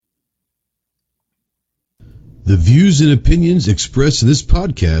The views and opinions expressed in this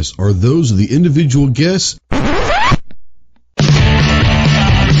podcast are those of the individual guests.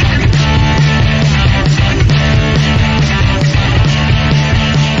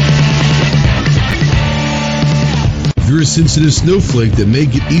 If you're a sensitive snowflake that may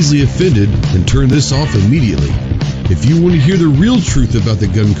get easily offended, then turn this off immediately. If you want to hear the real truth about the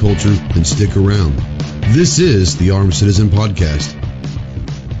gun culture, then stick around. This is the Armed Citizen Podcast.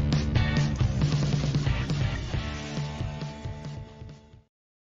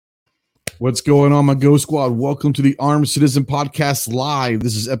 What's going on, my Go Squad? Welcome to the Armed Citizen Podcast Live.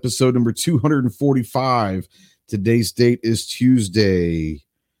 This is episode number 245. Today's date is Tuesday,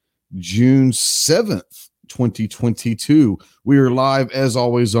 June 7th, 2022. We are live, as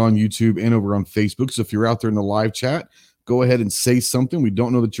always, on YouTube and over on Facebook. So if you're out there in the live chat, go ahead and say something. We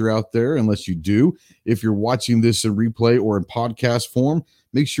don't know that you're out there unless you do. If you're watching this in replay or in podcast form,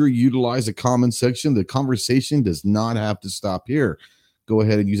 make sure you utilize the comment section. The conversation does not have to stop here. Go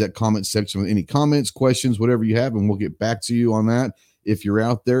ahead and use that comment section with any comments, questions, whatever you have, and we'll get back to you on that. If you're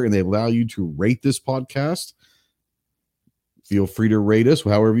out there and they allow you to rate this podcast, feel free to rate us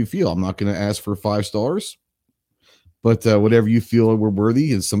however you feel. I'm not going to ask for 5 stars, but whatever you feel we're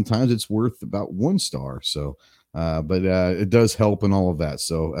worthy, and sometimes it's worth about 1 star. So, but it does help and all of that.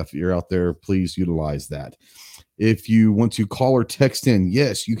 So if you're out there, please utilize that. If you want to call or text in,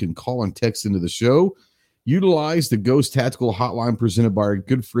 yes, you can call and text into the show. Utilize the Ghost Tactical Hotline presented by our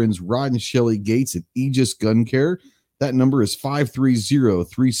good friends Rod and Shelly Gates at Aegis Gun Care. That number is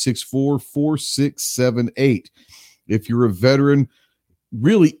 530-364-4678. If you're a veteran,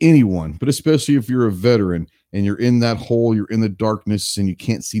 really anyone, but especially if you're a veteran and you're in that hole, you're in the darkness and you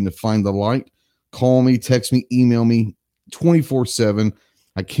can't seem to find the light, call me, text me, email me 24/7.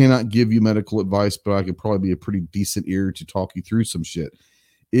 I cannot give you medical advice, but I could probably be a pretty decent ear to talk you through some shit.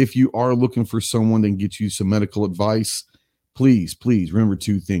 If you are looking for someone to get you some medical advice, please remember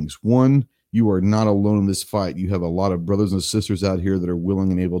 2 things. 1, you are not alone in this fight. You have a lot of brothers and sisters out here that are willing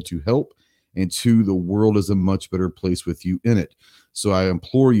and able to help. And 2, the world is a much better place with you in it. So I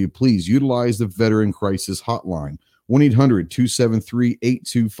implore you, please utilize the Veteran Crisis Hotline,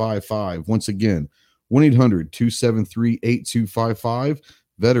 1-800-273-8255. Once again, 1-800-273-8255.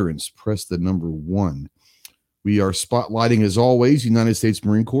 Veterans, press the number 1. We are spotlighting, as always, United States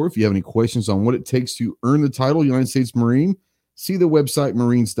Marine Corps. If you have any questions on what it takes to earn the title United States Marine, see the website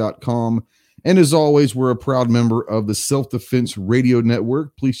marines.com. And as always, we're a proud member of the Self-Defense Radio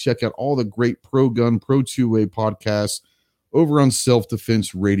Network. Please check out all the great pro-gun, pro-2-way podcasts over on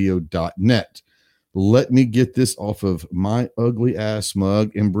selfdefenseradio.net. Let me get this off of my ugly ass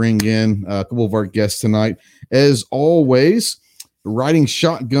mug and bring in a couple of our guests tonight. As always, riding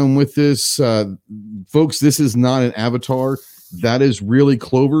shotgun with this, folks, this is not an avatar. That is really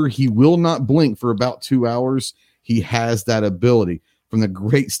Clover. He will not blink for about 2 hours. He has that ability. From the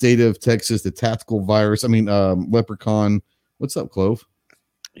great state of Texas, the tactical virus. Leprechaun. What's up, Clove?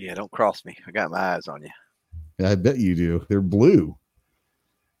 Yeah, don't cross me. I got my eyes on you. Yeah, I bet you do. They're blue.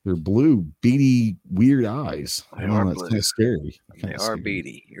 They're blue, beady, weird eyes. They are blue. That's kind of scary. They are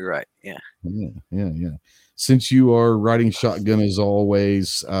beady. You're right. Yeah. Yeah. Since you are riding shotgun as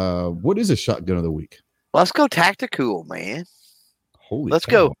always, what is a shotgun of the week? Let's go tactical, man. Let's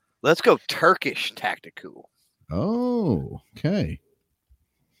go Turkish tactical. Oh, okay.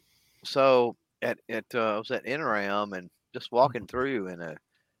 So I was at NRAM and just walking through, and a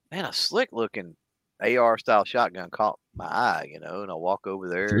slick looking AR style shotgun caught my eye, and I walk over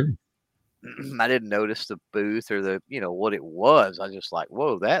there. Sure. I didn't notice the booth or the what it was. I just like,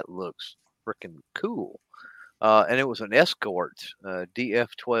 whoa, that looks freaking cool. And it was an Escort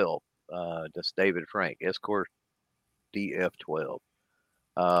DF12. That's David Frank Escort DF12.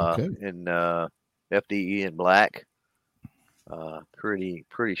 In FDE in black. Pretty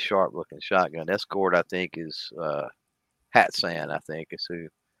sharp looking shotgun. Escort, I think, is Hatsan, I think, is who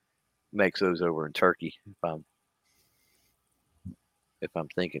makes those over in Turkey, if I'm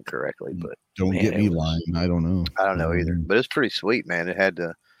thinking correctly. But don't get me lying. I don't know either. But it's pretty sweet, man. It had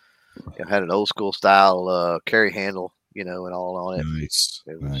had an old school style carry handle, and all on it. Nice.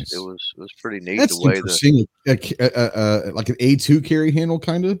 It was pretty neat. That's the way interesting. Like an A2 carry handle,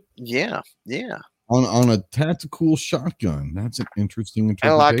 kind of. Yeah. On a tactical shotgun. That's an interesting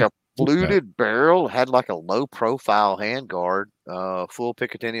interpretation. And like a fluted Okay. barrel, had like a low profile handguard, full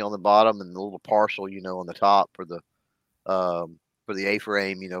Picatinny on the bottom and a little partial, on the top for the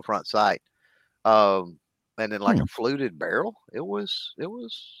A-frame, front sight. And then like a fluted barrel. It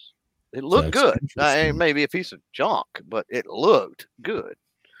looked good. Maybe a piece of junk, but it looked good.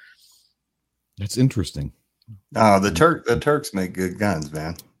 That's interesting. The Turks make good guns,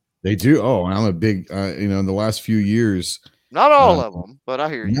 man. They do. Oh, I'm a big, in the last few years, Not all of them, but I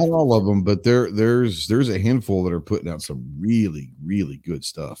hear you. not all of them, but there's a handful that are putting out some really, really good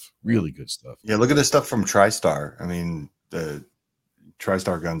stuff. Really good stuff. Yeah, look at this stuff from TriStar. I mean, the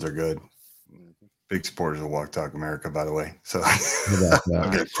TriStar guns are good. Big supporters of Walk Talk America, by the way. So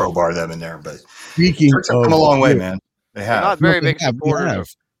I'm gonna crowbar them in there. But speaking of, come a long way, man. They have. They're not very big have,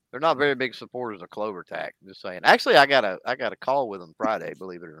 supporters. They're not very big supporters of Clover Tack. I'm just saying. Actually, I got a call with them Friday,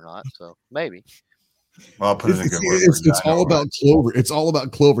 believe it or not. So maybe. Well, I'll put in a good word. It's all about Clover. It's all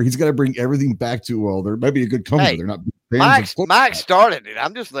about Clover. He's got to bring everything back to, well, there might be a good company. Hey, they're not. Mike started it.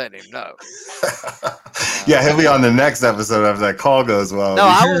 I'm just letting him know. Yeah, he'll be on the next episode after that call goes well. No,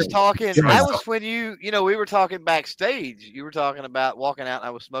 I was talking. That was when we were talking backstage. You were talking about walking out and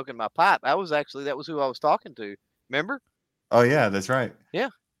I was smoking my pipe. That was who I was talking to. Remember? Oh, yeah, that's right. Yeah.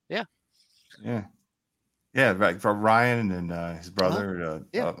 Yeah, right. For Ryan and his brother,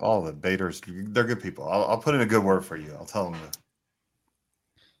 all the Baders, they're good people. I'll put in a good word for you. I'll tell them to.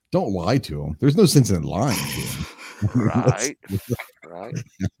 Don't lie to them. There's no sense in lying to them. Right.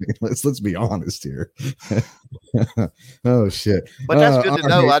 Let's be honest here. Oh shit! But that's good to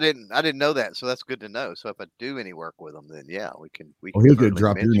know. I didn't know that, so that's good to know. So if I do any work with them, then yeah, we can. He'll get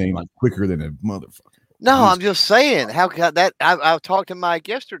drop your name quicker than a motherfucker. No, I'm just saying. How can that? I've talked to Mike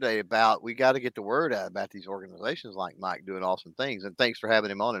yesterday about we got to get the word out about these organizations like Mike doing awesome things. And thanks for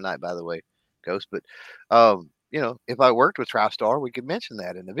having him on tonight, by the way, Ghost. But if I worked with TriStar, we could mention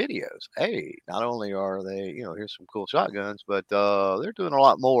that in the videos. Hey, not only are they, here's some cool shotguns, but they're doing a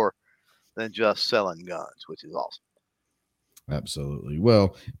lot more than just selling guns, which is awesome. Absolutely.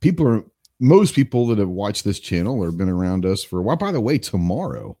 Well, most people that have watched this channel or been around us for a while. By the way,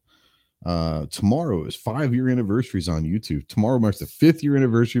 tomorrow is 5-year anniversaries on YouTube. Tomorrow marks the 5th year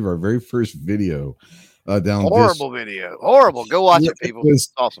anniversary of our very first video. Horrible. Go watch it, people.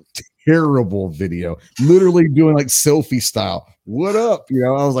 It's awesome. Terrible video, literally doing like selfie style. What up? I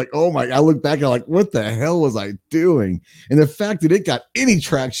was like, oh my, I look back and I'm like, what the hell was I doing? And the fact that it got any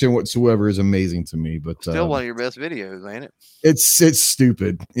traction whatsoever is amazing to me. But still one of your best videos, ain't it? It's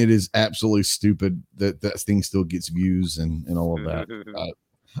stupid. It is absolutely stupid that thing still gets views and all of that.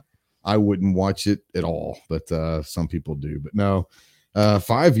 I wouldn't watch it at all, but some people do. But no,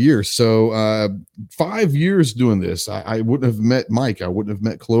 5 years. So 5 years doing this. I wouldn't have met Mike. I wouldn't have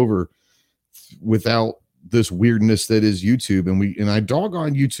met Clover without this weirdness that is YouTube. And I dog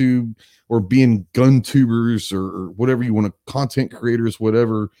on YouTube or being gun tubers or whatever you want to, content creators,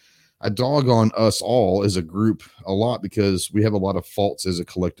 whatever. I dog on us all as a group a lot because we have a lot of faults as a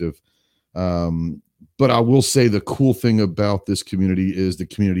collective. But I will say the cool thing about this community is the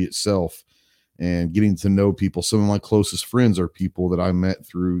community itself and getting to know people. Some of my closest friends are people that I met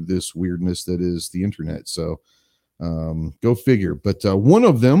through this weirdness that is the internet. So go figure. But one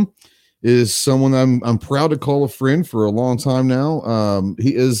of them is someone I'm proud to call a friend for a long time now.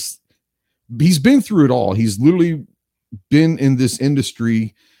 He's been through it all. He's literally been in this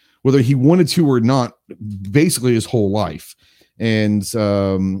industry, whether he wanted to or not, basically his whole life. And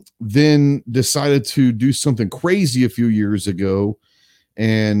then decided to do something crazy a few years ago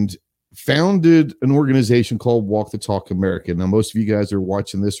and founded an organization called Walk the Talk America. Now, most of you guys are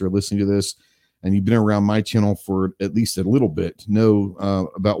watching this or listening to this, and you've been around my channel for at least a little bit, know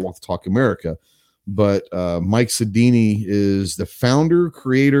about Walk the Talk America. But Mike Sedini is the founder,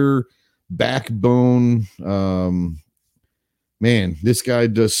 creator, backbone. Man, this guy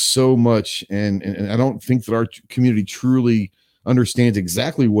does so much, and I don't think that our community truly understands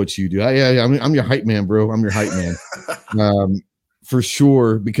exactly what you do. I'm your hype man, bro. I'm your hype man. For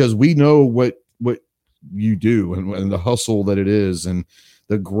sure, because we know what you do and the hustle that it is and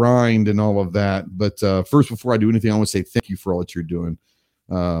the grind and all of that. But first, before I do anything, I want to say thank you for all that you're doing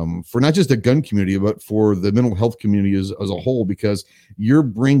for not just the gun community, but for the mental health community as a whole, because you're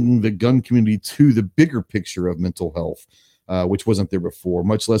bringing the gun community to the bigger picture of mental health, which wasn't there before,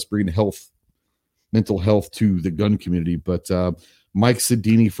 much less bringing mental health to the gun community. But Mike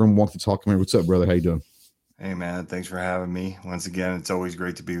Sedini from Walk the Talk America. What's up, brother? How you doing? Hey, man. Thanks for having me. Once again, it's always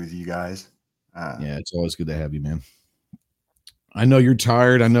great to be with you guys. Yeah, it's always good to have you, man. I know you're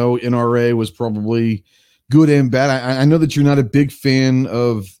tired. I know NRA was probably good and bad. I know that you're not a big fan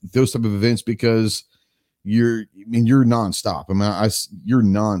of those type of events because you're nonstop. You're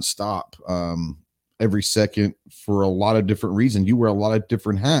nonstop every second for a lot of different reasons. You wear a lot of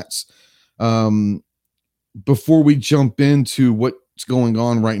different hats. Before we jump into what's going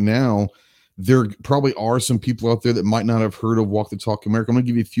on right now, there probably are some people out there that might not have heard of Walk the Talk America. I'm going to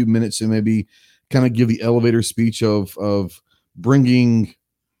give you a few minutes and maybe kind of give the elevator speech of bringing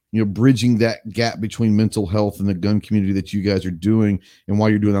bridging that gap between mental health and the gun community that you guys are doing, and why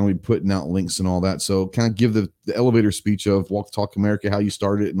you're doing that, only putting out links and all that. So kind of give the elevator speech of Walk Talk America, how you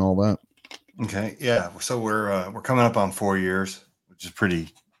started it and all that. Okay. Yeah. So we're coming up on 4 years, which is pretty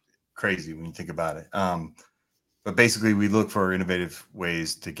crazy when you think about it. But basically we look for innovative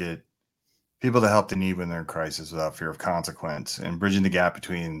ways to get people to help the need when they're in crisis without fear of consequence, and bridging the gap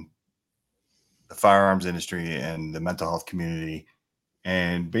between the firearms industry and the mental health community,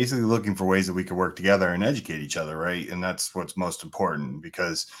 and basically looking for ways that we could work together and educate each other. Right. And that's what's most important,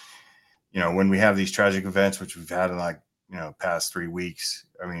 because, when we have these tragic events, which we've had in past 3 weeks,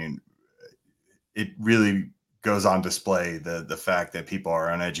 I mean, it really goes on display the fact that people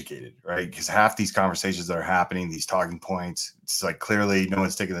are uneducated, right? Because half these conversations that are happening, these talking points, it's like clearly no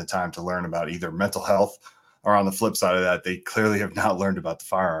one's taking the time to learn about either mental health, or on the flip side of that, they clearly have not learned about the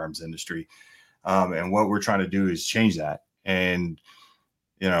firearms industry. And what we're trying to do is change that. And,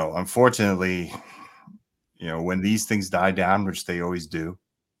 unfortunately, when these things die down, which they always do,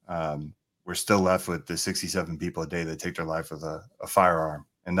 we're still left with the 67 people a day that take their life with a firearm.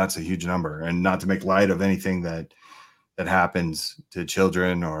 And that's a huge number. And not to make light of anything that happens to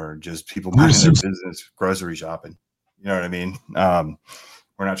children or just people minding their business, grocery shopping. You know what I mean?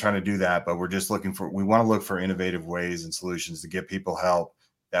 We're not trying to do that, but we're just we want to look for innovative ways and solutions to get people help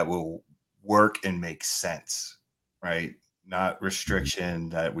that will work and make sense, right? Not restriction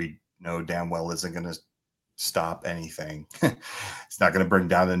that we know damn well isn't going to stop anything. It's not going to bring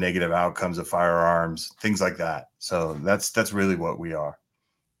down the negative outcomes of firearms, things like that. So that's really what we are.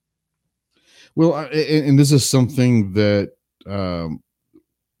 Well, and this is something that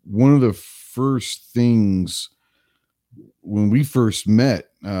one of the first things when we first met,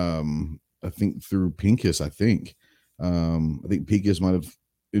 I think through Pincus, I think Pincus might have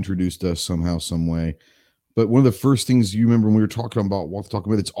introduced us somehow, some way. But one of the first things you remember when we were talking about Walk the Talk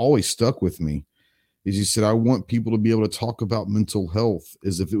about, it's always stuck with me, is you said, I want people to be able to talk about mental health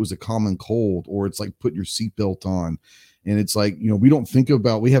as if it was a common cold, or it's like put your seatbelt on. And it's like, we don't think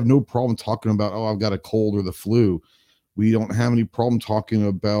about, we have no problem talking about, oh, I've got a cold or the flu. We don't have any problem talking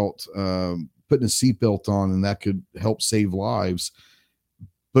about putting a seatbelt on, and that could help save lives.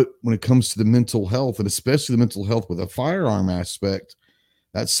 But when it comes to the mental health, and especially the mental health with a firearm aspect,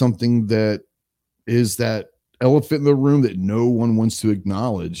 that's something that is that elephant in the room that no one wants to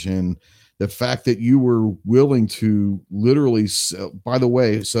acknowledge. And the fact that you were willing to literally sell, by the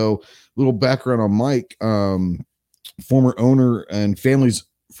way, so little background on Mike, former owner and families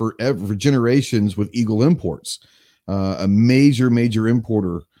for generations with Eagle Imports, a major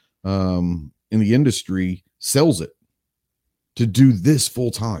importer in the industry, sells it to do this full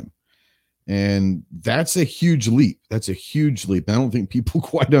time. And that's a huge leap. That's a huge leap. I don't think people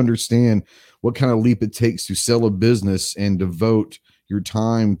quite understand what kind of leap it takes to sell a business and devote your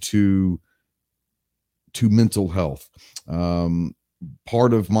time to mental health.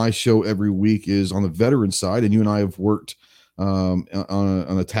 Part of my show every week is on the veteran side, and you and I have worked on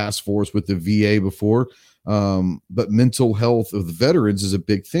a task force with the VA before. But mental health of the veterans is a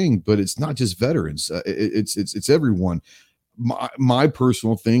big thing, but it's not just veterans. It's everyone. My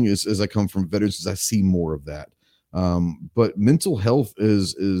personal thing is, as I come from veterans, is I see more of that. But mental health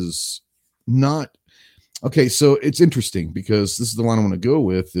is not okay. So it's interesting, because this is the line I want to go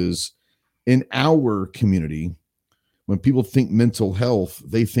with, is in our community, when people think mental health,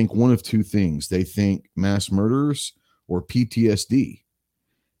 they think one of two things. They think mass murders or PTSD.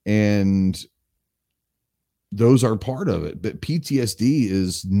 And those are part of it. But PTSD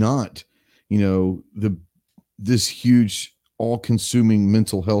is not, this huge all-consuming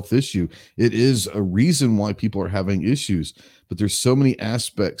mental health issue. It is a reason why people are having issues, but there's so many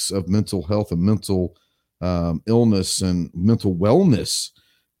aspects of mental health and mental illness and mental wellness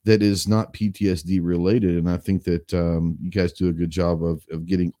that is not PTSD related. And I think that you guys do a good job of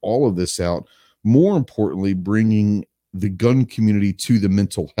getting all of this out. More importantly, bringing the gun community to the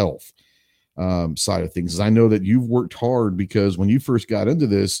mental health side of things. I know that you've worked hard, because when you first got into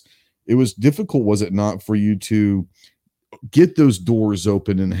this, it was difficult, was it not, for you to get those doors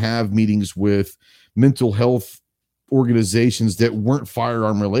open and have meetings with mental health organizations that weren't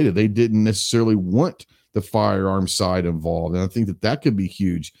firearm related? They didn't necessarily want the firearm side involved. And I think that could be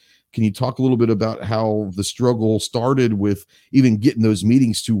huge. Can you talk a little bit about how the struggle started with even getting those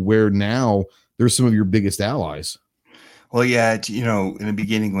meetings to where now they're some of your biggest allies? Well, yeah, in the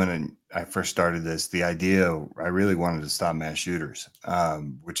beginning, when I first started this, the idea, I really wanted to stop mass shooters,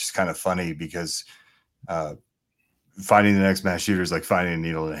 which is kind of funny, because finding the next mass shooter is like finding a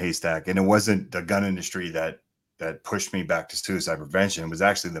needle in a haystack. And it wasn't the gun industry that pushed me back to suicide prevention. It was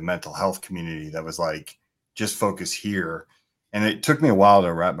actually the mental health community that was like, just focus here And it took me a while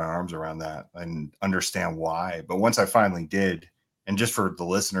to wrap my arms around that and understand why. But once I finally did, and just for the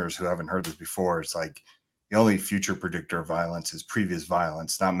listeners who haven't heard this before, it's like the only future predictor of violence is previous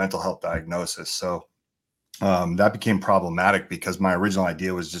violence, not mental health diagnosis. So that became problematic because my original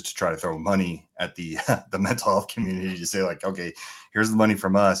idea was just to try to throw money at the the mental health community to say like, okay, here's the money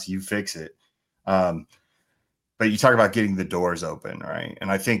from us, you fix it. But you talk about getting the doors open, right?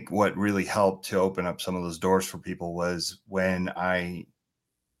 And I think what really helped to open up some of those doors for people was when I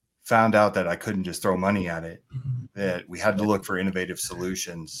found out that I couldn't just throw money at it, that we had to look for innovative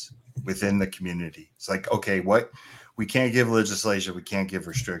solutions within the community. It's like, okay, we can't give legislation, we can't give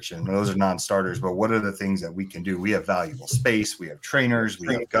restriction. Those are non-starters, but what are the things that we can do? We have valuable space, we have trainers,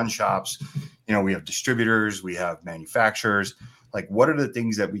 we have gun shops, we have distributors, we have manufacturers. Like, what are the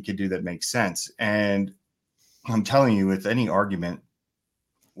things that we could do that make sense? And I'm telling you, with any argument,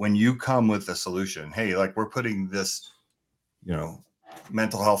 when you come with a solution, hey, like we're putting this,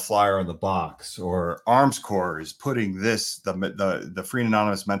 mental health flyer on the box, or Arms Corps is putting this, the free and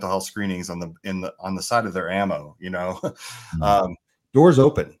anonymous mental health screenings on the side of their ammo, doors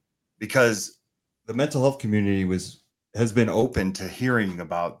open, because the mental health community has been open to hearing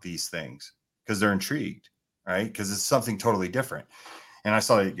about these things because they're intrigued, right? Because it's something totally different. And I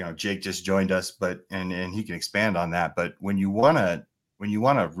saw, Jake just joined us, and he can expand on that. But when you want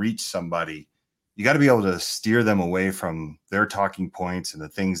to reach somebody, you got to be able to steer them away from their talking points and the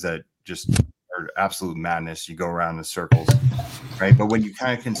things that just are absolute madness. You go around in circles, right? But when you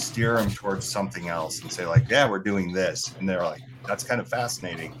kind of can steer them towards something else and say like, yeah, we're doing this, and they're like, that's kind of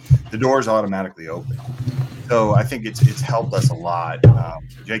fascinating, the doors automatically open. So I think it's helped us a lot.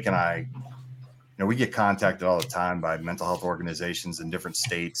 Jake and I, we get contacted all the time by mental health organizations in different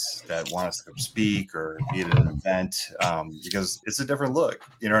states that want us to come speak or be at an event, because it's a different look.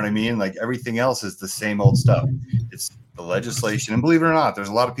 You know what I mean? Like everything else is the same old stuff. It's the legislation. And believe it or not, there's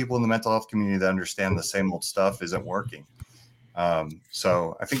a lot of people in the mental health community that understand the same old stuff isn't working.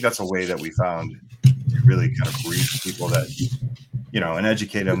 So I think that's a way that we found to really kind of reach people that, and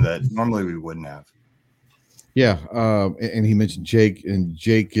educate them that normally we wouldn't have. Yeah. And he mentioned Jake, and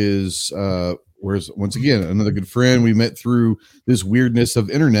Jake is, where's once again another good friend we met through this weirdness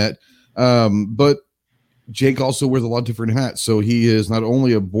of internet, but Jake also wears a lot of different hats. So he is not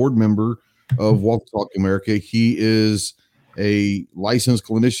only a board member of Walk the Talk America, he is a licensed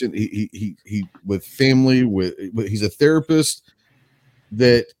clinician. He with family, he's a therapist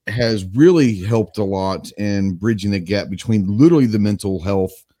that has really helped a lot in bridging the gap between literally the mental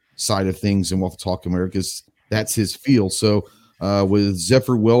health side of things and Walk the Talk America. That's his field. So with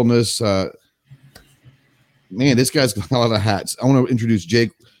Zephyr Wellness, man, this guy's got a lot of hats. I want to introduce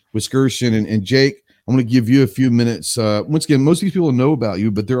Jake Wiskerson, and Jake, I'm going to give you a few minutes. Once again, most of these people know about you,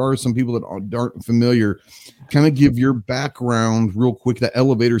 but there are some people that aren't familiar. Kind of give your background real quick, that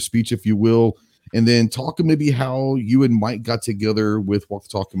elevator speech, if you will, and then talk maybe how you and Mike got together with Walk the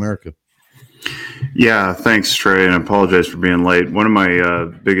Talk America. Yeah, thanks, Trey, and I apologize for being late. One of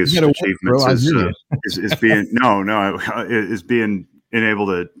my biggest achievements is being able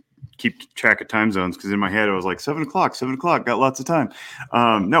to keep track of time zones, because in my head I was like 7 o'clock, got lots of time.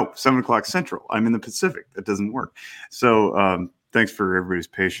 No, 7 o'clock Central. I'm in the Pacific. That doesn't work. So thanks for everybody's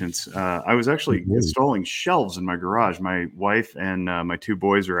patience. I was actually installing shelves in my garage. My wife and my two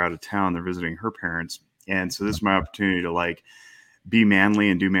boys are out of town. They're visiting her parents, and so this is my opportunity to be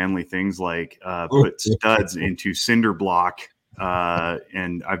manly and do manly things, like put studs into cinder block.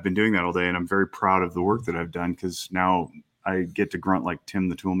 And I've been doing that all day, and I'm very proud of the work that I've done, because now I get to grunt like Tim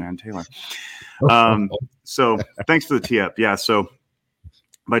the Toolman Taylor. So thanks for the tee up. Yeah. So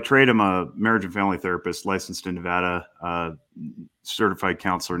by trade, I'm a marriage and family therapist, licensed in Nevada, certified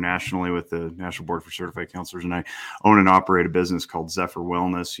counselor nationally with the National Board for Certified Counselors. And I own and operate a business called Zephyr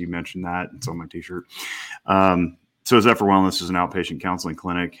Wellness. You mentioned that. It's on my t-shirt. So Zephyr Wellness is an outpatient counseling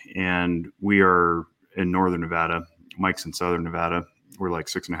clinic, and we are in Northern Nevada. Mike's in Southern Nevada. We're like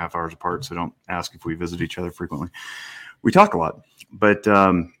 6.5 hours apart, so don't ask if we visit each other frequently. We talk a lot, but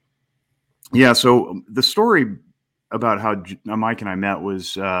so the story about how Mike and I met was,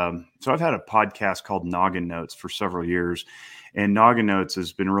 so I've had a podcast called Noggin Notes for several years, and Noggin Notes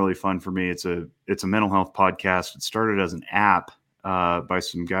has been really fun for me. It's a mental health podcast. It started as an app by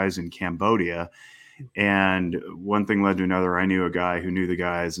some guys in Cambodia, and one thing led to another. I knew a guy who knew the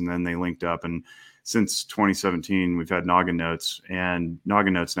guys, and then they linked up, and since 2017, we've had Noggin Notes, and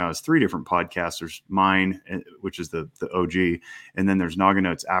Noggin Notes now has 3 different podcasts. There's mine, which is the OG, and then there's Noggin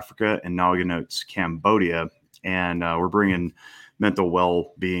Notes Africa and Noggin Notes Cambodia. And we're bringing mental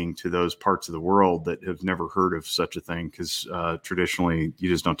well-being to those parts of the world that have never heard of such a thing, because traditionally you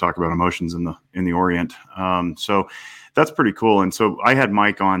just don't talk about emotions in the Orient. So that's pretty cool. And so I had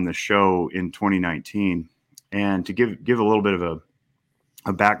Mike on the show in 2019, and to give a little bit of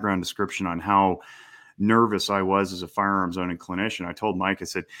a background description on how nervous I was as a firearms owning clinician, I told Mike, I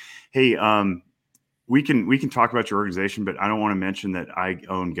said, hey, we can talk about your organization, but I don't want to mention that I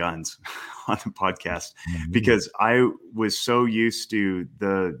own guns on the podcast, because I was so used to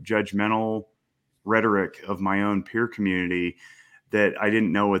the judgmental rhetoric of my own peer community that I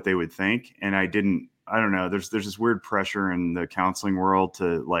didn't know what they would think. And I don't know, there's this weird pressure in the counseling world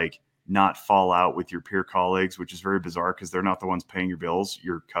to like not fall out with your peer colleagues, which is very bizarre because they're not the ones paying your bills.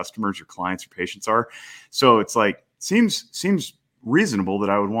 Your customers, your clients, your patients are. So it's like, seems reasonable that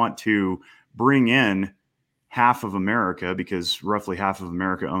I would want to bring in half of America, because roughly half of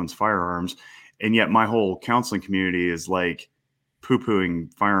America owns firearms. And yet my whole counseling community is like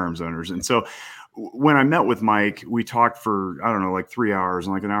poo-pooing firearms owners. And so when I met with Mike, we talked for, I don't know, like 3 hours,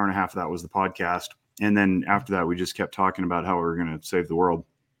 and like an hour and a half of that was the podcast. And then after that, we just kept talking about how we were going to save the world.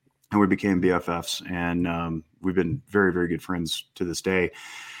 And we became BFFs, and we've been very, very good friends to this day.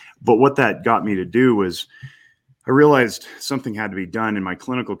 But what that got me to do was I realized something had to be done in my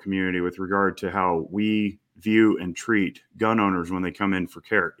clinical community with regard to how we view and treat gun owners when they come in for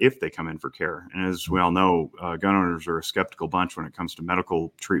care, if they come in for care. And as we all know, gun owners are a skeptical bunch when it comes to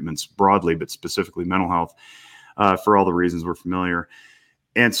medical treatments broadly, but specifically mental health, for all the reasons we're familiar.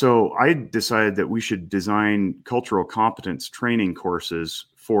 And so I decided that we should design cultural competence training courses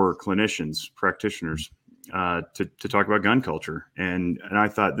for clinicians, practitioners, to talk about gun culture. And I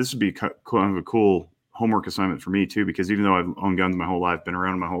thought this would be kind of a cool homework assignment for me too, because even though I've owned guns my whole life, been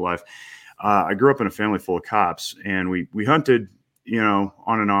around my whole life, I grew up in a family full of cops, and we hunted, on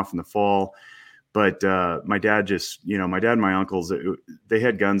and off in the fall. But my dad and my uncles, they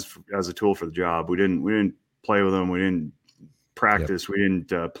had guns as a tool for the job. We didn't play with them. We didn't practice. Yep. We didn't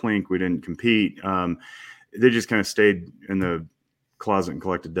plink. We didn't compete. They just kind of stayed in the closet and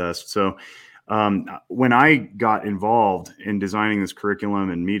collected dust. So when I got involved in designing this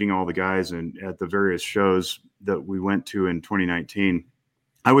curriculum and meeting all the guys and at the various shows that we went to in 2019,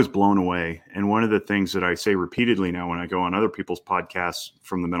 I was blown away. And one of the things that I say repeatedly now when I go on other people's podcasts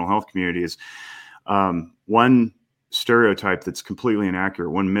from the mental health community is one stereotype that's completely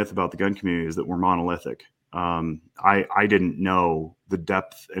inaccurate. One myth about the gun community is that we're monolithic. I didn't know the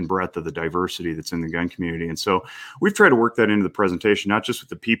depth and breadth of the diversity that's in the gun community. And so we've tried to work that into the presentation, not just with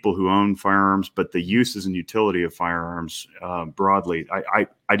the people who own firearms, but the uses and utility of firearms broadly. I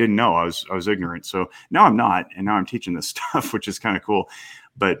didn't know. I was ignorant. So now I'm not, and now I'm teaching this stuff, which is kind of cool.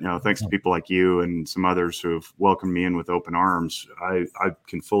 But thanks to people like you and some others who have welcomed me in with open arms, I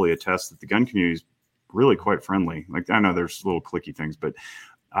can fully attest that the gun community is really quite friendly. Like, I know there's little clicky things, but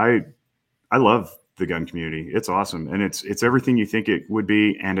I love the gun community. It's awesome. And it's everything you think it would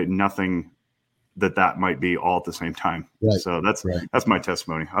be, and nothing that might be all at the same time. Right. So that's my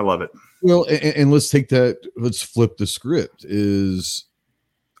testimony. I love it. Well, and let's take that. Let's flip the script.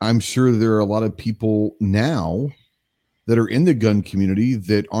 I'm sure there are a lot of people now that are in the gun community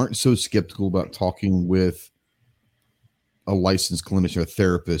that aren't so skeptical about talking with a licensed clinician or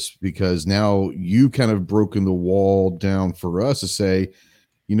therapist, because now you kind of broken the wall down for us to say,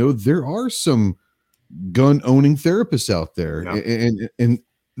 there are some gun owning therapists out there. Yeah. And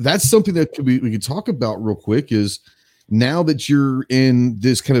that's something that we could talk about real quick, is now that you're in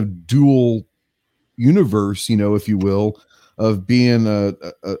this kind of dual universe, if you will, of being a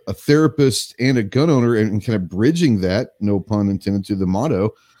therapist and a gun owner, and kind of bridging that, no pun intended, to the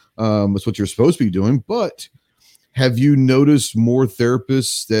motto. That's what you're supposed to be doing. But have you noticed more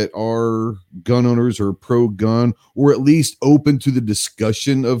therapists that are gun owners or pro-gun, or at least open to the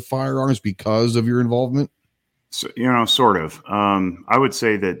discussion of firearms because of your involvement? So, sort of. I would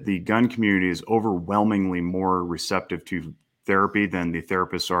say that the gun community is overwhelmingly more receptive to therapy than the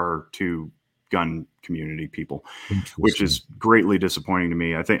therapists are to gun community people, which is greatly disappointing to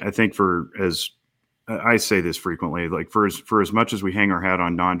me. I think for, as I say this frequently, like for as much as we hang our hat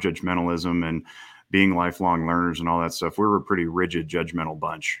on non-judgmentalism and being lifelong learners and all that stuff, we're a pretty rigid, judgmental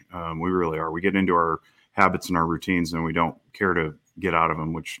bunch. We really are. We get into our habits and our routines, and we don't care to get out of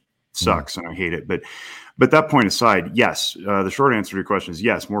them, which sucks, and I hate it. But that point aside, yes, the short answer to your question is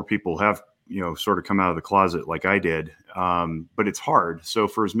yes, more people have, sort of come out of the closet like I did. But it's hard. So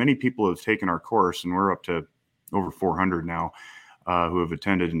for as many people who have taken our course, and we're up to over 400 now, who have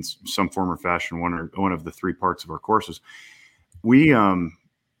attended in some form or fashion one of the three parts of our courses, we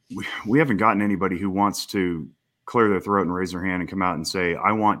haven't gotten anybody who wants to clear their throat and raise their hand and come out and say,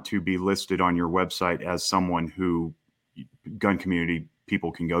 I want to be listed on your website as someone who gun community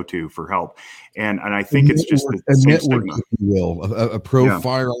people can go to for help. And I think it's just the a same network, stigma. if you will, a pro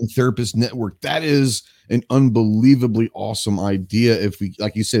firearm therapist network. That is an unbelievably awesome idea. If we,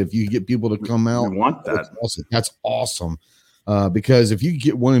 like you said, if you get people to come out, we want that. That's awesome. Because if you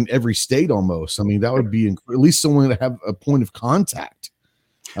get one in every state almost, I mean, that would be at least someone to have a point of contact.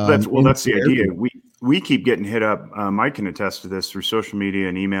 That's the idea. We keep getting hit up. Mike can attest to this through social media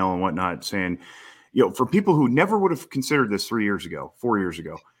and email and whatnot, saying, for people who never would have considered this 4 years ago,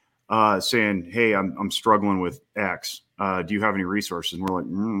 saying, hey, I'm struggling with X. Do you have any resources? And we're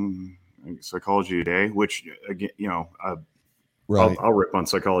like, Psychology Today, which again, right. I'll rip on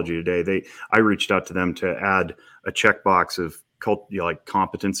Psychology Today. I reached out to them to add a checkbox of like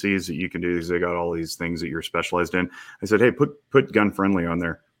competencies that you can do, because they got all these things that you're specialized in. I said, hey, put gun friendly on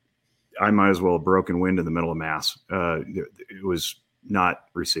there. I might as well have broken wind in the middle of mass. It was not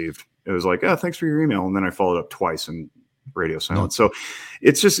received. It was like, thanks for your email. And then I followed up twice in radio silence. So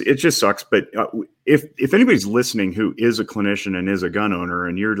it just sucks. But if anybody's listening who is a clinician and is a gun owner,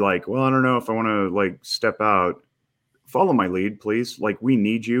 and you're like, well, I don't know if I want to like step out, follow my lead, please. Like, we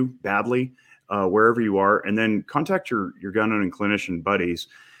need you badly, wherever you are. And then contact your gun owning clinician buddies,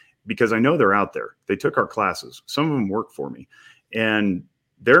 because I know they're out there. They took our classes. Some of them work for me, and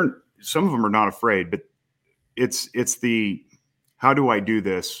some of them are not afraid, but it's the, how do I do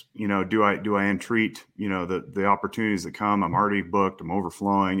this? Do I entreat, the opportunities that come? I'm already booked. I'm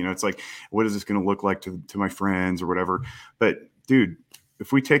overflowing. It's like, what is this going to look like to my friends or whatever? But dude,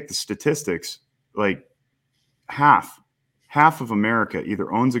 if we take the statistics, like half of America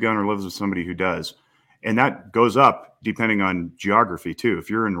either owns a gun or lives with somebody who does. And that goes up depending on geography too. If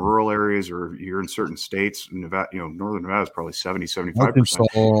you're in rural areas or you're in certain states, Nevada, Northern Nevada is probably 70-75%. Arkansas,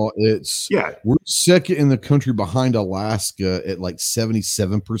 we're second in the country behind Alaska at like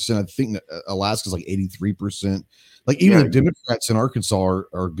 77%. I think Alaska's like 83%. Like even the Democrats in Arkansas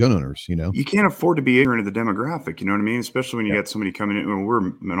are gun owners, You can't afford to be ignorant of the demographic, you know what I mean? Especially when you get somebody coming in. We're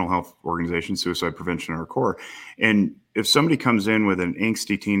a mental health organization, suicide prevention at our core. And if somebody comes in with an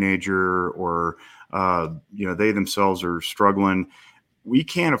angsty teenager or they themselves are struggling, we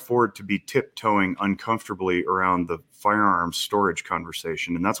can't afford to be tiptoeing uncomfortably around the firearms storage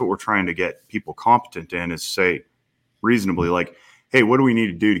conversation. And that's what we're trying to get people competent in, is say reasonably, like, hey, what do we need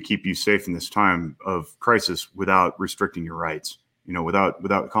to do to keep you safe in this time of crisis without restricting your rights,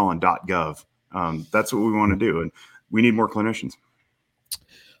 without calling .gov. That's what we want to do. And we need more clinicians.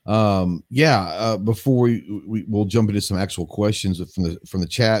 Before we'll jump into some actual questions from the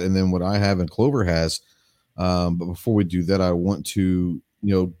chat, and then what I have and Clover has. But before we do that, I want to,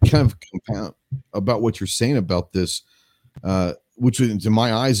 kind of compound about what you're saying about this, which to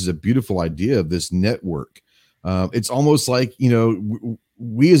my eyes is a beautiful idea of this network. It's almost like,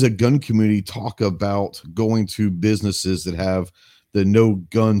 we as a gun community talk about going to businesses that have the no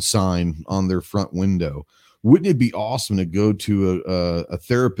gun sign on their front window. Wouldn't it be awesome to go to a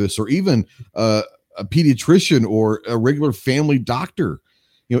therapist or even a pediatrician or a regular family doctor,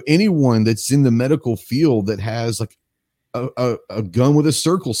 anyone that's in the medical field that has like a gun with a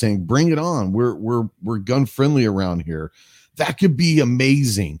circle saying, bring it on. We're gun friendly around here. That could be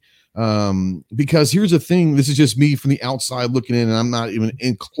amazing. Because here's the thing, this is just me from the outside looking in, and I'm not even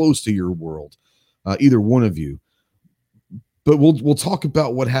in close to your world, either one of you, but we'll talk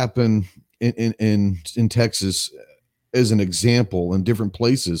about what happened in Texas as an example in different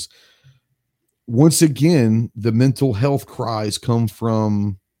places. Once again, the mental health cries come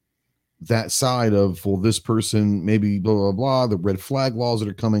from that side of, well, this person maybe blah, blah, blah, the red flag laws that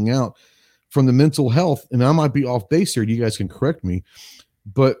are coming out from the mental health. And I might be off base here. You guys can correct me,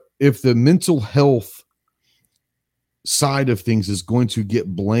 but if the mental health side of things is going to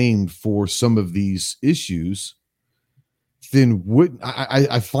get blamed for some of these issues, then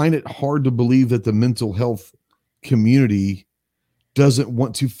I find it hard to believe that the mental health community doesn't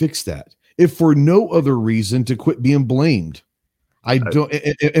want to fix that, if for no other reason to quit being blamed. I don't.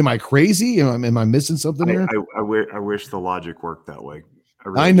 Am I crazy? Am I missing something here? I wish the logic worked that way.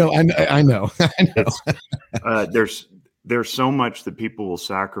 I know. There's so much that people will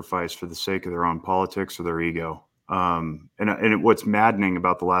sacrifice for the sake of their own politics or their ego. And what's maddening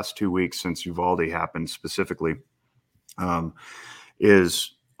about the last 2 weeks since Uvalde happened specifically,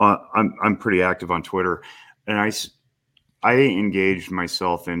 is I'm pretty active on Twitter, and I engaged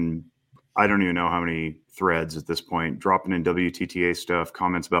myself in, I don't even know how many threads at this point, dropping in WTTA stuff,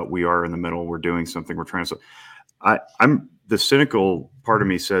 comments about we are in the middle, we're doing something, we're trying to. I'm the cynical part of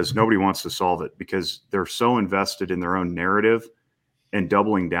me says nobody wants to solve it because they're so invested in their own narrative and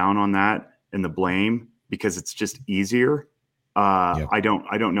doubling down on that and the blame because it's just easier. I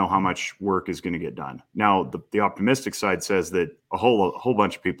don't know how much work is going to get done. Now, the optimistic side says that a whole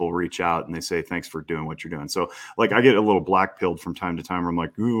bunch of people reach out and they say, thanks for doing what you're doing. So like I get a little black pilled from time to time where I'm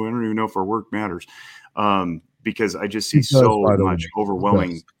like, ooh, I don't even know if our work matters. Because I just see so much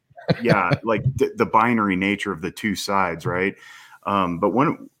overwhelming. Yeah. Like the binary nature of the two sides. Right. But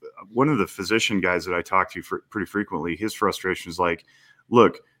one of the physician guys that I talk to pretty frequently, his frustration is like,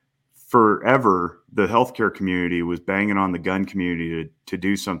 look, forever, the healthcare community was banging on the gun community to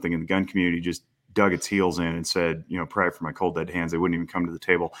do something, and the gun community just dug its heels in and said, pray for my cold dead hands. They wouldn't even come to the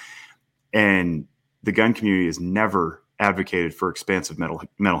table. And the gun community has never advocated for expansive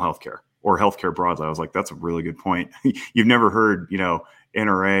mental health care or healthcare broadly. I was like, that's a really good point. You've never heard,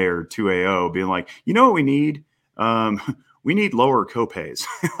 NRA or 2AO being like, what we need? We need lower copays.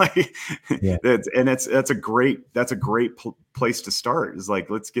 That's a great place to start. Is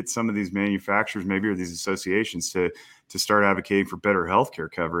like, let's get some of these manufacturers, maybe, or these associations to start advocating for better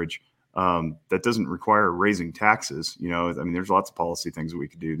healthcare coverage. That doesn't require raising taxes. There's lots of policy things that we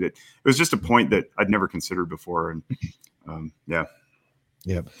could do. That it was just a point that I'd never considered before. And yeah,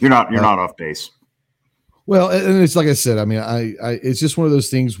 you're not off base. Well, and it's like I said, it's just one of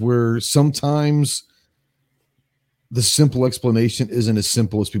those things where sometimes the simple explanation isn't as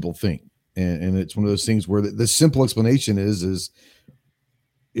simple as people think. And it's one of those things where the simple explanation is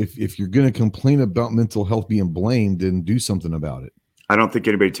if you're going to complain about mental health being blamed, then do something about it. I don't think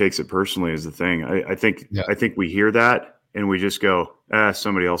anybody takes it personally is the thing. I think we hear that and we just go,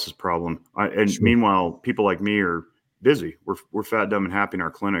 somebody else's problem. Meanwhile, people like me are busy. We're fat, dumb, and happy in our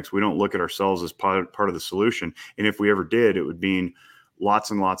clinics. We don't look at ourselves as part of the solution. And if we ever did, it would mean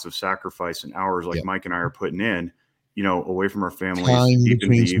lots and lots of sacrifice and hours like Mike and I are putting in, away from our families, deep in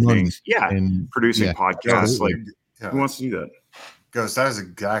the evenings. And producing podcasts. Who wants to do that? Ghost, that is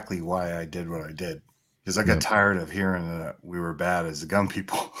exactly why I did what I did. Because I got tired of hearing that we were bad as the gun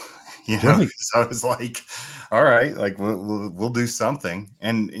people. So I was like, all right, like we'll do something.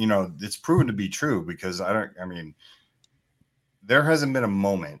 And, it's proven to be true because there hasn't been a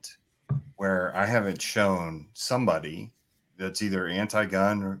moment where I haven't shown somebody that's either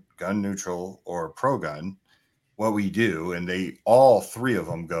anti-gun or gun neutral or pro-gun what we do, and all three of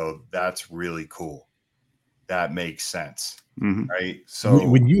them go, that's really cool. That makes sense. Mm-hmm. Right. So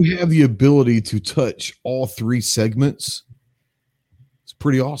when you have the ability to touch all three segments, it's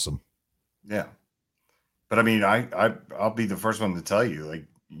pretty awesome. Yeah. But I'll be the first one to tell you, like,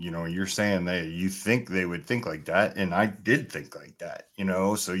 you're saying that you think they would think like that. And I did think like that,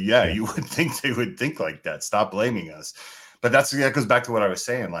 so you would think they would think like that. Stop blaming us. But that goes back to what I was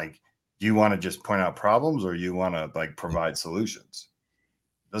saying. Like, do you want to just point out problems or you want to provide solutions?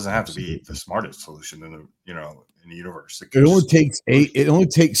 It doesn't have to be the smartest solution in the universe. It only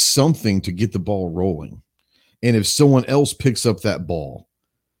takes something to get the ball rolling. And if someone else picks up that ball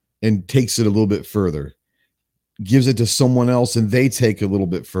and takes it a little bit further, gives it to someone else and they take a little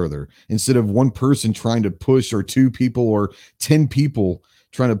bit further, instead of one person trying to push or two people or 10 people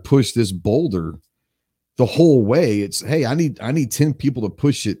trying to push this boulder the whole way, it's, hey, I need 10 people to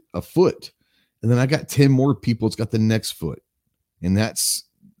push it a foot. And then I got 10 more people. It's got the next foot. And that's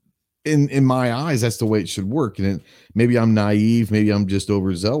in my eyes, that's the way it should work. And maybe I'm naive. Maybe I'm just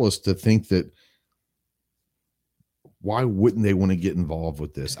overzealous to think that why wouldn't they want to get involved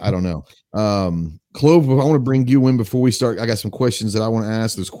with this? I don't know. Clove, I want to bring you in before we start. I got some questions that I want to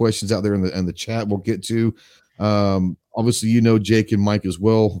ask. There's questions out there in the chat we'll get to. Obviously, Jake and Mike as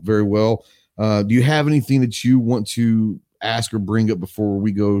well, very well. Do you have anything that you want to ask or bring up before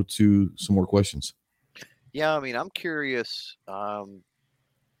we go to some more questions? Yeah, I'm curious.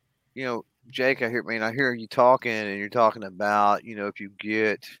 Jake, I hear you talking, and you're talking about, if you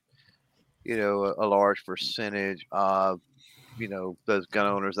get, a large percentage of, those gun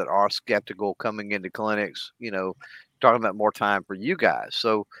owners that are skeptical coming into clinics, talking about more time for you guys.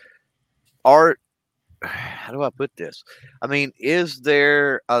 So how do I put this? Is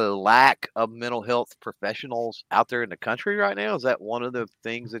there a lack of mental health professionals out there in the country right now? Is that one of the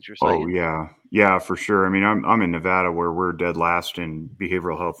things that you're saying? Oh, yeah, for sure. I'm in Nevada, where we're dead last in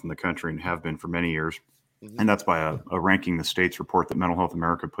behavioral health in the country and have been for many years. Mm-hmm. And that's by a ranking the states report that Mental Health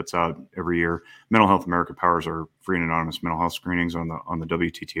America puts out every year. Mental Health America powers our free and anonymous mental health screenings on the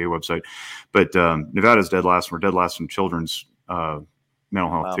WTTA website. But Nevada's dead last. We're dead last in children's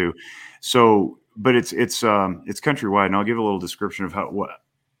mental health too. So, but it's countrywide, and I'll give a little description of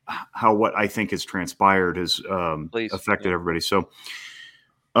how what I think has transpired has affected everybody. So,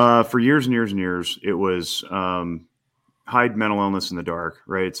 for years and years and years, it was hide mental illness in the dark,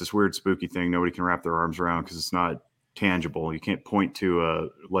 right? It's this weird, spooky thing nobody can wrap their arms around because it's not tangible. You can't point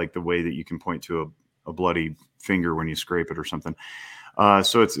to like the way that you can point to a bloody finger when you scrape it or something.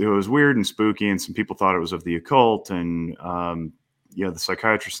 So it was weird and spooky, and some people thought it was of the occult. And the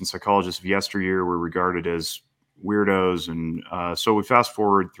psychiatrists and psychologists of yesteryear were regarded as weirdos. And so we fast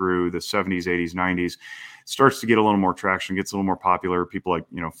forward through the 70s, 80s, 90s, starts to get a little more traction, gets a little more popular. People like,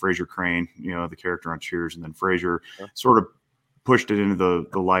 Frasier Crane, the character on Cheers, and then Frasier sort of pushed it into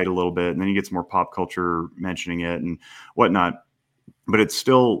the light a little bit. And then you get some more pop culture mentioning it and whatnot. But it's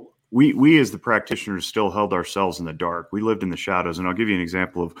still, we as the practitioners still held ourselves in the dark. We lived in the shadows. And I'll give you an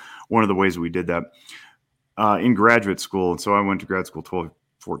example of one of the ways we did that in graduate school. And so I went to grad school 12,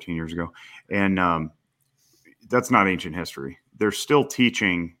 14 years ago. And that's not ancient history. They're still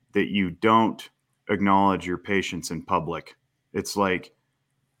teaching that you don't acknowledge your patients in public. It's like,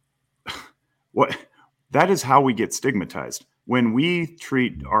 that is how we get stigmatized. When we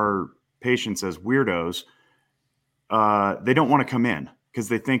treat our patients as weirdos, they don't want to come in because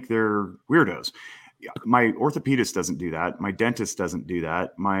they think they're weirdos. My orthopedist doesn't do that. My dentist doesn't do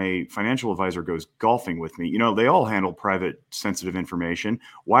that. My financial advisor goes golfing with me. They all handle private, sensitive information.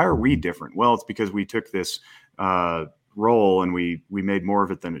 Why are we different? Well, it's because we took this role and we made more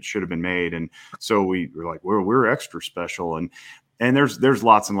of it than it should have been made. And so we were like, we're extra special. And there's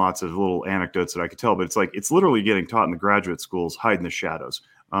lots and lots of little anecdotes that I could tell, but it's literally getting taught in the graduate schools, hide in the shadows.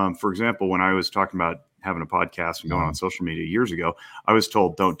 For example, when I was talking about having a podcast and going on social media years ago, I was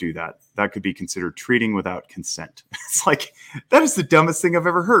told, don't do that. That could be considered treating without consent. It's like, that is the dumbest thing I've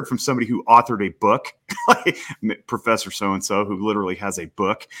ever heard from somebody who authored a book, like Professor so-and-so, who literally has a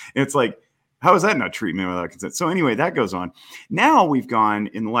book. And it's like, how is that not treatment without consent? So anyway, that goes on. Now we've gone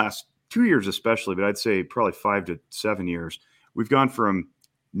in the last 2 years, especially, but I'd say probably 5 to 7 years, we've gone from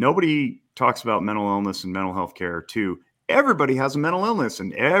nobody talks about mental illness and mental health care to everybody has a mental illness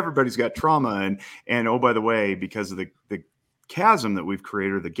and everybody's got trauma. And oh, by the way, because of the chasm that we've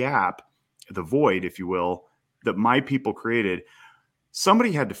created, or the gap, the void, if you will, that my people created,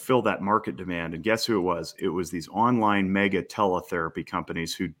 somebody had to fill that market demand. And guess who it was? It was these online mega teletherapy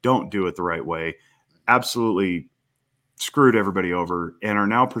companies who don't do it the right way, absolutely screwed everybody over, and are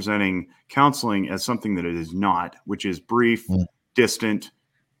now presenting counseling as something that it is not, which is brief, distant,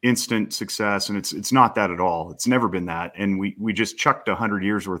 instant success. And it's not that at all. It's never been that. And we just chucked 100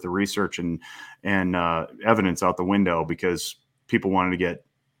 years worth of research and evidence out the window because people wanted to get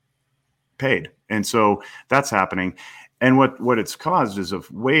paid. And so that's happening. And what it's caused is a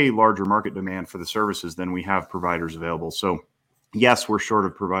way larger market demand for the services than we have providers available. So yes, we're short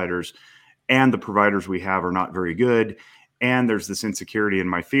of providers, and the providers we have are not very good. And there's this insecurity in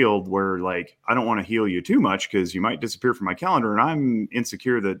my field where, like, I don't want to heal you too much because you might disappear from my calendar, and I'm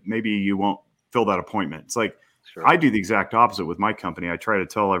insecure that maybe you won't fill that appointment. It's like, sure. I do the exact opposite with my company. I try to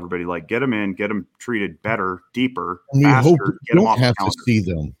tell everybody, like, get them in, get them treated better, deeper, and faster. Hope get them off have the calendar. to see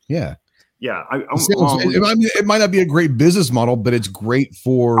them. Yeah. Yeah. It might not be a great business model, but it's great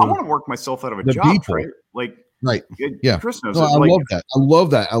for. I want to work myself out of a job, people. right? Like, right. Yeah. Chris knows no, I like, love that. I love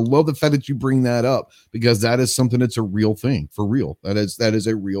that. I love the fact that you bring that up, because that is something that's a real thing, for real. That is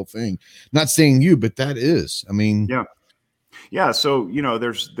a real thing. Not saying you, but that is. I mean, yeah. Yeah. So,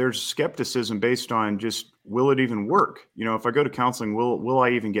 there's skepticism based on just, will it even work? If I go to counseling, will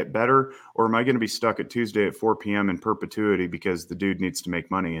I even get better? Or am I going to be stuck at Tuesday at 4 p.m. in perpetuity because the dude needs to make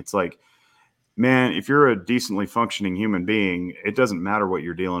money? It's like, man, if you're a decently functioning human being, it doesn't matter what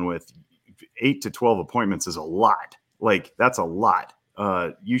you're dealing with. 8 to 12 appointments is a lot. Like, that's a lot.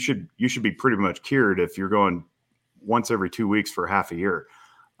 You should be pretty much cured if you're going once every 2 weeks for half a year.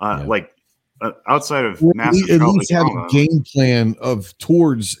 Outside of massive at least have a game plan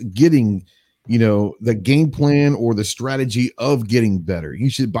towards getting, the game plan or the strategy of getting better. You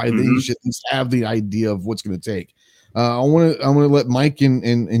should then you should at least have the idea of what's going to take. I want to let Mike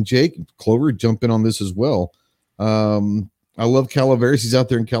and Jake Clover jump in on this as well. I love Calaveras. He's out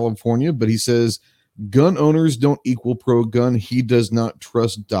there in California, but he says gun owners don't equal pro-gun. He does not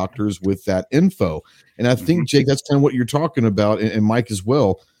trust doctors with that info. And I think, Jake, that's kind of what you're talking about, and Mike as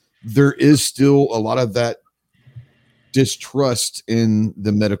well. There is still a lot of that distrust in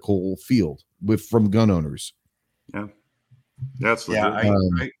the medical field from gun owners. Yeah, that's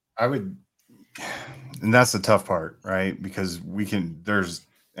I would. And that's the tough part, right? Because there's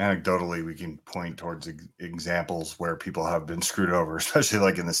anecdotally, we can point towards examples where people have been screwed over, especially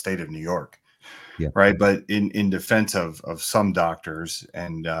like in the state of New York. Yeah. Right. But in defense of some doctors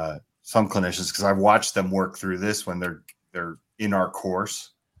and some clinicians, because I've watched them work through this when they're in our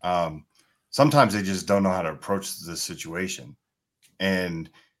course. Sometimes they just don't know how to approach the situation. And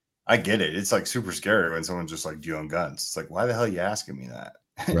I get it. It's like super scary when someone's just like, do you own guns? It's like, why the hell are you asking me that?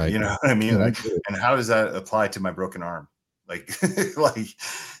 Right. You know what I mean? Yeah, and how does that apply to my broken arm? Like,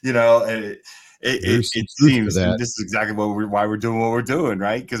 it seems that this is exactly why we're doing what we're doing,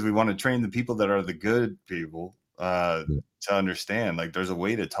 right? Because we want to train the people that are the good people to understand. Like, there's a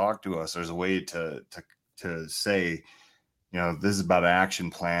way to talk to us. There's a way to say, this is about an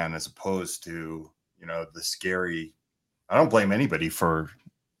action plan as opposed to, the scary. I don't blame anybody for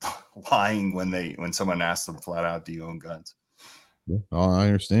lying when someone asks them flat out, do you own guns? Yeah, I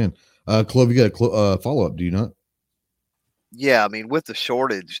understand. Clove, you got a follow up, do you not? Yeah, I mean, with the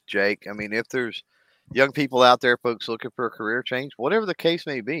shortage, Jake, I mean, if there's young people out there, folks looking for a career change, whatever the case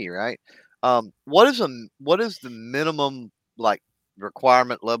may be, right? What is the minimum like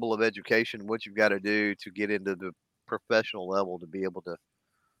requirement level of education? What you've got to do to get into the professional level to be able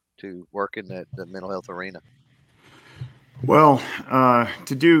to work in the mental health arena? Well,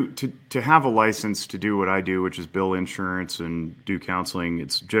 to have a license to do what I do, which is bill insurance and do counseling,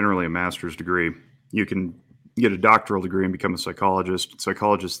 it's generally a master's degree. You can get a doctoral degree and become a psychologist.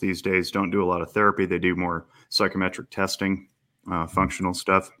 Psychologists these days don't do a lot of therapy. They do more psychometric testing, functional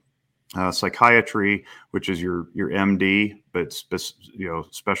stuff. Psychiatry, which is your MD, but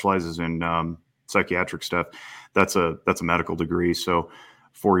specializes in psychiatric stuff. That's a medical degree. So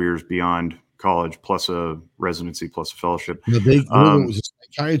 4 years beyond college, plus a residency, plus a fellowship.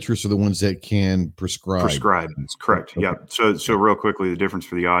 Psychiatrists are the ones that can prescribe. That's correct. Okay. Yeah. So real quickly, the difference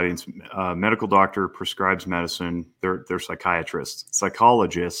for the audience: medical doctor prescribes medicine. They're psychiatrists.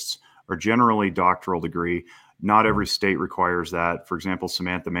 Psychologists are generally doctoral degree. Not every state requires that. For example,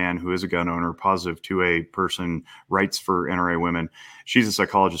 Samantha Mann, who is a gun owner, positive 2A person, writes for NRA Women. She's a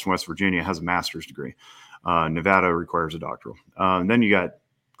psychologist in West Virginia, has a master's degree. Nevada requires a doctoral. Then you got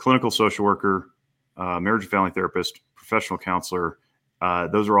clinical social worker, marriage and family therapist, professional counselor.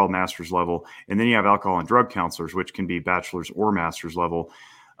 Those are all master's level. And then you have alcohol and drug counselors, which can be bachelor's or master's level.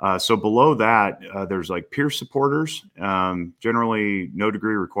 So below that, there's like peer supporters, generally no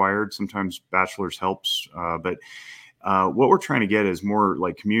degree required. Sometimes bachelor's helps. But what we're trying to get is more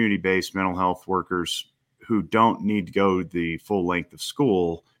like community-based mental health workers who don't need to go the full length of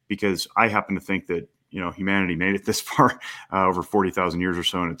school, because I happen to think that humanity made it this far over 40,000 years or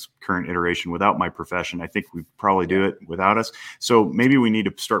so in its current iteration without my profession. I think we probably do it without us. So maybe we need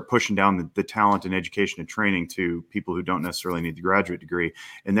to start pushing down the talent and education and training to people who don't necessarily need the graduate degree.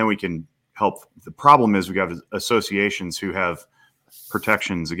 And then we can help. The problem is we have associations who have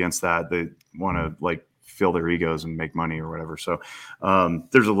protections against that. They want to fill their egos and make money or whatever. So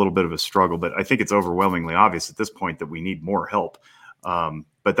there's a little bit of a struggle, but I think it's overwhelmingly obvious at this point that we need more help.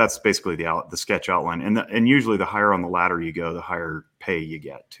 But that's basically the sketch outline, and usually the higher on the ladder you go, the higher pay you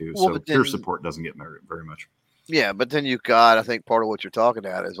get too. Well, so peer support doesn't get very much. Yeah, but then you've got, I think part of what you're talking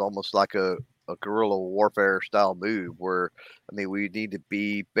about is almost like a guerrilla warfare style move, where we need to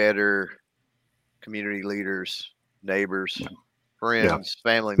be better community leaders, neighbors, friends,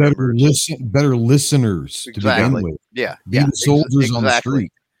 family members, better listeners. Exactly. Be soldiers on the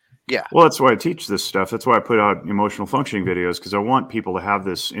street. Yeah. Well, that's why I teach this stuff. That's why I put out emotional functioning videos, because I want people to have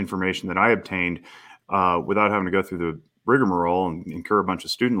this information that I obtained without having to go through the rigmarole and incur a bunch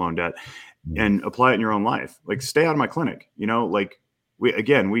of student loan debt, and apply it in your own life. Like, stay out of my clinic. We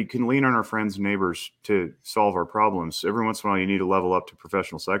can lean on our friends and neighbors to solve our problems. Every once in a while, you need to level up to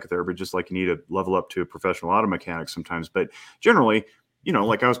professional psychotherapy, just like you need to level up to a professional auto mechanic sometimes. But generally,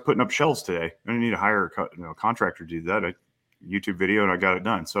 like I was putting up shelves today. I didn't need to hire a contractor to do that. YouTube video and I got it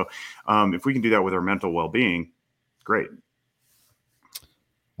done. So if we can do that with our mental well-being, great.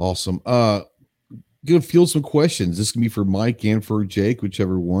 Awesome. Gonna field some questions. This can be for Mike and for Jake,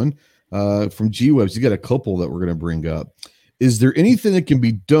 whichever one. From G-Webs, you got a couple that we're going to bring up. Is there anything that can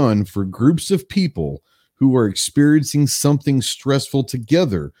be done for groups of people who are experiencing something stressful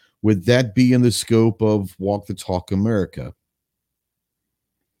together? Would that be in the scope of Walk the Talk America?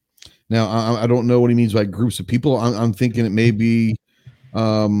 Now, I don't know what he means by groups of people. I'm thinking it may be, I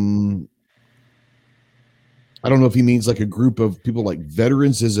don't know if he means like a group of people like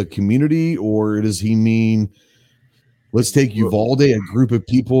veterans as a community, or does he mean, let's take Uvalde, a group of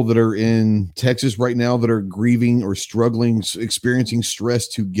people that are in Texas right now that are grieving or struggling, experiencing stress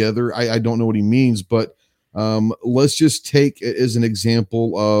together. I don't know what he means, but let's just take as an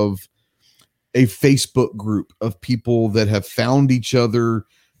example of a Facebook group of people that have found each other,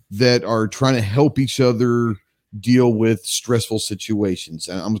 that are trying to help each other deal with stressful situations.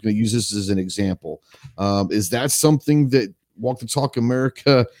 And I'm going to use this as an example. Is that something that Walk the Talk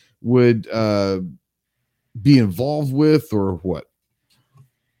America would be involved with, or what?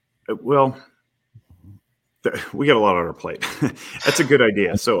 Well, we got a lot on our plate. That's a good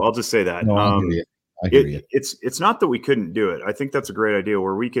idea. So I'll just say that. No, I hear you. It's not that we couldn't do it. I think that's a great idea,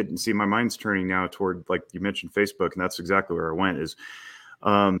 where we could see. My mind's turning now toward, like you mentioned, Facebook, and that's exactly where I went. Is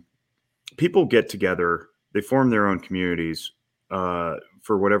people get together, they form their own communities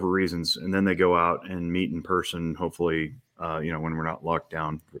for whatever reasons, and then they go out and meet in person, hopefully, when we're not locked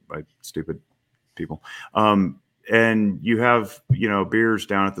down by stupid people. And you have, beers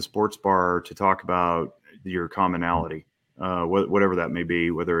down at the sports bar to talk about your commonality, whatever that may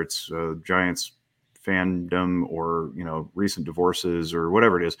be, whether it's Giants fandom or, recent divorces or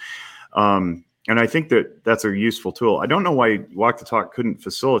whatever it is. And I think that that's a useful tool. I don't know why Walk the Talk couldn't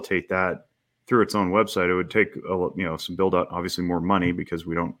facilitate that through its own website. It would take, some build out, obviously more money because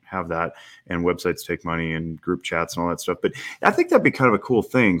we don't have that, and websites take money and group chats and all that stuff. But I think that'd be kind of a cool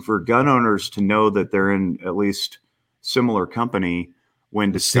thing for gun owners to know that they're in at least similar company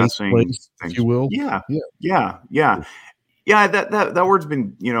when discussing place, things. if you will. Yeah. That word's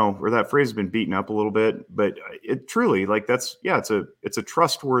been, or that phrase has been beaten up a little bit, but it truly, like, it's a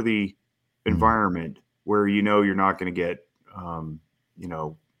trustworthy environment where you're not going to get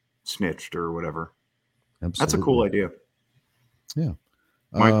snitched or whatever. Absolutely. That's a cool idea. Yeah.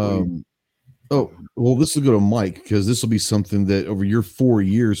 Mike, this will go to Mike, because this will be something that over your 4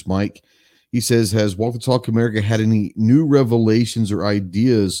 years, Mike, he says, has Walk the Talk America had any new revelations or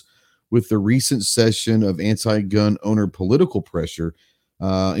ideas with the recent session of anti-gun owner political pressure?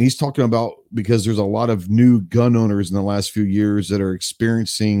 And he's talking about, because there's a lot of new gun owners in the last few years that are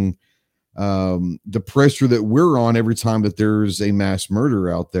experiencing the pressure that we're on every time that there's a mass murder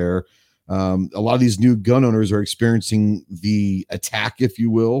out there. A lot of these new gun owners are experiencing the attack, if you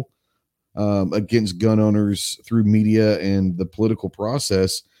will, against gun owners through media and the political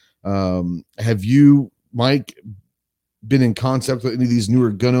process. Have you, Mike, been in contact with any of these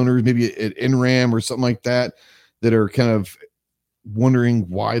newer gun owners, maybe at NRAM or something like that are kind of wondering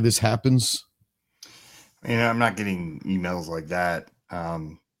why this happens? I'm not getting emails like that.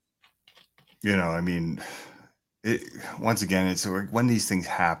 Once again, it's when these things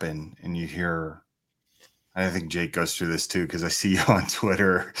happen and you hear, and I think Jake goes through this too, because I see you on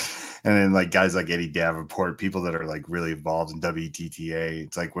Twitter, and then like guys like Eddie Davenport, people that are like really involved in WTTA.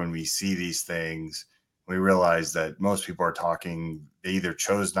 It's like when we see these things, we realize that most people are talking, they either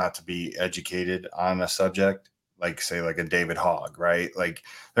chose not to be educated on a subject, like say like a David Hogg, right? Like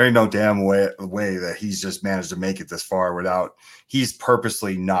there ain't no damn way that he's just managed to make it this far without, he's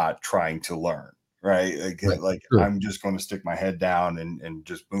purposely not trying to learn, right? Like sure. I'm just going to stick my head down and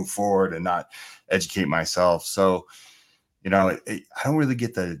just move forward and not educate myself. So, I don't really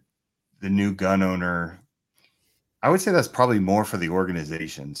get the new gun owner. I would say that's probably more for the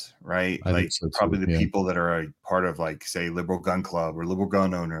organizations, right? Like so probably the people that are a part of, like, say, Liberal Gun Club or Liberal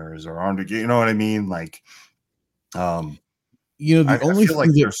Gun Owners or Armed, you know what I mean? Like, I feel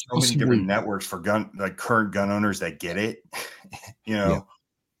like there's so many different networks for current gun owners that get it, Yeah.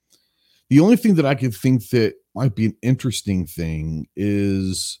 The only thing that I could think that might be an interesting thing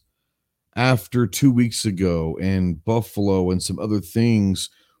is after 2 weeks ago and Buffalo and some other things,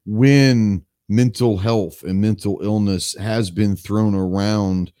 when mental health and mental illness has been thrown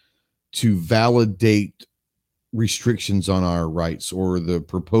around to validate restrictions on our rights, or the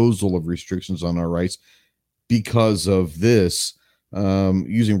proposal of restrictions on our rights because of this,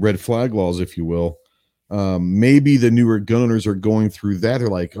 using red flag laws, if you will. Maybe the newer gun owners are going through that. They're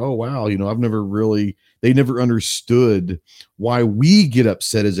like, oh, wow, they never understood why we get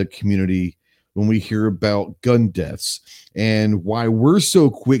upset as a community when we hear about gun deaths, and why we're so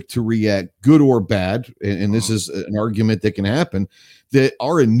quick to react, good or bad. And this is an argument that can happen, that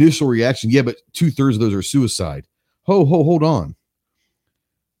our initial reaction, but 2/3 of those are suicide. Hold on.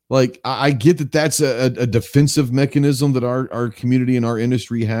 Like, I get that that's a defensive mechanism that our community and our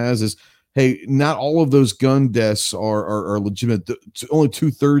industry has, is, hey, not all of those gun deaths are legitimate. Only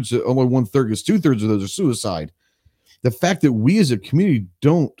 2/3, only 1/3, because 2/3 of those are suicide. The fact that we as a community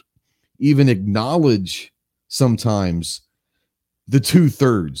don't even acknowledge sometimes the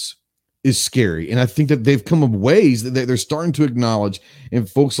 2/3 is scary. And I think that they've come up ways that they're starting to acknowledge, and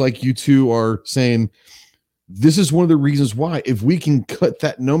folks like you two are saying, this is one of the reasons why, if we can cut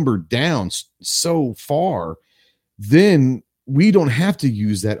that number down so far, then we don't have to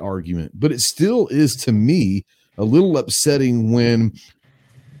use that argument. But it still is, to me, a little upsetting when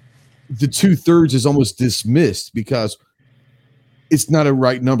the 2/3 is almost dismissed because it's not a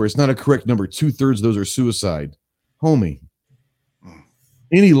right number. It's not a correct number. 2/3 of those are suicide. Homie,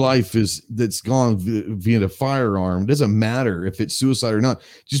 any life that's gone via a firearm, doesn't matter if it's suicide or not.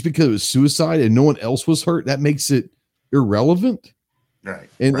 Just because it was suicide and no one else was hurt, that makes it irrelevant. Right.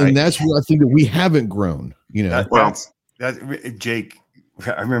 And that's where I think that we haven't grown, Jake,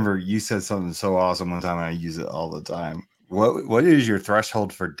 I remember you said something so awesome one time, and I use it all the time. What is your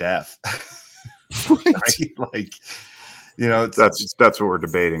threshold for death? Right. Right? Like, It's that's what we're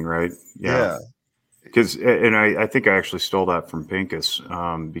debating, right? yeah. Because, and I think I actually stole that from Pincus,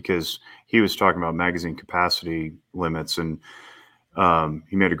 because he was talking about magazine capacity limits, and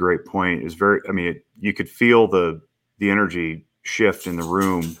he made a great point. You could feel the energy shift in the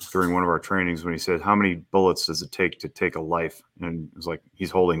room during one of our trainings when he said, "How many bullets does it take to take a life?" And it was like,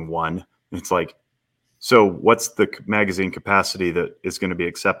 he's holding one. And it's like, so what's the magazine capacity that is going to be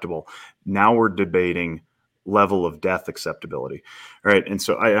acceptable? Now we're debating level of death acceptability, right? And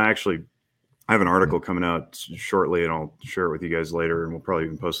so I have an article coming out shortly, and I'll share it with you guys later, and we'll probably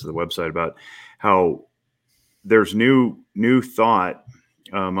even post to the website about how there's new thought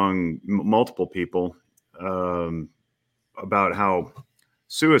among multiple people about how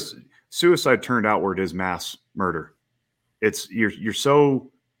suicide turned outward is mass murder. It's you're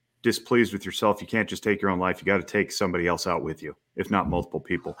so displeased with yourself, you can't just take your own life. You got to take somebody else out with you, if not multiple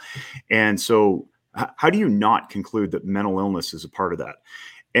people. And so how do you not conclude that mental illness is a part of that?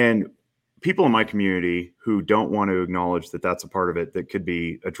 And people in my community who don't want to acknowledge that that's a part of it that could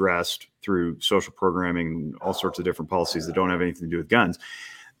be addressed through social programming, all sorts of different policies that don't have anything to do with guns,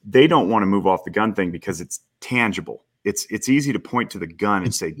 they don't want to move off the gun thing because it's tangible. It's easy to point to the gun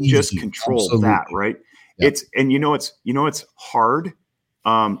and say, just control that, right? Yeah. It's hard.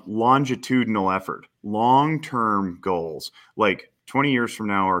 Longitudinal effort, long-term goals. Like 20 years from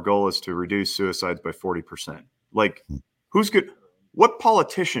now, our goal is to reduce suicides by 40%. Like, what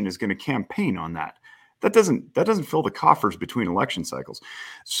politician is going to campaign on that? That doesn't fill the coffers between election cycles.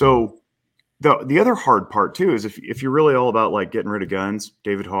 So the other hard part too is if you're really all about like getting rid of guns,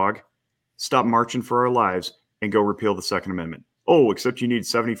 David Hogg, stop marching for our lives and go repeal the Second Amendment. Oh, except you need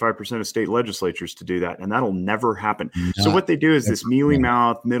 75% of state legislatures to do that. And that'll never happen. So what they do is this mealy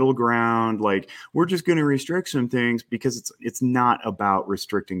mouth, middle ground, like, we're just going to restrict some things because it's not about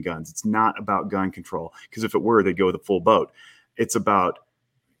restricting guns. It's not about gun control. Because if it were, they'd go with a full boat. It's about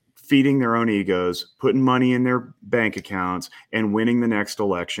feeding their own egos, putting money in their bank accounts, and winning the next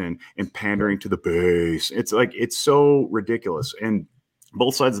election and pandering to the base. It's like, it's so ridiculous. And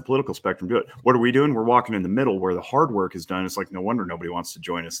both sides of the political spectrum do it. What are we doing? We're walking in the middle where the hard work is done. It's like, no wonder nobody wants to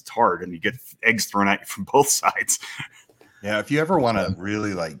join us. It's hard. And you get eggs thrown at you from both sides. Yeah. If you ever want to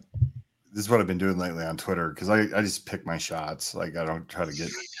really like, this is what I've been doing lately on Twitter, because I just pick my shots. Like, I don't try to get,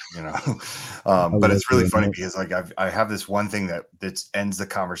 but it's really funny because like I have this one thing that ends the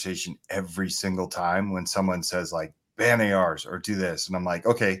conversation every single time when someone says like, ban ARs or do this. And I'm like,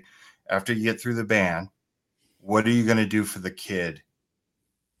 okay, after you get through the ban, what are you going to do for the kid?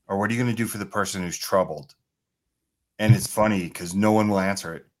 Or what are you going to do for the person who's troubled? And it's funny because no one will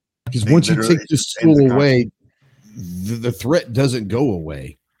answer it. Because once you take the school away, the threat doesn't go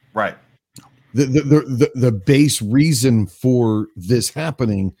away. Right. The base reason for this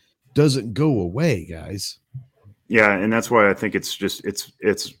happening doesn't go away, guys. Yeah, and that's why I think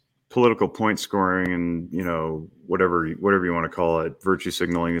it's political point scoring and whatever you want to call it, virtue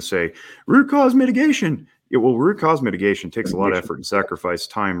signaling to say root cause mitigation. Root cause mitigation takes a lot of effort and sacrifice,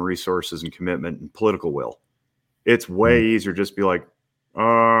 time, resources, and commitment, and political will. It's way easier just be like,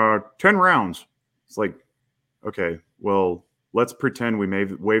 10 rounds. It's like, okay, well, let's pretend we may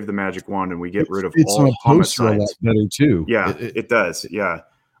wave the magic wand and we get rid of all homicides. A lot better too. Yeah, it does. Yeah.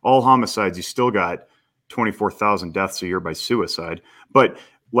 All homicides, you still got 24,000 deaths a year by suicide. But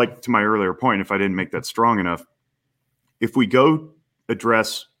like to my earlier point, if I didn't make that strong enough, if we go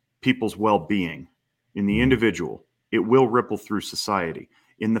address people's well-being in the individual, it will ripple through society.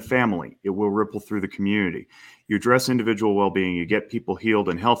 In the family, it will ripple through the community. You address individual well-being, you get people healed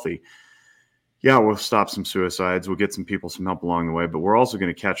and healthy. Yeah, we'll stop some suicides. We'll get some people some help along the way, but we're also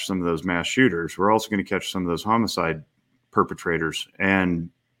going to catch some of those mass shooters. We're also going to catch some of those homicide perpetrators. And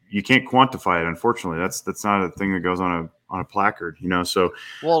you can't quantify it, unfortunately. That's not a thing that goes on a placard, So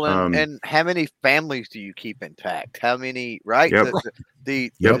well, and how many families do you keep intact? How many, right? Yep.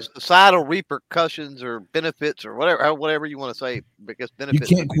 The societal repercussions or benefits or whatever you want to say, because benefits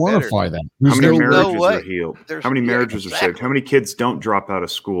you can't quantify that. How many marriages are healed? How many marriages are saved? How many kids don't drop out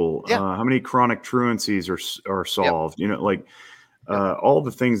of school? Yeah. How many chronic truancies are solved? Yep. All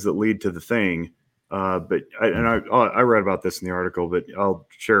the things that lead to the thing. But I read about this in the article, but I'll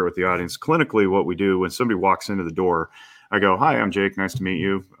share it with the audience. Clinically, what we do when somebody walks into the door, I go, "Hi, I'm Jake. Nice to meet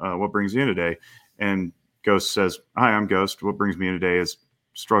you. What brings you in today?" And Ghost says, "Hi, I'm Ghost. What brings me in today is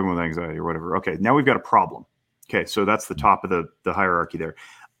struggling with anxiety or whatever." Okay, now we've got a problem. Okay, so that's the top of the hierarchy there.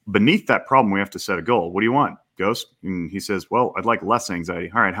 Beneath that problem, we have to set a goal. What do you want, Ghost? And he says, "Well, I'd like less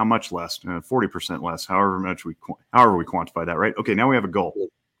anxiety." All right, how much less? 40% less. However we quantify that, right? Okay, now we have a goal.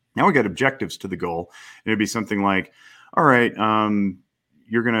 Now we got objectives to the goal. It'd be something like, all right,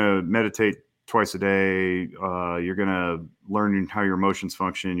 you're going to meditate twice a day. You're going to learn how your emotions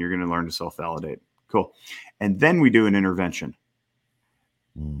function. You're going to learn to self-validate. Cool. And then we do an intervention.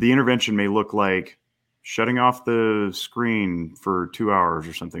 The intervention may look like shutting off the screen for 2 hours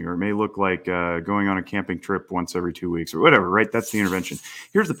or something, or it may look like going on a camping trip once every 2 weeks or whatever, right? That's the intervention.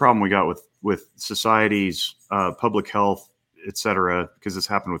 Here's the problem we got with society's public health, et cetera, because this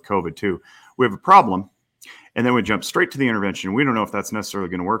happened with COVID too. We have a problem, and then we jump straight to the intervention. We don't know if that's necessarily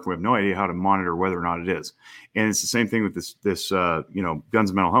going to work. We have no idea how to monitor whether or not it is. And it's the same thing with this guns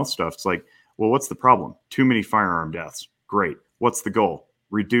and mental health stuff. It's like, well, what's the problem? Too many firearm deaths. Great. What's the goal?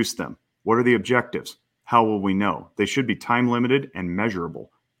 Reduce them. What are the objectives? How will we know? They should be time limited and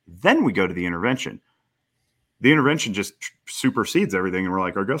measurable. Then we go to the intervention. The intervention just supersedes everything, and we're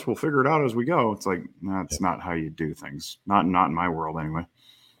like, I guess we'll figure it out as we go. It's like, that's not how you do things. Not in my world anyway.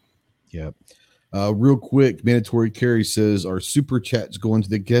 Yeah. Real quick, Mandatory Carry says, our super chats going to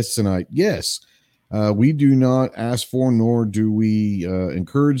the guests tonight? Yes. We do not ask for, nor do we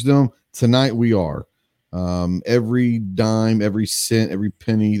encourage them. Tonight we are. Every dime, every cent, every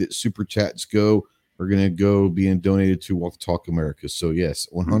penny that super chats go are going to go being donated to Walk the Talk America. So yes,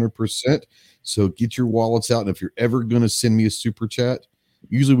 100%. So get your wallets out. And if you're ever going to send me a super chat,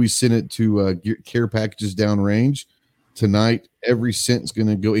 usually we send it to care packages downrange. Tonight, every cent is going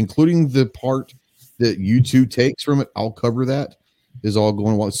to go, including the part that YouTube takes from it. I'll cover that. Is all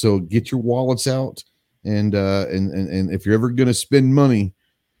going. So get your wallets out, and if you're ever going to spend money,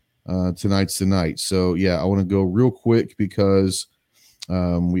 tonight's the night. So yeah, I want to go real quick because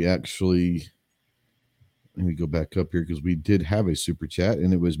we actually. Let me go back up here because we did have a super chat,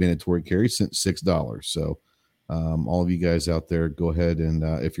 and it was Mandatory Carry, sent $6. So all of you guys out there, go ahead and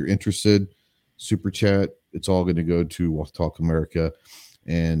if you're interested, super chat. It's all going to go to Walk Talk America,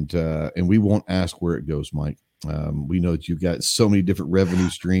 and we won't ask where it goes, Mike. We know that you've got so many different revenue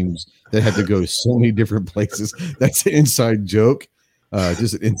streams that have to go to so many different places. That's an inside joke.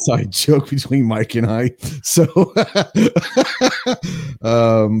 Just an inside joke between Mike and I. So,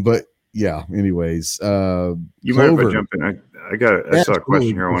 but yeah, anyways, you mind if I jump in? I saw a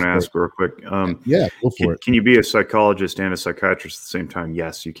question here I want to ask real quick. Yeah, go for it. Can you be a psychologist and a psychiatrist at the same time?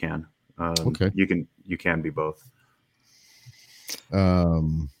 Yes, you can. Okay. You can be both.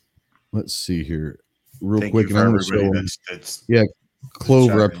 Let's see here real Thank quick. you for everybody that's yeah,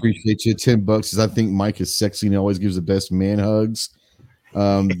 Clover, I appreciate you. $10 because I think Mike is sexy and always gives the best man hugs.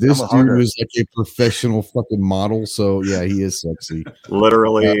 This dude was like a professional fucking model, so yeah, he is sexy.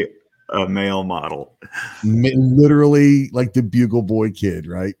 Literally a male model. Literally like the Bugle Boy kid,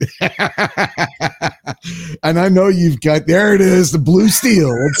 right? And I know you've got, there it is, the blue steel.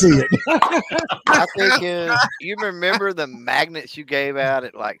 Let's see it. I think you remember the magnets you gave out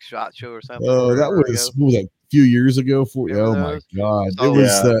at like SHOT Show or something? Oh, that was a few years ago. Oh my God. Oh, it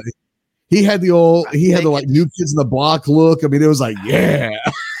was he had the like New Kids in the Block look. I mean, it was like, yeah.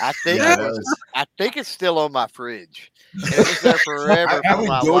 I think it's still on my fridge. It was there forever. I would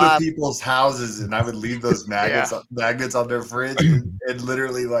go to people's houses and I would leave those magnets on their fridge and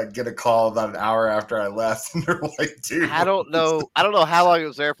literally like get a call about an hour after I left, and they're like, "Dude, I don't know how long it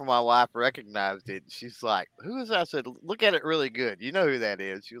was there for my wife recognized it. She's like, "Who is that?" I said, "Look at it really good. You know who that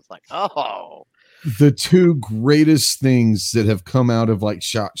is." She was like, "Oh." The two greatest things that have come out of like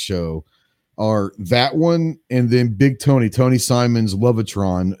SHOT Show are that one and then Big Tony Simon's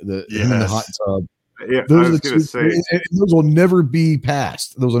Lovatron, the hot tub. Yeah, those I was going to say those will never be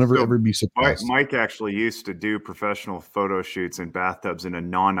passed. Those will never ever be surpassed. Mike actually used to do professional photo shoots in bathtubs in a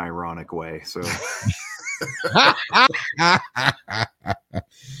non-ironic way. So,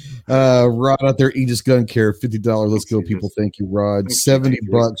 Rod out there, Aegis Gun Care, $50. Let's go, people. Thank you, Rod. $70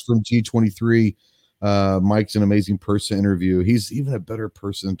 from G23. Mike's an amazing person to interview. He's even a better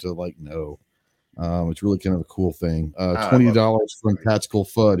person to like know. It's really kind of a cool thing. $20 from Tactical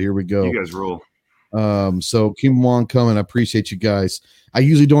FUD. Here we go. You guys rule. So keep them on coming. I appreciate you guys. I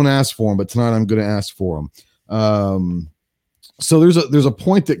usually don't ask for them, but tonight I'm going to ask for them. So there's a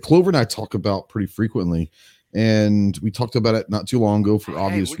point that Clover and I talk about pretty frequently, and we talked about it not too long ago for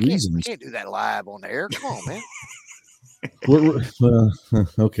obvious reasons. We can't do that live on the air. Come on, man.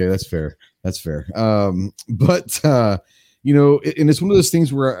 Okay, that's fair. That's fair. But you know, and it's one of those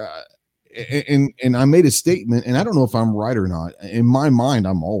things where, and I made a statement, and I don't know if I'm right or not. In my mind,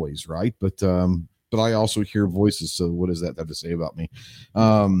 I'm always right, but I also hear voices. So what does that have to say about me?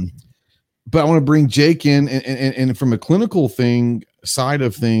 But I want to bring Jake in, and from a clinical side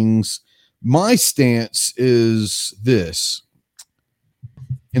of things, my stance is this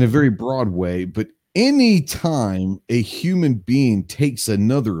in a very broad way, but anytime a human being takes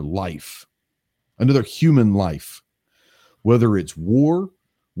another human life, whether it's war,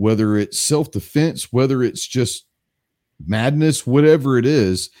 whether it's self-defense, whether it's just madness, whatever it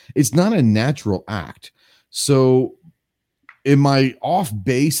is, it's not a natural act. So am I off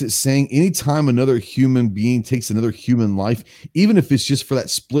base at saying anytime another human being takes another human life, even if it's just for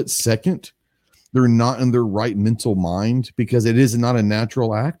that split second, they're not in their right mental mind because it is not a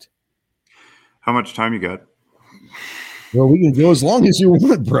natural act? How much time you got? Well, we can go as long as you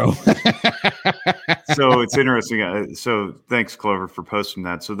want, bro. So it's interesting. So thanks, Clover, for posting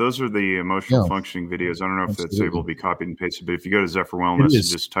that. So those are the emotional functioning videos. I don't know if that's able to be copied and pasted, but if you go to Zephyr Wellness and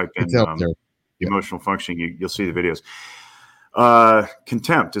just type in emotional functioning, you'll see the videos.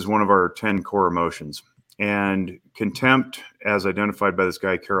 Contempt is one of our 10 core emotions. And contempt, as identified by this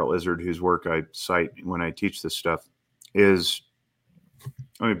guy, Carol Izzard, whose work I cite when I teach this stuff, is,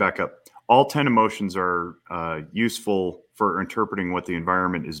 let me back up. All 10 emotions are useful for interpreting what the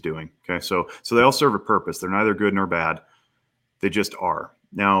environment is doing. Okay, so they all serve a purpose. They're neither good nor bad. They just are.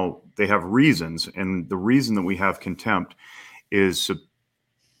 Now, they have reasons, and the reason that we have contempt is,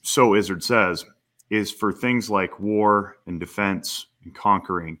 so Izzard says, is for things like war and defense and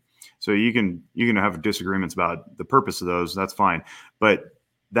conquering. So you can have disagreements about the purpose of those. That's fine, but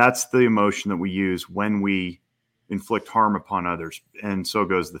that's the emotion that we use when we inflict harm upon others. And so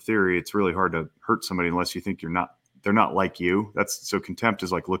goes the theory. It's really hard to hurt somebody unless you think they're not like you. So contempt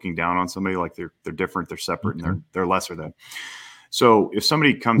is like looking down on somebody, like they're different, they're separate, and they're lesser than. So if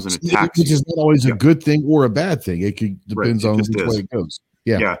somebody comes and attacks, which is not always a good thing or a bad thing. It depends on which way it goes.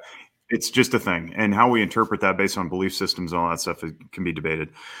 Yeah. It's just a thing, and how we interpret that based on belief systems and all that stuff can be debated.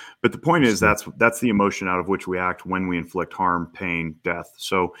 But the point is that's the emotion out of which we act when we inflict harm, pain, death.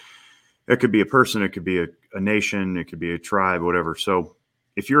 So it could be a person, it could be a nation, it could be a tribe, whatever. So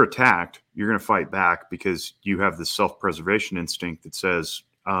if you're attacked, you're going to fight back because you have this self-preservation instinct that says,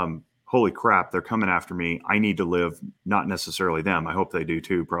 holy crap, they're coming after me. I need to live, not necessarily them. I hope they do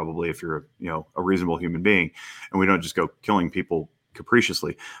too, probably, if you're a reasonable human being, and we don't just go killing people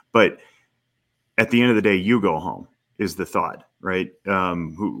capriciously. But at the end of the day, you go home is the thought, right?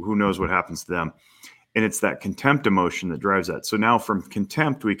 Who knows what happens to them? And it's that contempt emotion that drives that. So now from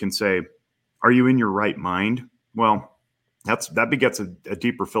contempt, we can say, are you in your right mind? Well, that begets a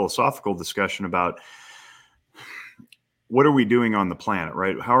deeper philosophical discussion about what are we doing on the planet,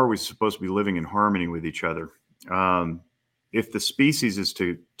 right? How are we supposed to be living in harmony with each other? If the species is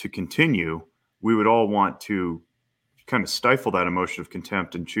to continue, we would all want to kind of stifle that emotion of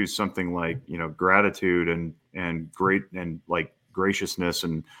contempt and choose something like, gratitude and great and like graciousness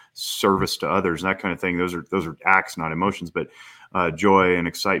and service to others and that kind of thing. Those are acts, not emotions, but joy and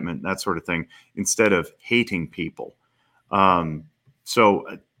excitement, that sort of thing, instead of hating people. So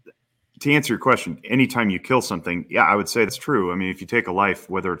to answer your question, anytime you kill something, yeah, I would say that's true. I mean, if you take a life,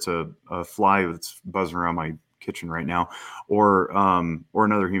 whether it's a fly that's buzzing around my kitchen right now, or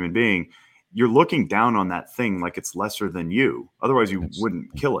another human being, you're looking down on that thing like it's lesser than you. Otherwise, you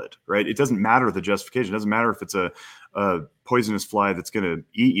wouldn't kill it, right? It doesn't matter the justification. It doesn't matter if it's a poisonous fly that's going to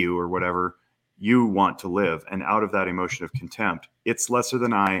eat you or whatever. You want to live. And out of that emotion of contempt, it's lesser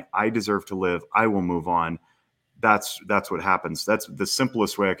than I deserve to live. I will move on. That's what happens. That's the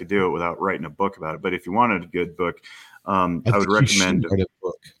simplest way I could do it without writing a book about it. But if you wanted a good book, I would recommend. Write a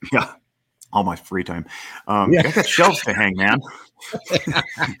book. Yeah. All my free time. I got shelves to hang, man.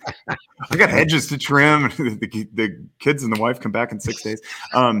 I got hedges to trim. The kids and the wife come back in 6 days.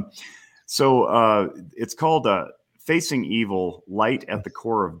 So it's called Facing Evil: Light at the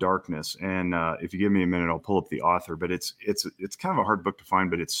Core of Darkness. And if you give me a minute, I'll pull up the author. But it's kind of a hard book to find,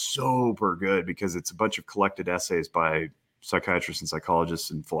 but it's super good because it's a bunch of collected essays by psychiatrists and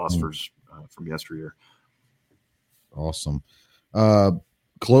psychologists and philosophers from yesteryear. Awesome.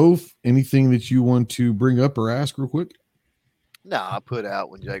 Clove, anything that you want to bring up or ask real quick? No, I put out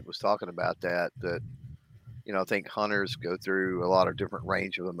when Jake was talking about that, I think hunters go through a lot of different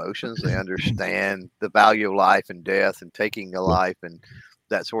range of emotions. They understand the value of life and death and taking a life and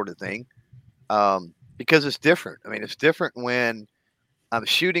that sort of thing. Because it's different. I mean, it's different when I'm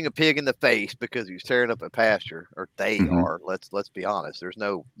shooting a pig in the face because he's tearing up a pasture, or they are. Let's be honest. There's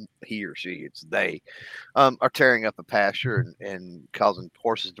no he or she. It's they are tearing up a pasture and causing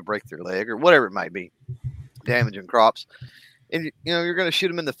horses to break their leg or whatever it might be, damaging crops. And you're going to shoot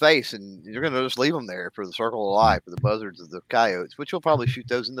them in the face, and you're going to just leave them there for the circle of life, or the buzzards or the coyotes, which you'll probably shoot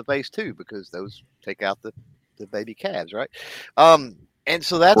those in the face too, because those take out the baby calves, right? And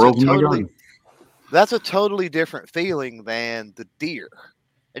so that's a totally different feeling than the deer.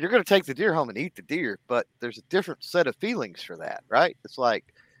 And you're going to take the deer home and eat the deer, but there's a different set of feelings for that, right?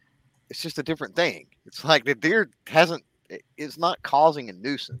 It's just a different thing. It's like the deer is not causing a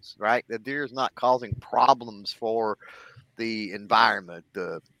nuisance, right? The deer is not causing problems for the environment.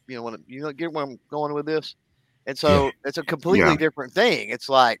 Get where I'm going with this. And so it's a completely different thing. It's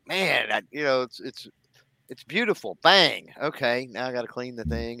like, man, it's beautiful. Bang. Okay, now I got to clean the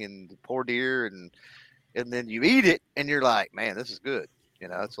thing and poor deer, and then you eat it, and you're like, man, this is good.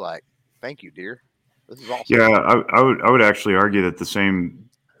 It's like, thank you, deer. This is awesome. Yeah, I would actually argue that the same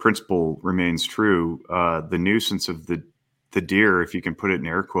principle remains true. The nuisance of the deer, if you can put it in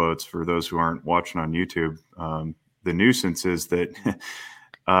air quotes for those who aren't watching on YouTube, the nuisance is that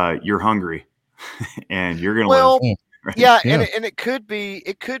you're hungry and you're going to live. Right? Yeah, and it could be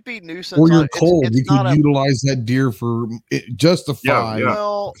nuisance. Or you're cold. You could utilize that deer for justify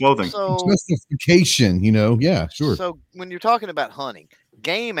clothing. Justification, Yeah, sure. So when you're talking about hunting,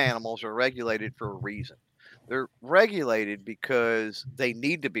 game animals are regulated for a reason. They're regulated because they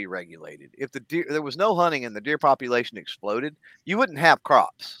need to be regulated. If there was no hunting and the deer population exploded, you wouldn't have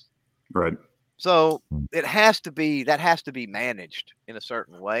crops. Right. So that has to be managed in a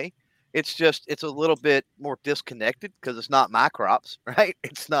certain way. It's a little bit more disconnected because it's not my crops, right?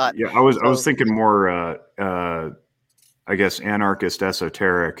 It's not. Yeah, I was thinking more, I guess, anarchist,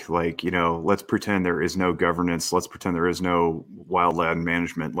 esoteric. Like, let's pretend there is no governance. Let's pretend there is no wildland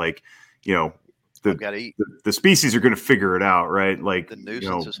management. Like, the species are going to figure it out, right? Like, the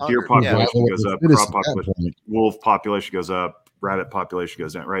nuisance is deer population goes up, crop population, wolf population goes up, rabbit population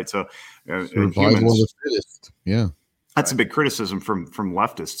goes down, right? So, humans, yeah. That's a big criticism from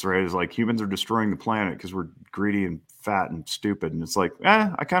leftists, right? Is like humans are destroying the planet because we're greedy and fat and stupid, and it's like,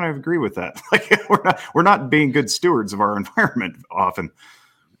 I kind of agree with that. Like we're not being good stewards of our environment often.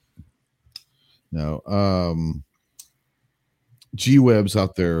 No, G-Webs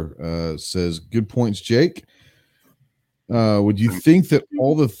out there says good points, Jake. Would you think that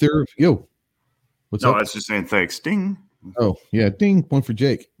all the therapy? What's up? I was just saying thanks. Ding. Oh yeah, ding. Point for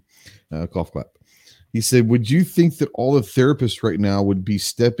Jake. Cough clap. He said, would you think that all the therapists right now would be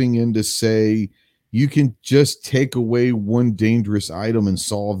stepping in to say, you can just take away one dangerous item and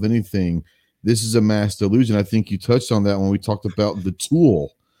solve anything? This is a mass delusion. I think you touched on that when we talked about the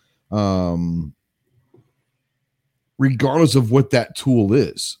tool. Regardless of what that tool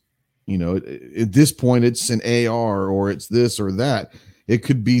is, at this point, it's an AR or it's this or that. It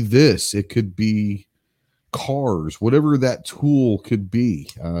could be this. It could be cars, whatever that tool could be.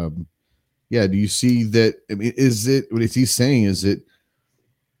 Yeah, do you see that? I mean, what is he saying? Is that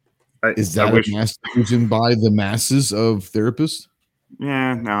a mass delusion by the masses of therapists?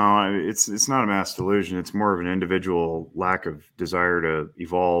 Yeah, no, it's not a mass delusion. It's more of an individual lack of desire to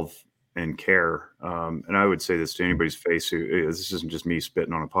evolve and care. And I would say this to anybody's face this isn't just me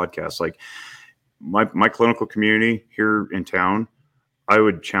spitting on a podcast. Like my clinical community here in town, I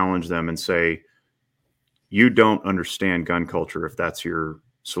would challenge them and say, you don't understand gun culture if that's your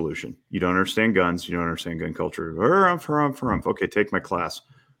solution. You don't understand guns. You don't understand gun culture. Okay, take my class.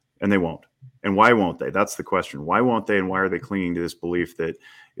 And they won't. And why won't they? That's the question. Why won't they? And why are they clinging to this belief that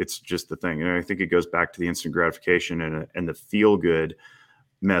it's just the thing? And I think it goes back to the instant gratification and the feel good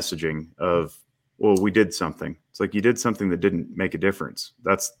messaging of, well, we did something. It's like you did something that didn't make a difference.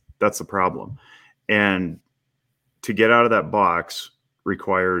 That's the problem. And to get out of that box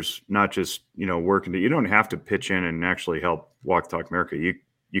requires not just, working. You don't have to pitch in and actually help Walk the Talk America.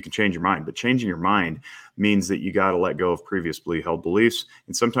 You can change your mind, but changing your mind means that you got to let go of previously held beliefs.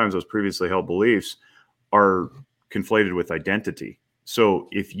 And sometimes those previously held beliefs are conflated with identity. So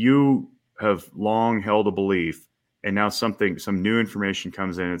if you have long held a belief and now some new information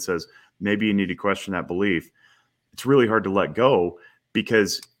comes in and says, maybe you need to question that belief, it's really hard to let go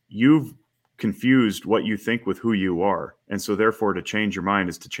because you've confused what you think with who you are. And so therefore to change your mind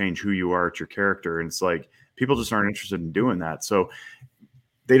is to change who you are at your character. And it's like, people just aren't interested in doing that. So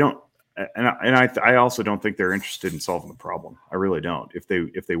they don't, and I also don't think they're interested in solving the problem. I really don't. If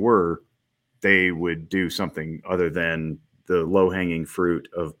they were, they would do something other than the low-hanging fruit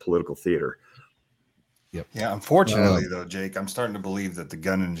of political theater. Yep. Yeah. Unfortunately, though, Jake, I'm starting to believe that the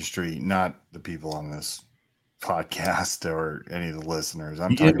gun industry, not the people on this podcast or any of the listeners,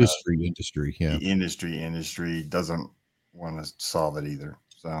 I'm talking about industry. Yeah. The industry doesn't want to solve it either.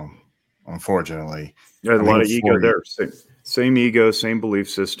 So, unfortunately, there's a lot of ego there. Same ego, same belief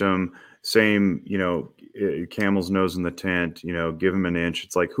system, same, camel's nose in the tent, give them an inch.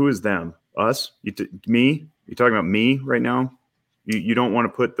 It's like, who is them? Us? Me? You're talking about me right now? You don't want to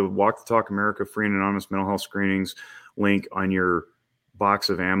put the Walk the Talk America Free and Anonymous Mental Health Screenings link on your box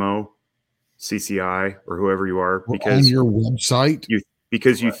of ammo, CCI, or whoever you are, because on your website. You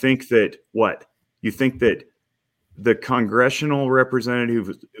think that what? You think that the congressional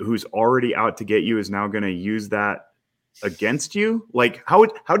representative who's already out to get you is now going to use that against you? Like, how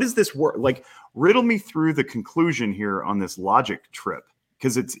does this work? Like, Riddle me through the conclusion here on this logic trip,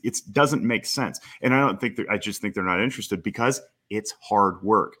 because it doesn't make sense. And I just think they're not interested because it's hard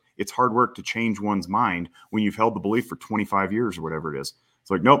work. It's hard work to change one's mind when you've held the belief for 25 years or whatever it is. It's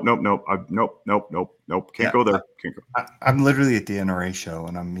like, nope. Can't go there. Can't go. I'm literally at the NRA show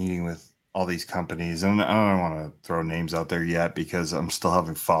and I'm meeting with all these companies, and I don't want to throw names out there yet because I'm still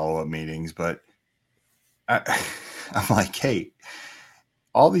having follow-up meetings, but I'm like, hey,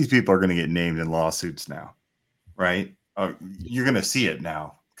 all these people are going to get named in lawsuits now, right? You're going to see it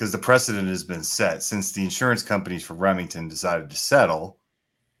now because the precedent has been set since the insurance companies for Remington decided to settle.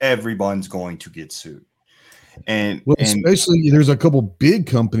 Everyone's going to get sued. And especially there's a couple big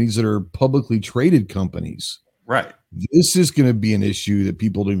companies that are publicly traded companies. Right. This is going to be an issue that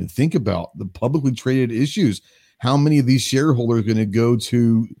people don't even think about. The publicly traded issues. How many of these shareholders are going to go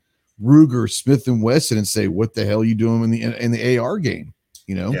to Ruger, Smith & Wesson and say, what the hell are you doing in the AR game?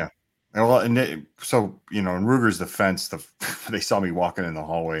 You know? Yeah. Well, so, you know, in Ruger's defense, they saw me walking in the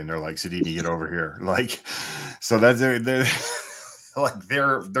hallway and they're like, Sadini, get over here. Like, so that's they're like,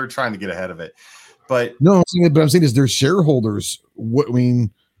 they're trying to get ahead of it. But no, I'm saying is their shareholders.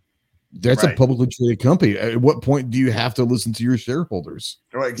 That's right. A publicly traded company. At what point do you have to listen to your shareholders?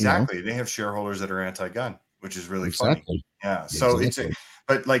 Well, exactly. You know? They have shareholders that are anti-gun, which is really funny. Yeah. So exactly.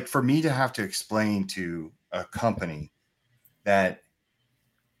 But like for me to have to explain to a company that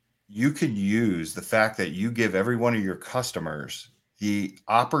you could use the fact that you give every one of your customers the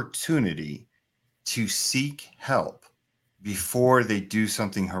opportunity to seek help before they do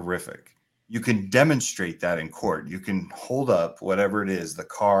something horrific. You can demonstrate that in court. You can hold up whatever it is, the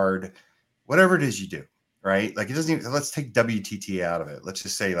card, whatever it is you do, right? Like it doesn't even, let's take WTTA out of it. Let's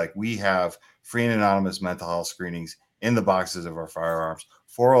just say like we have free and anonymous mental health screenings in the boxes of our firearms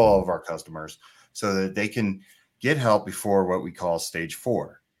for all of our customers so that they can get help before what we call stage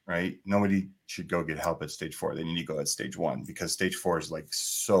 4, right? Nobody should go get help at stage 4. They need to go at stage 1 because stage 4 is like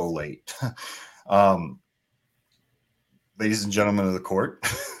so late. Ladies and gentlemen of the court,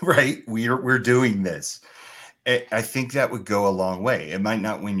 right? We're doing this. I think that would go a long way. It might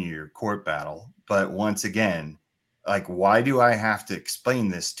not win you your court battle, but once again, like, why do I have to explain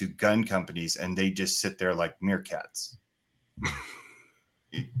this to gun companies and they just sit there like meerkats?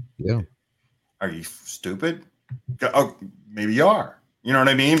 Yeah. Are you stupid? Oh, maybe you are. You know what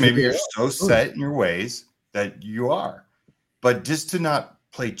I mean? Maybe you're so set in your ways that you are. But just to not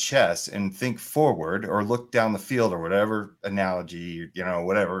play chess and think forward or look down the field or whatever analogy,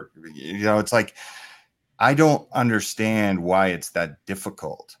 whatever, it's like, I don't understand why it's that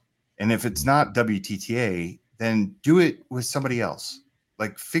difficult. And if it's not WTTA, then do it with somebody else.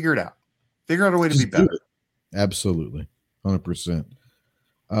 Like figure it out. Figure out a way to be better. Absolutely. 100%.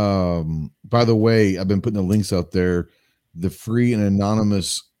 By the way, I've been putting the links out there. The free and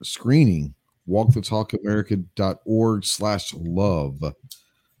anonymous screening, walkthetalkamerica.org/love.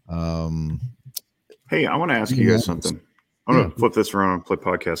 Hey, I want to ask you guys something. I'm going to flip this around and play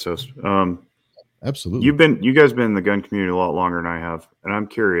podcast host. Absolutely. You guys been in the gun community a lot longer than I have. And I'm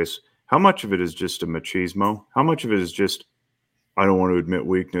curious, how much of it is just a machismo? How much of it is just, I don't want to admit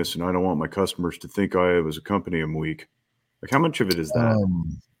weakness and I don't want my customers to think I, as a company, am weak? Like, how much of it is that?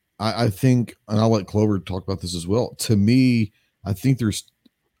 I think, and I'll let Clover talk about this as well. To me, I think there's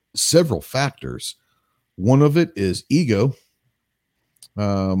several factors. One of it is ego.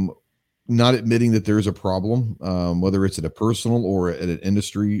 Not admitting that there's a problem, whether it's at a personal or at an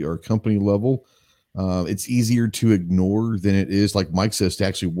industry or company level. It's easier to ignore than it is, like Mike says, to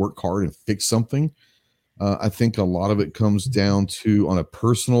actually work hard and fix something. I think a lot of it comes down to, on a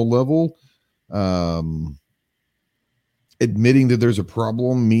personal level, admitting that there's a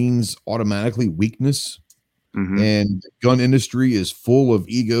problem means automatically weakness. Mm-hmm. And the gun industry is full of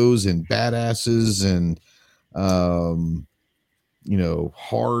egos and badasses and,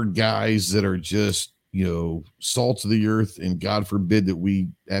 hard guys that are just, salt of the earth, and God forbid that we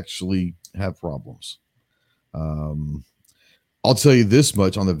actually have problems. I'll tell you this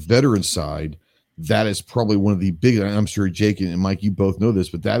much, on the veteran side, that is probably one of the big, I'm sure Jake and Mike, you both know this,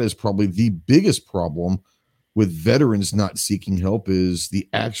 but that is probably the biggest problem with veterans not seeking help, is the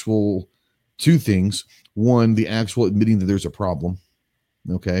actual two things. One, the actual admitting that there's a problem.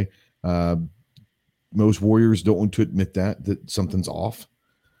 Okay. Most warriors don't want to admit that something's off.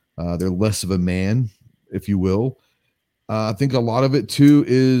 They're less of a man, if you will. I think a lot of it too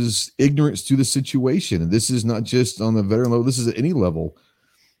is ignorance to the situation. And this is not just on the veteran level. This is at any level.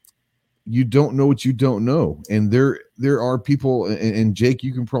 You don't know what you don't know. And there are people, and Jake,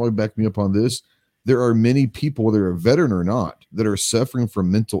 you can probably back me up on this. There are many people, whether a veteran or not, that are suffering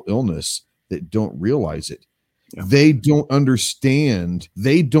from mental illness that don't realize it. Yeah. They don't understand.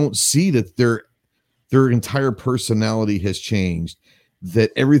 They don't see that their entire personality has changed,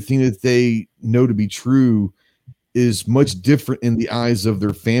 that everything that they know to be true is much different in the eyes of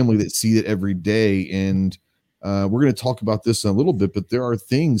their family that see it every day. And we're going to talk about this in a little bit, but there are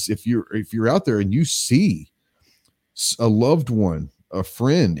things, if you're out there and you see a loved one, a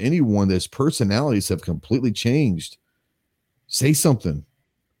friend, anyone that's personalities have completely changed, say something,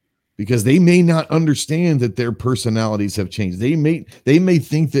 because they may not understand that their personalities have changed. They may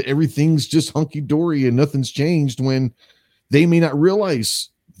think that everything's just hunky-dory and nothing's changed, when they may not realize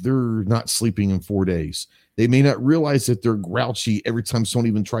they're not sleeping in 4 days. They may not realize that they're grouchy every time someone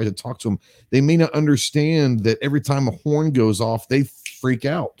even tries to talk to them. They may not understand that every time a horn goes off, they freak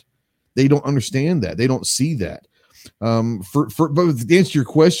out. They don't understand that. They don't see that. But to answer your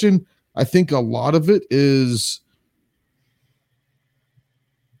question, I think a lot of it is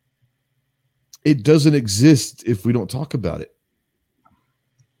it doesn't exist if we don't talk about it.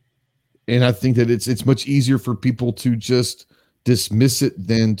 And I think that it's much easier for people to just dismiss it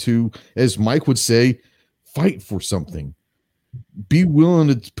than to, as Mike would say, fight for something. Be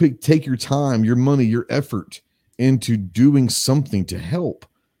willing to take your time, your money, your effort into doing something to help.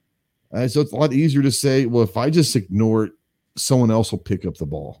 So it's a lot easier to say, well, if I just ignore it, someone else will pick up the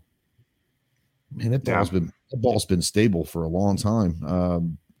ball. Man, that ball's been stable for a long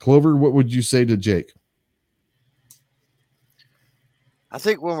time. Clover, what would you say to Jake? I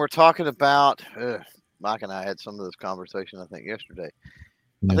think when we're talking about, Mike and I had some of this conversation, I think, yesterday.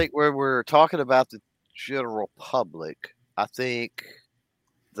 Yeah. I think where we're talking about the general public, I think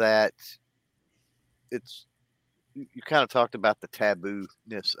that you kind of talked about the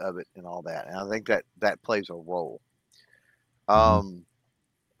taboo-ness of it and all that. And I think that plays a role. I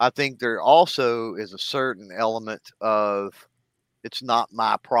think there also is a certain element of it's not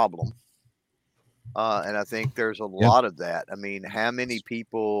my problem. And I think there's a lot of that. I mean, how many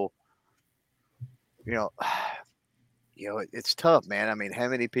people, it's tough, man. I mean, how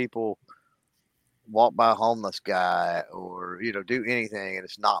many people walk by a homeless guy or, do anything and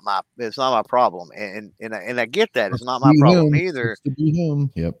it's not my problem. And I get that. It's not my problem either. To be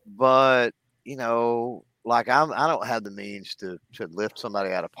him. Yep. But, like I don't have the means to lift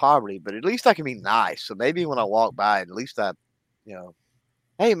somebody out of poverty, but at least I can be nice. So maybe when I walk by, at least I,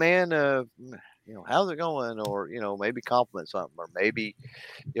 hey man, how's it going? Or, maybe compliment something, or maybe,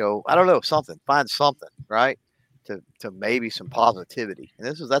 I don't know, something, find something, right? To maybe some positivity.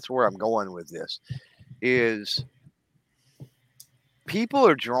 And that's where I'm going with this is people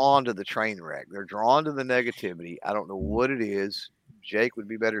are drawn to the train wreck. They're drawn to the negativity. I don't know what it is. Jake would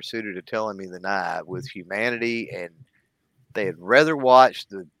be better suited to telling me than I with humanity, and they'd rather watch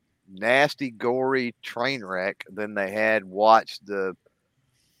the nasty, gory train wreck than they had watched the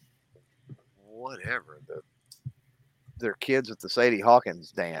their kids at the Sadie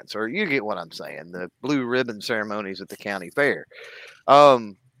Hawkins dance, or you get what I'm saying, the blue ribbon ceremonies at the county fair.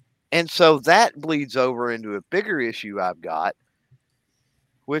 And so that bleeds over into a bigger issue I've got,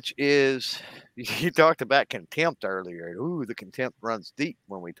 which is, you talked about contempt earlier. Ooh, the contempt runs deep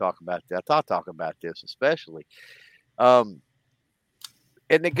when we talk about that. I talk about this especially. And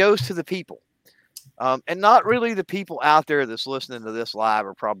it goes to the people. And not really the people out there that's listening to this live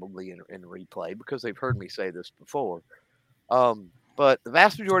or probably in replay, because they've heard me say this before. But the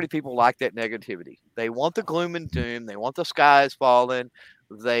vast majority of people like that negativity. They want the gloom and doom. They want the skies falling.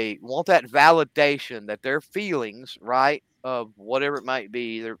 They want that validation that their feelings, right, of whatever it might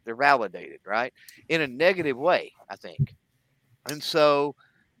be, they're validated, right, in a negative way, I think. And so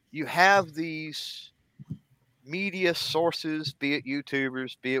you have these media sources, be it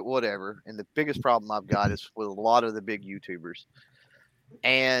YouTubers, be it whatever. And the biggest problem I've got is with a lot of the big YouTubers.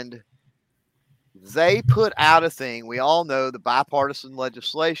 And they put out a thing. We all know the bipartisan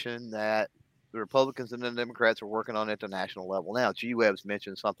legislation that the Republicans and the Democrats are working on at the national level now. G-Web's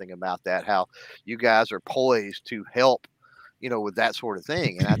mentioned something about that, how you guys are poised to help, with that sort of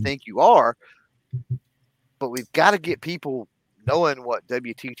thing. And I think you are, but we've got to get people knowing what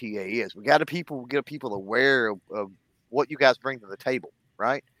WTTA is. We got to get people aware of what you guys bring to the table,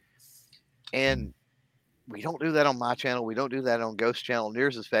 right? And we don't do that on my channel. We don't do that on Ghost Channel near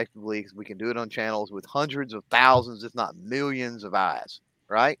as effectively because we can do it on channels with hundreds of thousands, if not millions of eyes,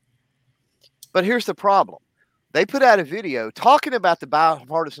 right? But here's the problem. They put out a video talking about the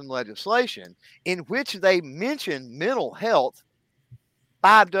bipartisan legislation in which they mention mental health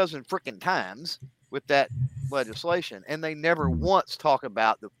 6 freaking times with that legislation. And they never once talk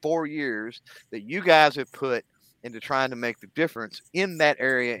about the 4 years that you guys have put into trying to make the difference in that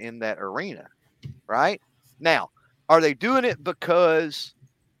area, in that arena, right? Now, are they doing it because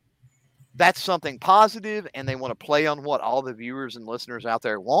that's something positive and they want to play on what all the viewers and listeners out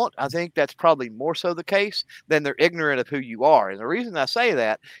there want, I think that's probably more so the case than they're ignorant of who you are. And the reason I say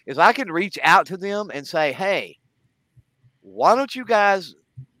that is I can reach out to them and say, hey, why don't you guys,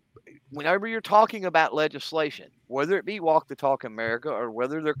 whenever you're talking about legislation, whether it be Walk the Talk America or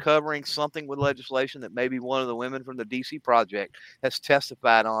whether they're covering something with legislation that maybe one of the women from the DC Project has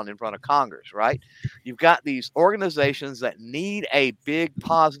testified on in front of Congress, right? You've got these organizations that need a big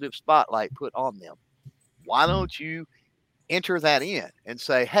positive spotlight put on them. Why don't you enter that in and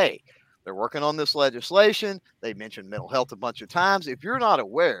say, hey, they're working on this legislation. They mentioned mental health a bunch of times. If you're not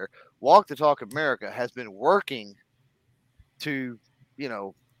aware, Walk the Talk America has been working to,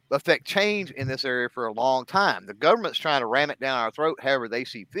 affect change in this area for a long time. The government's trying to ram it down our throat however they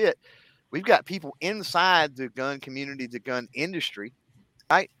see fit. We've got people inside the gun community, the gun industry,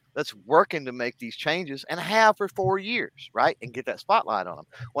 right, that's working to make these changes and have for 4 years, right, and get that spotlight on them.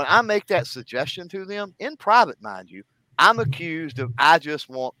 When I make that suggestion to them, in private, mind you, I'm accused of I just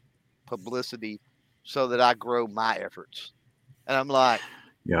want publicity so that I grow my efforts. And I'm like,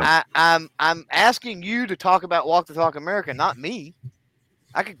 yeah. I'm asking you to talk about Walk the Talk America, not me.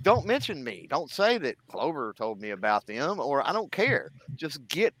 Don't mention me. Don't say that Clover told me about them, or I don't care. Just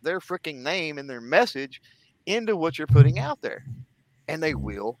get their freaking name and their message into what you're putting out there, and they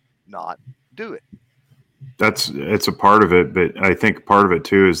will not do it. It's a part of it, but I think part of it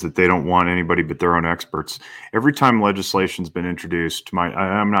too is that they don't want anybody but their own experts. Every time legislation's been introduced,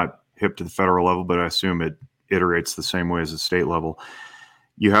 I'm not hip to the federal level, but I assume it iterates the same way as the state level.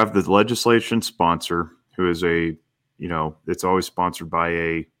 You have the legislation sponsor, who is it's always sponsored by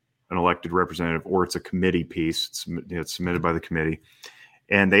an elected representative, or it's a committee piece. It's submitted by the committee,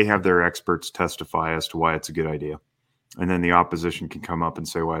 and they have their experts testify as to why it's a good idea. And then the opposition can come up and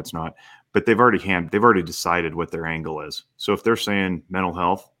say why it's not. But they've already decided what their angle is. So if they're saying mental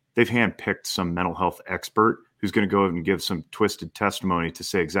health, they've handpicked some mental health expert who's going to go and give some twisted testimony to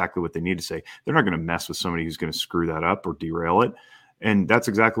say exactly what they need to say. They're not going to mess with somebody who's going to screw that up or derail it. And that's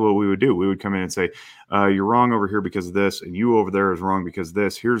exactly what we would do. We would come in and say, you're wrong over here because of this, and you over there is wrong because of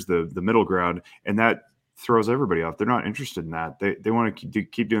this. Here's the middle ground. And that throws everybody off. They're not interested in that. They want to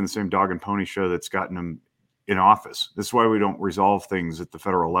keep doing the same dog and pony show that's gotten them in office. This is why we don't resolve things at the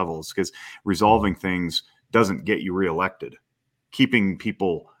federal levels, because resolving things doesn't get you reelected. Keeping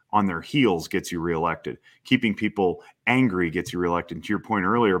people on their heels gets you reelected. Keeping people angry gets you reelected. And to your point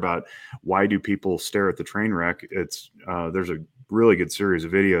earlier about why do people stare at the train wreck, there's a really good series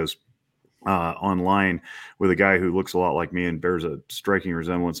of videos online with a guy who looks a lot like me and bears a striking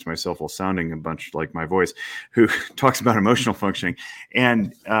resemblance to myself while sounding a bunch like my voice, who talks about emotional functioning.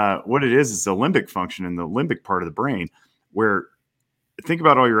 And what it is the limbic function in the limbic part of the brain, where think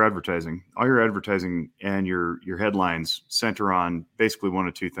about all your advertising and your headlines center on basically one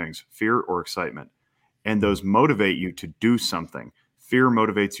of two things: fear or excitement. And those motivate you to do something. Fear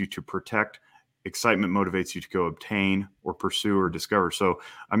motivates you to protect. Excitement motivates you to go obtain or pursue or discover. So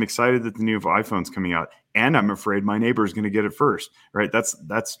I'm excited that the new iPhone's coming out, and I'm afraid my neighbor is going to get it first, right? That's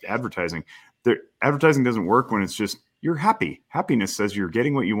advertising. The advertising doesn't work when it's just, you're happy. Happiness says you're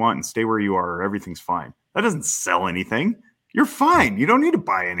getting what you want and stay where you are or everything's fine. That doesn't sell anything. You're fine. You don't need to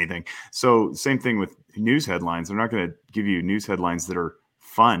buy anything. So same thing with news headlines. They're not going to give you news headlines that are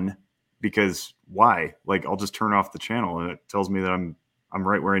fun, because why? Like, I'll just turn off the channel and it tells me that I'm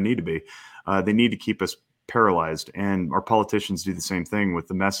right where I need to be. They need to keep us paralyzed. And our politicians do the same thing with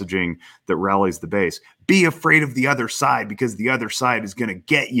the messaging that rallies the base. Be afraid of the other side because the other side is going to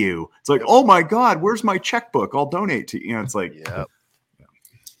get you. It's like, oh my God, where's my checkbook? I'll donate to you. It's like, yeah.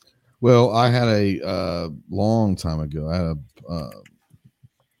 Well, I had a long time ago, I had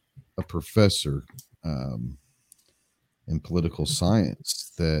a professor in political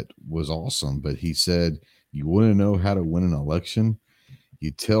science that was awesome, but he said, you want to know how to win an election? You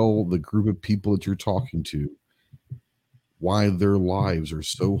tell the group of people that you're talking to why their lives are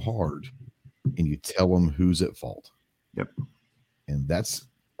so hard, and you tell them who's at fault. Yep. And that's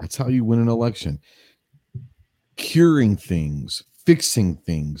how you win an election. Curing things, fixing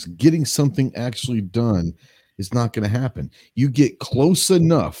things, getting something actually done is not going to happen. You get close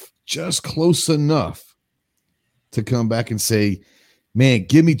enough, just close enough, to come back and say, man,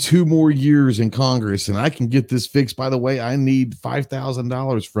 give me 2 more years in Congress and I can get this fixed. By the way, I need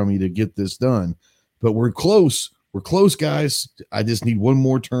 $5,000 from you to get this done, but we're close. We're close, guys. I just need 1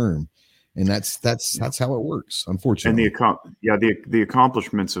 more term. And that's how it works, unfortunately. And the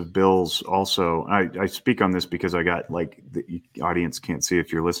accomplishments of bills also, I speak on this because I got, like, the audience can't see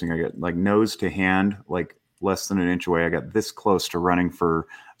if you're listening, I got like nose to hand, like less than an inch away. I got this close to running for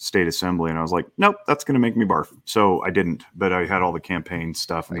state assembly, and I was like, nope, that's going to make me barf. So I didn't, but I had all the campaign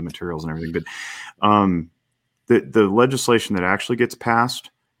stuff and the materials and everything. But the legislation that actually gets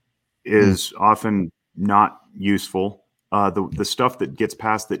passed is often not useful. The stuff that gets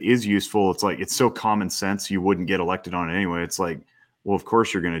passed that is useful, it's like, it's so common sense you wouldn't get elected on it anyway. It's like, well, of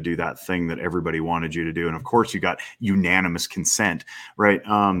course you're going to do that thing that everybody wanted you to do. And of course you got unanimous consent, right?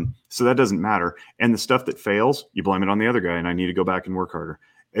 So that doesn't matter. And the stuff that fails, you blame it on the other guy, and I need to go back and work harder.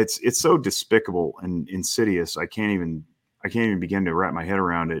 It's so despicable and insidious. I can't even begin to wrap my head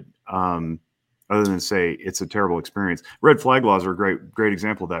around it. Other than say it's a terrible experience. Red flag laws are a great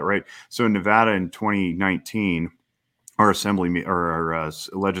example of that, right? So in Nevada in 2019, our assembly or our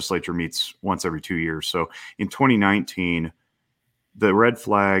legislature meets once every 2 years. So in 2019, the red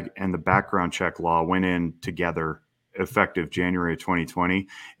flag and the background check law went in together effective January of 2020.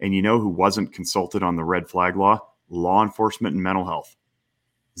 And you know who wasn't consulted on the red flag law? Law enforcement and mental health.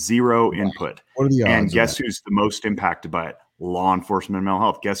 Zero input. What are the odds? And guess who's the most impacted by it? Law enforcement and mental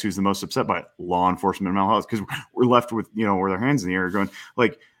health. Guess who's the most upset by it? Law enforcement and mental health. Because we're left with, with our hands in the air going,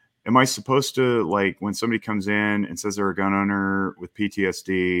 like, am I supposed to, like, when somebody comes in and says they're a gun owner with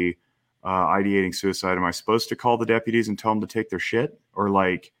PTSD, ideating suicide, am I supposed to call the deputies and tell them to take their shit? Or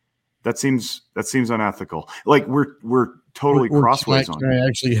like, that seems unethical. Like we're totally crossways on it.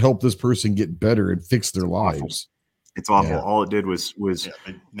 Actually help this person get better and fix their lives. It's awful. Yeah. All it did was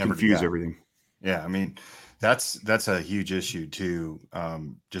confuse everything. Yeah. I mean, that's a huge issue too.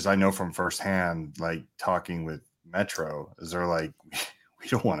 Just I know from firsthand, like talking with Metro, is they're like, we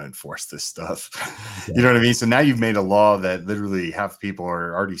don't want to enforce this stuff. Yeah. You know what I mean? So now you've made a law that literally half people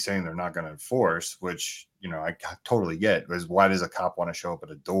are already saying they're not going to enforce, which, I totally get. Because why does a cop want to show up at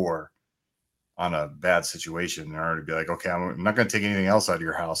a door on a bad situation and already be like, okay, I'm not going to take anything else out of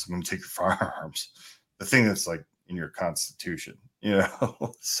your house. I'm going to take your firearms. The thing that's like in your constitution,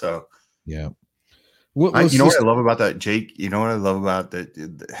 So, yeah. What I love about that, Jake? You know what I love about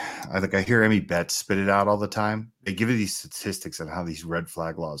that? I hear Emmy Betts spit it out all the time. They give you these statistics on how these red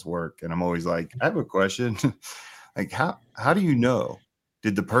flag laws work, and I'm always like, I have a question. Like, how do you know?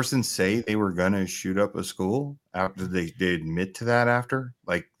 Did the person say they were gonna shoot up a school after they admit to that? After,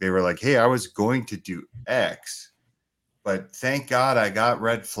 like, they were like, hey, I was going to do X, but thank God I got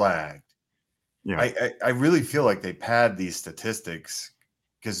red flagged. Yeah, I really feel like they pad these statistics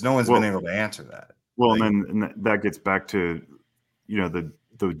because no one's been able to answer that. Well, and that gets back to, the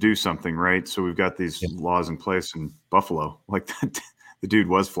do something, right? So we've got these laws in place in Buffalo. Like the dude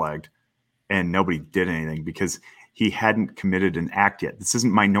was flagged and nobody did anything because he hadn't committed an act yet. This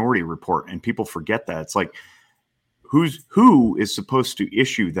isn't Minority Report, and people forget that. It's like, who is supposed to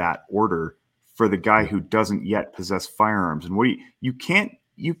issue that order for the guy who doesn't yet possess firearms? And you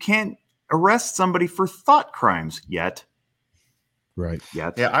can't arrest somebody for thought crimes yet. Right.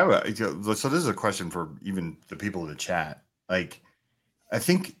 Yeah. So this is a question for even the people in the chat. Like, I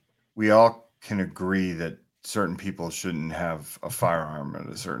think we all can agree that certain people shouldn't have a firearm at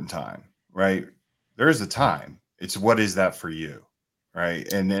a certain time, right? There is a time. It's what is that for you, right?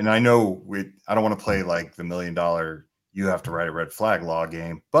 And I know I don't want to play like the $1 million you have to write a red flag law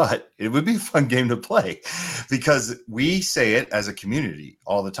game, but it would be a fun game to play because we say it as a community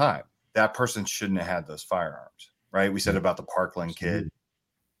all the time. That person shouldn't have had those firearms. Right. We said about the Parkland kid,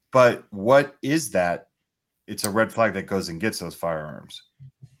 but what is that? It's a red flag that goes and gets those firearms.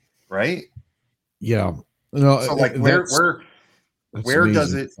 Right. Yeah. No, so like where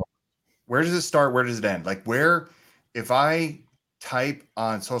does it start? Where does it end? Like if I type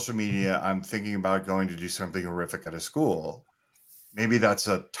on social media, I'm thinking about going to do something horrific at a school. Maybe that's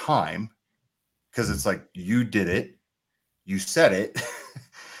a time because it's like, you did it. You said it.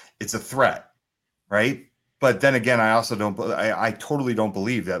 It's a threat. Right. But then again, I totally don't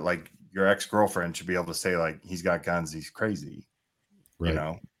believe that like your ex-girlfriend should be able to say like, he's got guns, he's crazy, right.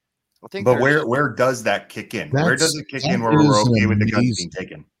 I think but where does that kick in? Where does it kick in where we're okay with the guns being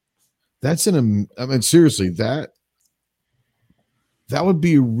taken? Seriously, that would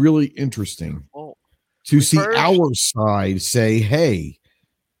be really interesting to see our side say, hey,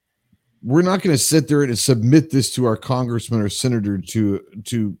 we're not going to sit there and submit this to our congressman or senator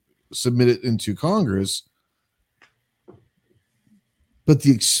to submit it into Congress. But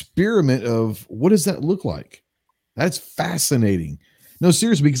the experiment of what does that look like? That's fascinating. No,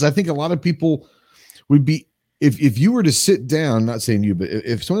 seriously, because I think a lot of people would be, if you were to sit down, not saying you, but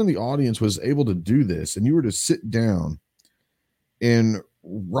if someone in the audience was able to do this and you were to sit down and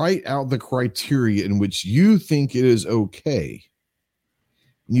write out the criteria in which you think it is okay,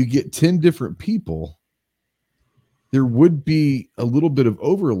 and you get 10 different people, there would be a little bit of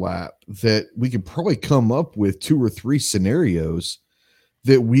overlap that we could probably come up with 2 or 3 scenarios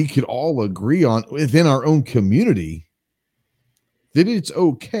that we could all agree on within our own community that it's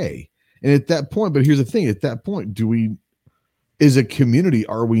okay. And at that point, but here's the thing, at that point, as a community,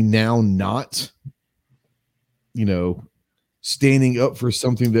 are we now not, standing up for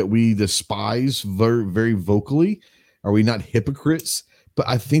something that we despise very, very vocally? Are we not hypocrites? But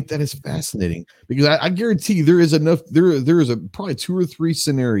I think that is fascinating because I guarantee you there is probably 2 or 3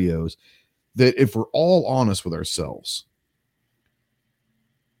 scenarios that if we're all honest with ourselves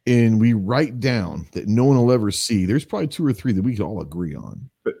and we write down that no one will ever see, there's probably 2 or 3 that we could all agree on.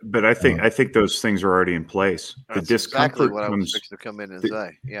 But I think those things are already in place. That's the discomfort exactly what I was comes. fixing to come in and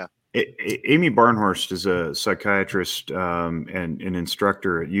say. Yeah. Amy Barnhorst is a psychiatrist and an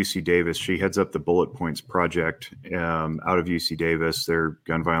instructor at UC Davis. She heads up the Bullet Points Project out of UC Davis. They're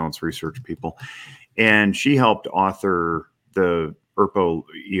gun violence research people. And she helped author the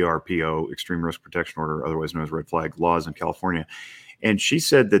ERPO, Extreme Risk Protection Order, otherwise known as Red Flag laws in California. And she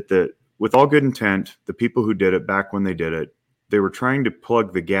said that with all good intent, the people who did it back when they did it, they were trying to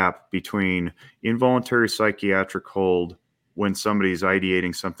plug the gap between involuntary psychiatric hold when somebody's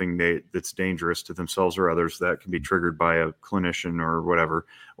ideating something that's dangerous to themselves or others that can be triggered by a clinician or whatever,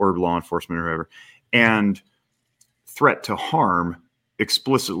 or law enforcement or whoever, and threat to harm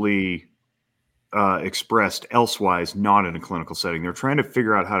explicitly expressed elsewise, not in a clinical setting. They're trying to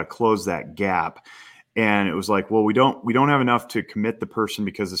figure out how to close that gap. And it was like, well, we don't have enough to commit the person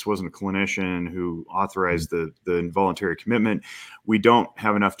because this wasn't a clinician who authorized the involuntary commitment. We don't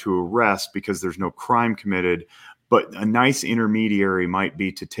have enough to arrest because there's no crime committed. But a nice intermediary might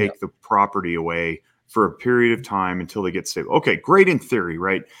be to take the property away for a period of time until they get stable. Okay, great in theory,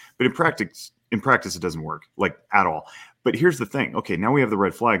 right? But in practice, it doesn't work like at all. But here's the thing. Okay, now we have the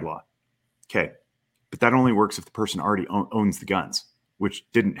red flag law. Okay, but that only works if the person already owns the guns, which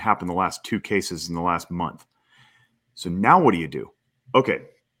didn't happen the last 2 cases in the last month. So now what do you do? Okay,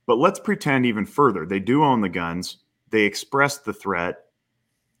 but let's pretend even further. They do own the guns. They expressed the threat.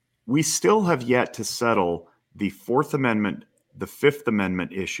 We still have yet to settle the 4th Amendment, the 5th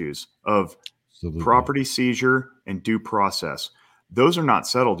Amendment issues of property seizure and due process. Those are not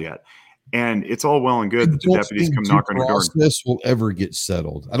settled yet. And it's all well and good that the deputies come knock on your door. Process will ever get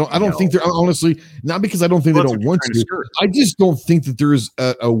settled. I don't think they're, honestly, not because I don't think they don't want to. I just don't think that there is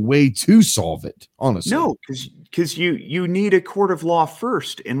a way to solve it, honestly. No, because you need a court of law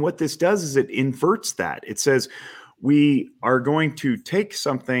first. And what this does is it inverts that. It says we are going to take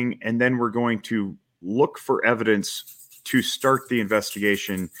something and then we're going to look for evidence to start the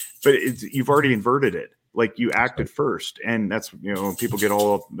investigation, but you've already inverted it. Like you acted first. And that's, when people get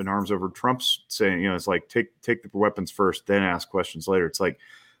all up in arms over Trump's saying, it's like, take the weapons first, then ask questions later. It's like,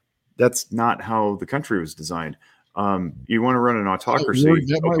 that's not how the country was designed. You want to run an autocracy.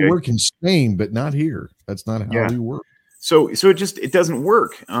 That might work in Spain, but not here. That's not how we work. So it doesn't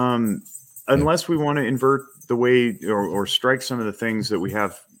work. Unless we want to invert the way or strike some of the things that we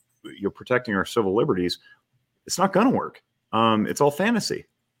have, you're protecting our civil liberties. It's not going to work. It's all fantasy.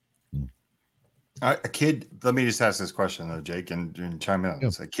 A kid, let me just ask this question though, Jake, and chime in on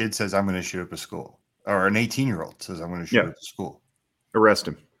this. A kid says, I'm going to shoot up a school, or an 18-year-old says, I'm going to shoot up a school. Arrest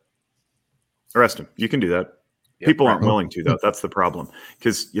him. You can do that. Yep, people aren't willing to, though. That's the problem.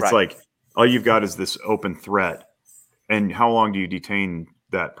 Because it's like, all you've got is this open threat. And how long do you detain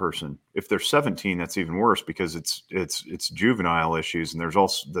that person? If they're 17, that's even worse because it's juvenile issues. And there's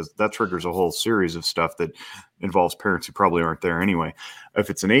also that triggers a whole series of stuff that involves parents who probably aren't there anyway. If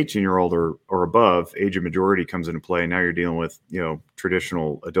it's an 18-year-old or above, age of majority comes into play. Now you're dealing with,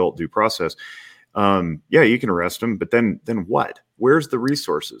 traditional adult due process. You can arrest them, but then what? Where's the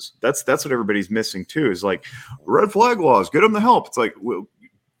resources? That's what everybody's missing too, is like red flag laws, get them the help. It's like, well,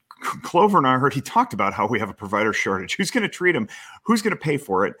 Clover and I already talked about how we have a provider shortage. Who's going to treat them? Who's going to pay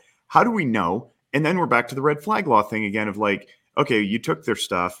for it? How do we know? And then we're back to the red flag law thing again of like, okay, you took their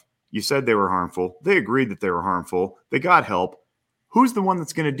stuff. You said they were harmful. They agreed that they were harmful. They got help. Who's the one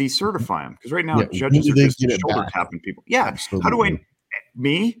that's going to decertify them? Because right now judges are just shoulder tapping people. Yeah. Absolutely. How do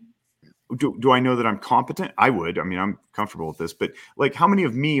me? Do I know that I'm competent? I would. I mean, I'm comfortable with this, but like how many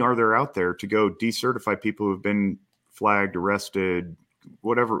of me are there out there to go decertify people who have been flagged, arrested,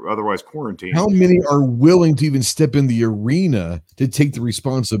 whatever, otherwise quarantined? How many are willing to even step in the arena to take the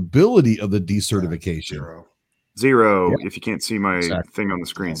responsibility of the decertification? Zero. If you can't see my thing on the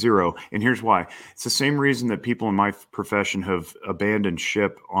screen, zero. And here's why. It's the same reason that people in my profession have abandoned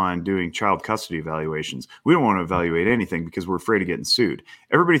ship on doing child custody evaluations. We don't want to evaluate anything because we're afraid of getting sued.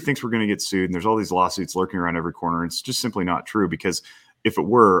 Everybody thinks we're going to get sued, and there's all these lawsuits lurking around every corner. It's just simply not true because if it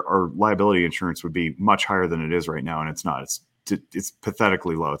were, our liability insurance would be much higher than it is right now, and it's not. It's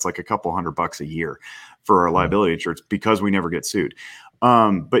pathetically low. It's like a couple $100 a year for our liability insurance because we never get sued.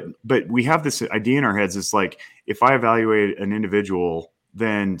 But we have this idea in our heads. It's like, if I evaluate an individual,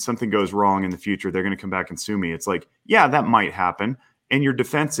 then something goes wrong in the future, they're going to come back and sue me. It's like, yeah, that might happen. And your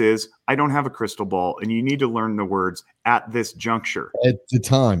defense is, I don't have a crystal ball, and you need to learn the words "at this juncture." At the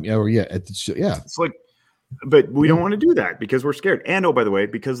time, yeah. It's like, but we don't want to do that because we're scared. And oh, by the way,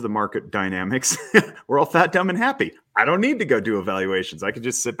 because of the market dynamics, we're all fat, dumb, and happy. I don't need to go do evaluations. I can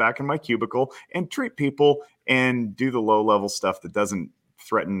just sit back in my cubicle and treat people and do the low-level stuff that doesn't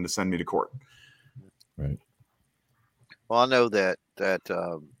threaten to send me to court. Right. Well, I know that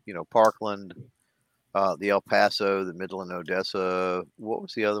Parkland, the El Paso, the Midland, Odessa. What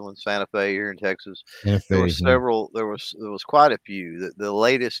was the other one? Santa Fe here in Texas. There were several. There was quite a few. The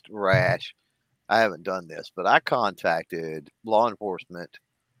latest rash. I haven't done this, but I contacted law enforcement,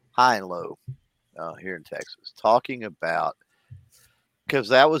 high and low, here in Texas, talking about, because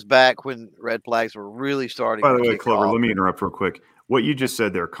that was back when red flags were really starting. By the way, Clover, let me interrupt real quick. What you just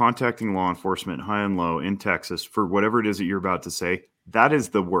said there, contacting law enforcement, high and low in Texas for whatever it is that you're about to say, that is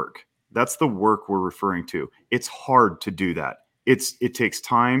the work. That's the work we're referring to. It's hard to do that. It takes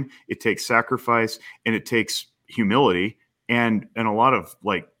time, it takes sacrifice, and it takes humility and a lot of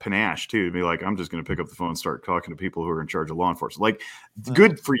like panache too, to be like, I'm just going to pick up the phone and start talking to people who are in charge of law enforcement. Like,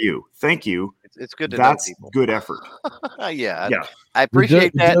 good for you. Thank you. It's good to That's know people. Good effort. Yeah. I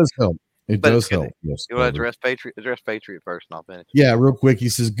appreciate that. It does help. It does help. Yes, you want to address Patriot first, and I'll finish. Yeah, real quick. He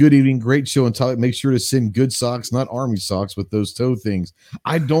says, "Good evening, great show and topic. Make sure to send good socks, not army socks with those toe things.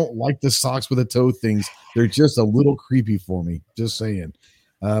 I don't like the socks with the toe things. They're just a little creepy for me. Just saying."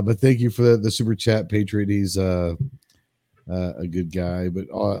 But thank you for the super chat, Patriot. He's a good guy. But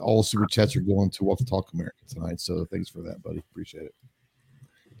all super chats are going to Walk Talk America tonight. So thanks for that, buddy. Appreciate it.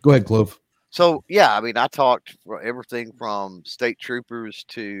 Go ahead, Clove. So, yeah, I mean, I talked for everything from state troopers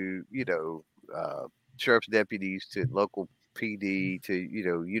to, sheriff's deputies to local PD to,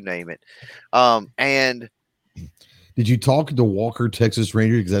 you name it. And did you talk to Walker, Texas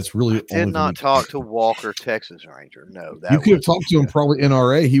Ranger? Because that's really I did not talk to Walker, Texas Ranger. No, you could have talked to him. Probably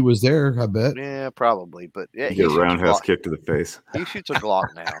NRA. He was there. I bet. Yeah, probably. But yeah, he get a roundhouse kick to the face. He shoots a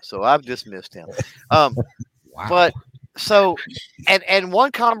Glock now, so I've dismissed him. Wow. But so, and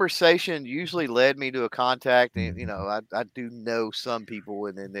one conversation usually led me to a contact, and I do know some people,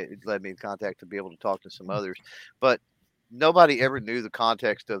 and then it led me to contact to be able to talk to some others, but nobody ever knew the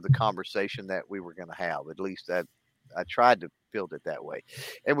context of the conversation that we were going to have. At least I tried to build it that way.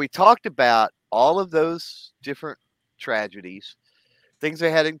 And we talked about all of those different tragedies, things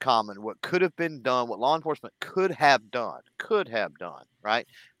they had in common, what could have been done, what law enforcement could have done, right?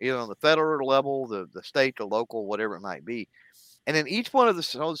 Either on the federal level, the state, the local, whatever it might be. And in each one of the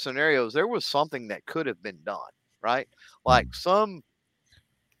scenarios, there was something that could have been done, right? Like some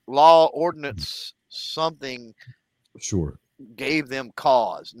law ordinance, something. Sure. Gave them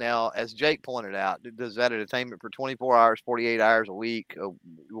cause. Now, as Jake pointed out, does that entertainment for 24 hours, 48 hours a week, or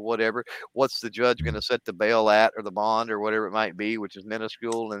whatever? What's the judge going to set the bail at, or the bond, or whatever it might be, which is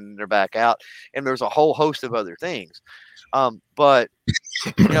minuscule, and they're back out. And there's a whole host of other things. But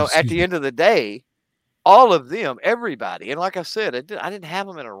at the end of the day, all of them, everybody, and like I said, I didn't have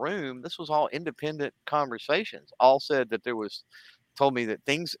them in a room. This was all independent conversations. All said that told me that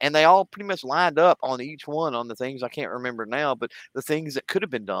things, and they all pretty much lined up on each one on the things I can't remember now, but the things that could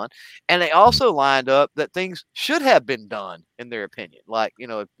have been done. And they also lined up that things should have been done in their opinion. Like,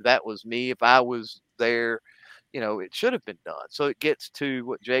 if that was me, if I was there, it should have been done. So it gets to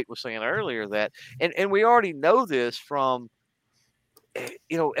what Jake was saying earlier, that, and we already know this from,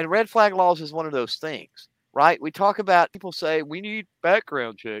 and red flag laws is one of those things, right? We talk about, people say we need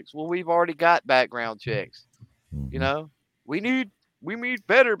background checks. Well, we've already got background checks. We need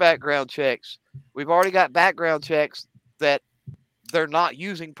better background checks. We've already got background checks that they're not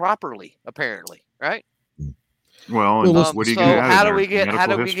using properly, apparently, right? Well, what are you going to add?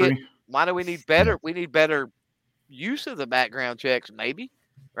 Why do we need better? We need better use of the background checks, maybe,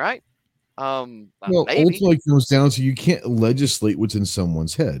 right? Maybe. Ultimately it comes down to, you can't legislate what's in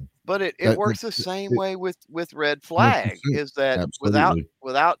someone's head. But it works the same way with red flag, is that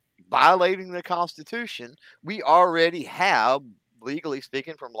without violating the Constitution, we already have, legally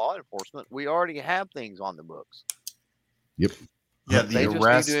speaking, from law enforcement, we already have things on the books. Yep. Yeah, they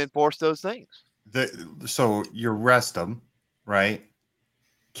just need to enforce those things. So you arrest them, right?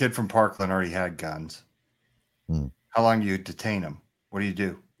 Kid from Parkland already had guns. How long do you detain him? What do you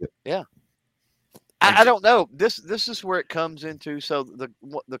do? Yeah. I don't know. This is where it comes into. So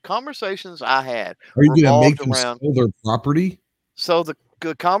the conversations I had, are you going to make them sell their property? So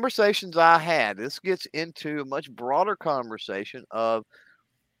the conversations I had, this gets into a much broader conversation of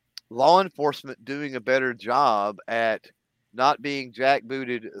law enforcement doing a better job at not being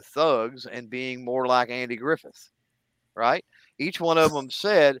jackbooted thugs and being more like Andy Griffith, right? Each one of them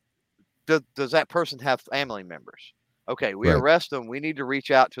said, does that person have family members? Okay, we Right. arrest them. We need to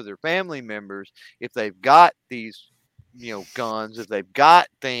reach out to their family members if they've got these, guns, if they've got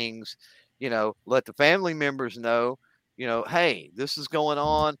things, let the family members know, hey, this is going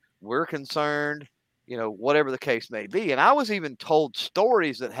on. We're concerned, whatever the case may be. And I was even told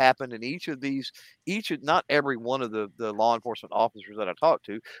stories that happened in not every one of the law enforcement officers that I talked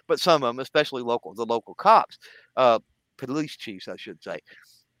to, but some of them, especially the local cops, police chiefs, I should say,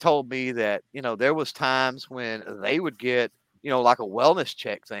 told me that, there was times when they would get, like a wellness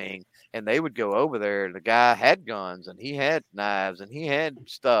check thing, and they would go over there and the guy had guns and he had knives and he had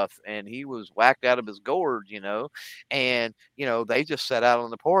stuff and he was whacked out of his gourd, and, they just sat out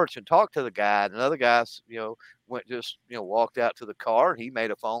on the porch and talked to the guy, and another guy, walked out to the car, and he made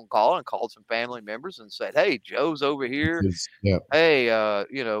a phone call and called some family members and said, hey, Joe's over here. Yeah. Hey,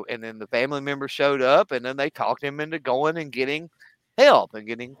 and then the family members showed up, and then they talked him into going and getting help and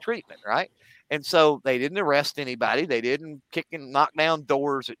getting treatment, right? And so they didn't arrest anybody. They didn't kick and knock down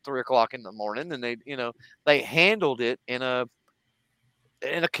doors at 3:00 in the morning. And they handled it in a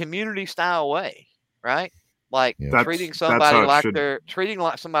community style way, right? Like treating somebody like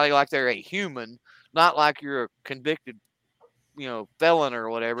they're a human, not like you're a convicted, felon or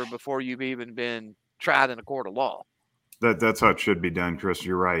whatever before you've even been tried in a court of law. That's how it should be done, Chris.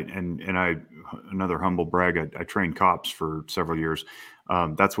 You're right. And another humble brag. I trained cops for several years.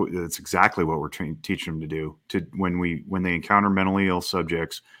 That's exactly what we're teaching them to do. When they encounter mentally ill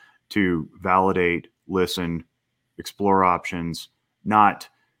subjects, to validate, listen, explore options, not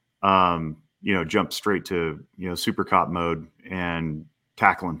jump straight to super cop mode and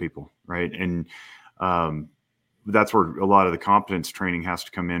tackling people, right? And that's where a lot of the competence training has to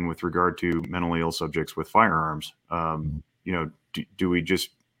come in with regard to mentally ill subjects with firearms. Do we just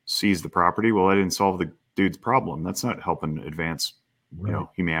seize the property? Well, that didn't solve the dude's problem. That's not helping advance,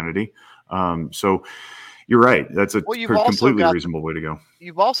 humanity. So you're right. That's a completely reasonable way to go.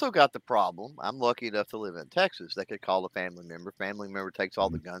 You've also got the problem. I'm lucky enough to live in Texas. They could call a family member. Family member takes all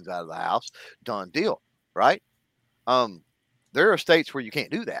the guns out of the house. Done deal, right? There are states where you can't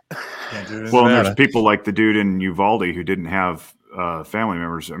do that. Well, there's people like the dude in Uvalde who didn't have family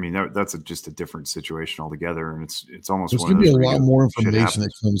members. I mean, that's just a different situation altogether, and it's almost. There's going to be a lot more information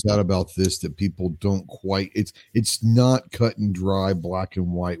that comes out about this that people don't quite. It's not cut and dry, black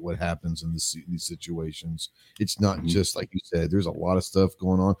and white. What happens in these situations? It's not just like you said. There's a lot of stuff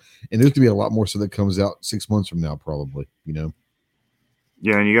going on, and there's going to be a lot more stuff that comes out 6 months from now, probably.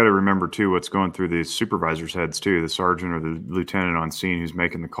 Yeah, and you got to remember, too, what's going through the supervisor's heads, too, the sergeant or the lieutenant on scene who's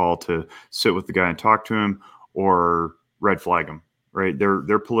making the call to sit with the guy and talk to him or red flag him, right?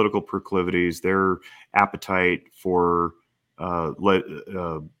 Their political proclivities, their appetite for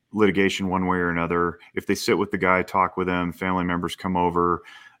litigation one way or another. If they sit with the guy, talk with him, family members come over,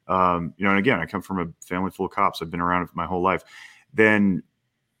 and again, I come from a family full of cops. I've been around it my whole life. Then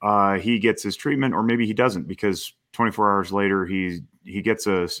he gets his treatment, or maybe he doesn't, because 24 hours later, he gets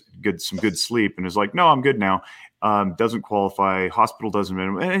some good sleep and is like, no, I'm good now. Doesn't qualify. Hospital doesn't,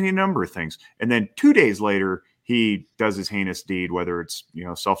 any number of things. And then 2 days later, he does his heinous deed, whether it's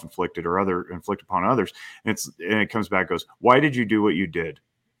self-inflicted or inflicted upon others. And it comes back, goes, why did you do what you did?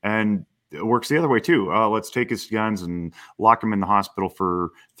 And it works the other way too. Let's take his guns and lock him in the hospital for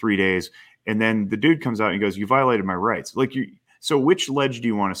 3 days. And then the dude comes out and goes, you violated my rights. So which ledge do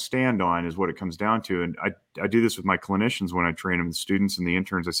you want to stand on is what it comes down to. And I do this with my clinicians when I train them, the students and the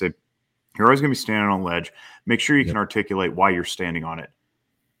interns. I say, you're always going to be standing on a ledge. Make sure you can articulate why you're standing on it.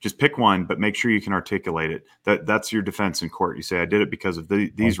 Just pick one, but make sure you can articulate it. That's your defense in court. You say, I did it because of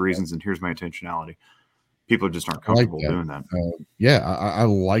these reasons, and here's my intentionality. People just aren't comfortable doing that. I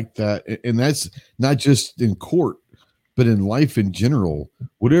like that. And that's not just in court, but in life in general.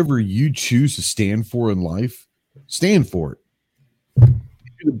 Whatever you choose to stand for in life, stand for it.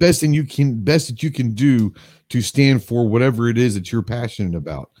 The best that you can do to stand for whatever it is that you're passionate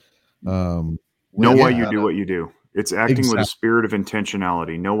about. Know why you do what you do. It's acting with a spirit of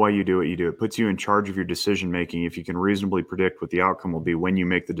intentionality. Know why you do what you do. It puts you in charge of your decision making. If you can reasonably predict what the outcome will be when you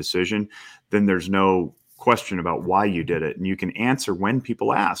make the decision, then there's no question about why you did it. And you can answer when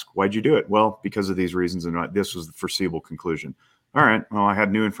people ask, why'd you do it? Well, because of these reasons, and this was the foreseeable conclusion. All right, well, I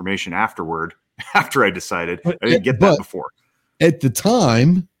had new information after I decided. I didn't get that before. At the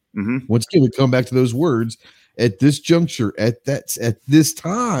time, once again, we come back to those words. At this juncture, at this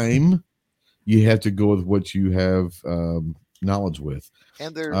time, you have to go with what you have knowledge with.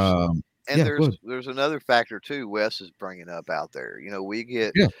 And there's Um, yeah, go ahead. there's another factor too. Wes is bringing up out there. You know, we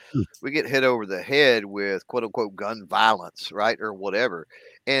get Yeah. hit over the head with quote unquote gun violence, right, or whatever,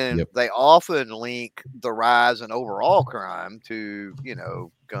 and Yep. they often link the rise in overall crime to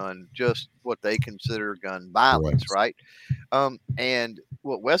just what they consider gun violence, Correct. right? And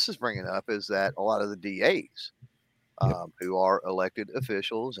what Wes is bringing up is that a lot of the DAs. Who are elected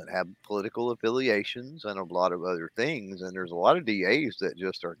officials and have political affiliations and a lot of other things. And there's a lot of DAs that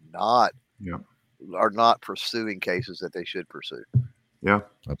just are not pursuing cases that they should pursue. Yeah,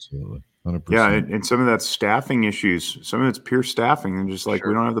 absolutely. 100%. Yeah, and some of that's staffing issues. Some of it's pure staffing, and just like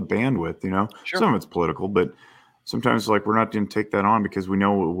we don't have the bandwidth. Some of it's political, but sometimes like we're not going to take that on because we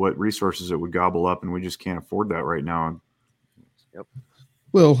know what resources it would gobble up, and we just can't afford that right now. Yep.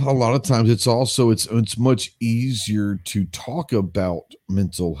 Well, a lot of times it's also it's much easier to talk about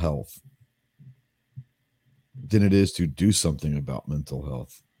mental health than it is to do something about mental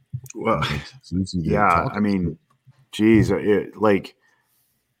health. Well, yeah, I mean, geez, like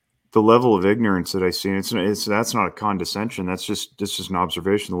the level of ignorance that I see, that's not a condescension. That's just an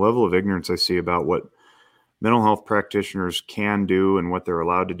observation. The level of ignorance I see about what mental health practitioners can do and what they're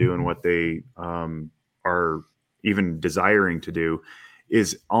allowed to do and what they are even desiring to do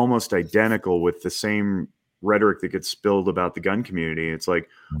is almost identical with the same rhetoric that gets spilled about the gun community. It's like,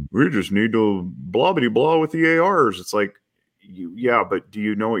 we just need to blah bitty blah with the ARs. It's like, yeah, but do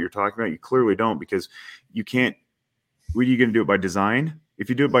you know what you're talking about? You clearly don't, because you can't. What are you going to do it by design? If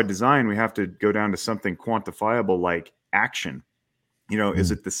you do it by design, we have to go down to something quantifiable like action.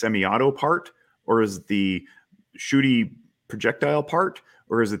 Is it the semi-auto part, or is it the shooty projectile part,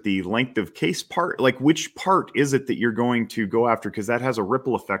 or is it the length of case part? Like, which part is it that you're going to go after? Because that has a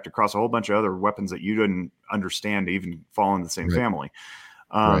ripple effect across a whole bunch of other weapons that you didn't understand to even fall in the same family.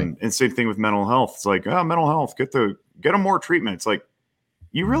 And same thing with mental health. It's like, mental health, get them more treatment. It's like,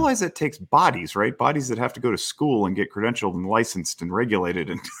 you realize it takes bodies, right? Bodies that have to go to school and get credentialed and licensed and regulated.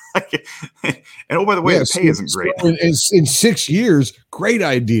 And oh, by the way, the pay isn't great. In 6 years, great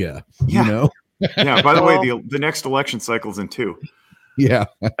idea. Yeah. Yeah. By the way, the next election cycle is in 2. Yeah.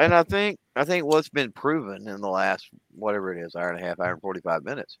 And I think what's been proven in the last, whatever it is, hour and a half, hour and 45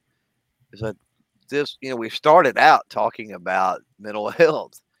 minutes, is that this, we started out talking about mental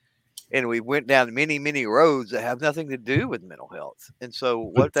health, and we went down many, many roads that have nothing to do with mental health. And so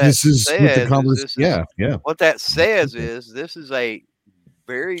what that says is this is a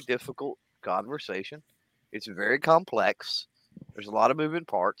very difficult conversation. It's very complex. There's a lot of moving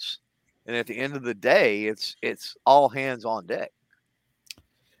parts. And at the end of the day, it's all hands on deck.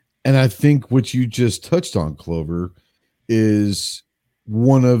 And I think what you just touched on, Clover, is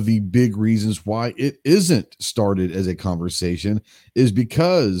one of the big reasons why it isn't started as a conversation is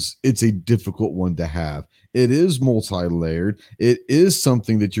because it's a difficult one to have. It is multi-layered. It is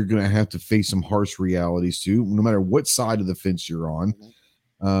something that you're going to have to face some harsh realities to, no matter what side of the fence you're on.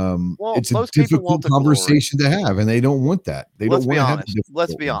 It's a difficult conversation to have, and they don't want that. They don't want to have.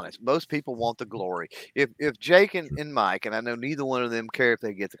 Let's be honest. Most people want the glory. If Jake and Mike, and I know neither one of them care if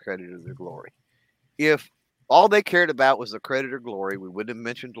they get the credit or the glory. If all they cared about was the credit or glory, we wouldn't have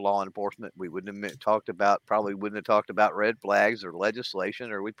mentioned law enforcement. We wouldn't have talked about red flags or legislation,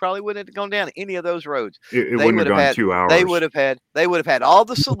 or we probably wouldn't have gone down any of those roads. It wouldn't have gone 2 hours. They would have had all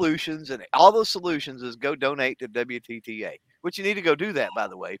the solutions, and all those solutions is go donate to WTTA. Which you need to go do that, by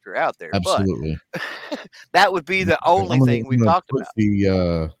the way, if you're out there. Absolutely. But that would be the only thing we talked about.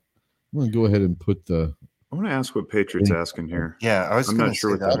 I'm going to go ahead and put the. I want to ask what Patriot's asking here. Yeah, I'm not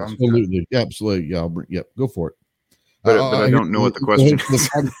sure what that is. Absolutely. Absolutely. Yeah, go for it. But I don't know what the question is.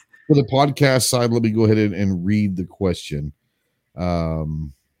 For the podcast side, let me go ahead and read the question.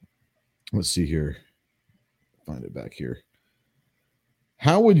 Let's see here. Find it back here.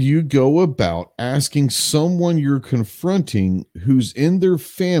 How would you go about asking someone you're confronting who's in their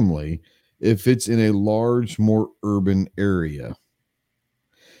family if it's in a large, more urban area?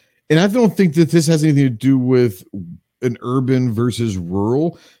 And I don't think that this has anything to do with an urban versus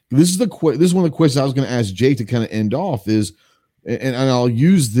rural. This is one of the questions I was going to ask Jay to kind of end off is, and I'll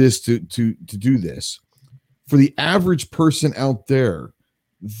use this to do this. For the average person out there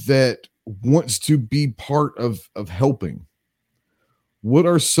that wants to be part of helping, what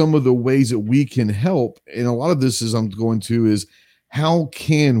are some of the ways that we can help? And a lot of this is how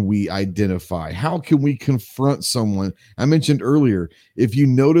can we identify? How can we confront someone? I mentioned earlier, if you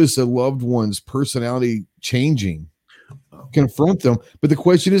notice a loved one's personality changing, confront them. But the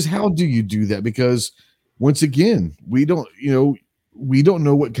question is, how do you do that? Because once again, we don't know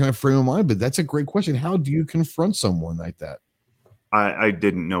what kind of frame of mind, but that's a great question. How do you confront someone like that? I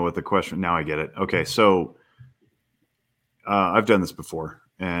didn't know what the question. Now I get it. Okay. So I've done this before,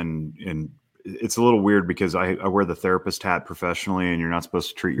 and it's a little weird because I wear the therapist hat professionally, and you're not supposed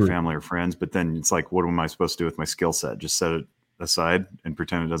to treat your family or friends. But then it's like, what am I supposed to do with my skill set? Just set it aside and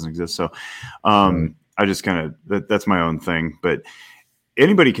pretend it doesn't exist. So I just kind of that's my own thing. But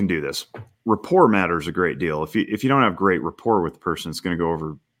anybody can do this. Rapport matters a great deal. If you don't have great rapport with the person, it's going to go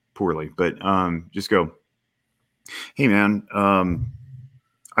over poorly. But just go, hey man,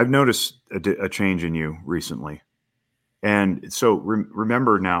 I've noticed a change in you recently, and so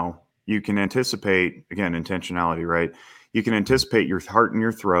remember now. You can anticipate, again, intentionality, right? You can anticipate your heart in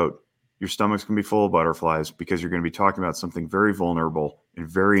your throat. Your stomach's going to be full of butterflies because you're going to be talking about something very vulnerable and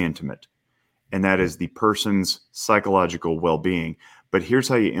very intimate. And that is the person's psychological well-being. But here's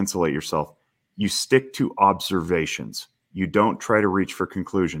how you insulate yourself. You stick to observations. You don't try to reach for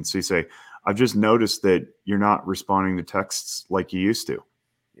conclusions. So you say, I've just noticed that you're not responding to texts like you used to.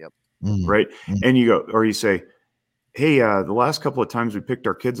 Yep. Right. And you go, or you say, hey, the last couple of times we picked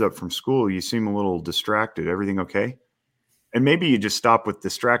our kids up from school, you seem a little distracted. Everything okay? And maybe you just stop with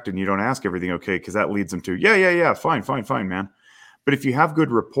distracted and you don't ask everything okay, because that leads them to, yeah, fine, man. But if you have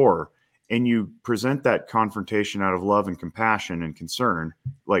good rapport and you present that confrontation out of love and compassion and concern,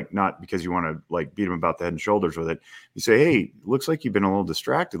 like not because you want to like beat them about the head and shoulders with it, you say, hey, looks like you've been a little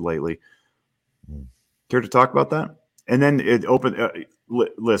distracted lately. Care to talk about that? And then it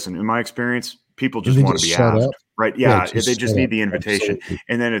listen, in my experience, people just want to be asked. Up. Right. Yeah. They just need the invitation. Absolutely.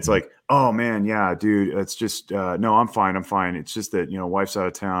 And then it's like, oh man, yeah, dude, it's just, no, I'm fine. It's just that, wife's out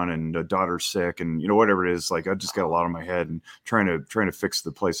of town and daughter's sick and, whatever it is, like, I just got a lot on my head and trying to fix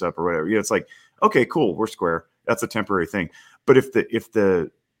the place up or whatever. It's like, okay, cool. We're square. That's a temporary thing. But if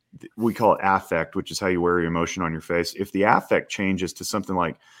we call it affect, which is how you wear your emotion on your face. If the affect changes to something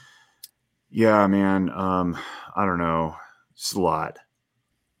like, yeah, man, I don't know, it's a lot.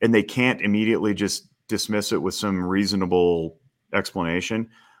 And they can't immediately just dismiss it with some reasonable explanation,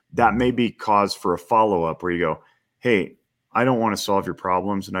 that may be cause for a follow-up where you go, hey, I don't want to solve your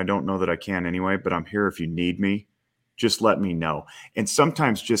problems and I don't know that I can anyway, but I'm here if you need me. Just let me know. And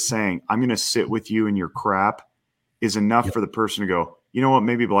sometimes just saying, I'm going to sit with you in your crap is enough for the person to go, you know what,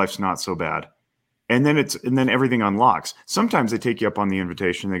 maybe life's not so bad. And then everything unlocks. Sometimes they take you up on the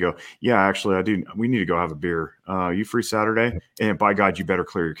invitation. They go, yeah, actually, we need to go have a beer. You free Saturday? And by God, you better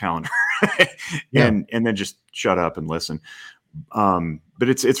clear your calendar. And then just shut up and listen. But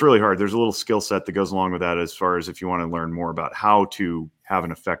it's really hard. There's a little skill set that goes along with that as far as if you want to learn more about how to have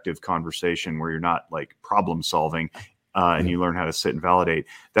an effective conversation where you're not like problem solving and you learn how to sit and validate.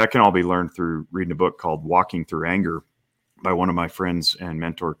 That can all be learned through reading a book called Walking Through Anger by one of my friends and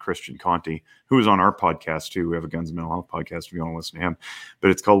mentor, Christian Conti, who is on our podcast too. We have a Guns and Mental Health podcast if you want to listen to him,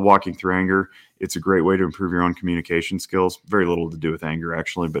 but it's called Walking Through Anger. It's a great way to improve your own communication skills. Very little to do with anger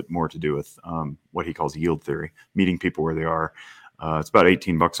actually, but more to do with what he calls yield theory, meeting people where they are. It's about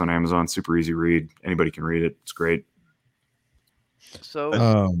 $18 on Amazon. Super easy read. Anybody can read it. It's great.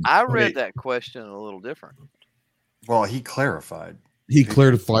 So I read that question a little different. Well, he clarified. He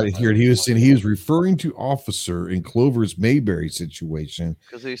clarified it here, and he was saying he was referring to Officer in Clover's Mayberry situation.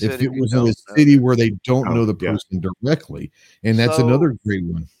 He said if it was in a city where they don't know the person directly, and that's another great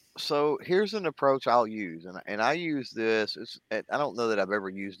one. So here's an approach I'll use, and I use this. I don't know that I've ever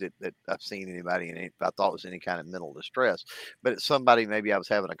used it, that I've seen anybody in it, I thought it was any kind of mental distress, but it's somebody maybe I was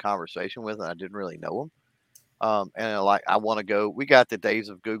having a conversation with and I didn't really know them. And I want to go. We got the days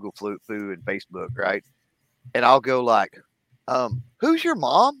of Google Flu and Facebook, right? And I'll go like, who's your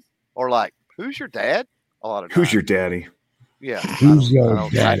mom? Or like, who's your dad? A lot of times. Who's your daddy? Yeah. Who's your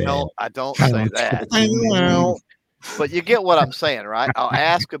daddy? I don't say that. But you get what I'm saying, right? I'll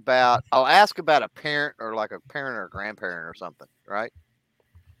ask about a parent or like a parent or a grandparent or something, right?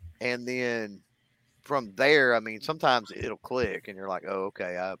 And then from there, I mean, sometimes it'll click and you're like, oh,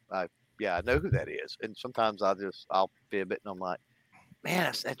 okay, I know who that is. And sometimes I'll fib it and I'm like,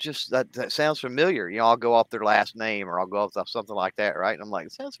 man, that sounds familiar. I'll go off their last name or I'll go off something like that, right? And I'm like,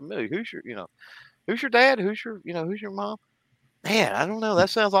 it sounds familiar. Who's your dad? Who's your mom? Man, I don't know. That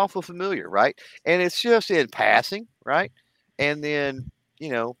sounds awful familiar, right? And it's just in passing, right? And then,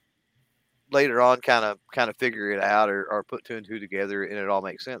 later on kind of figure it out or put two and two together and it all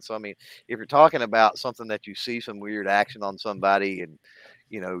makes sense. So, I mean, if you're talking about something that you see some weird action on somebody and,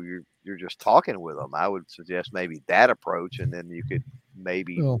 you're just talking with them, I would suggest maybe that approach. And then you could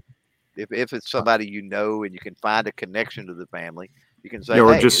maybe, if it's somebody and you can find a connection to the family, you can say,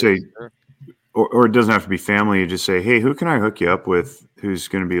 or just say, or it doesn't have to be family. You just say, hey, who can I hook you up with who's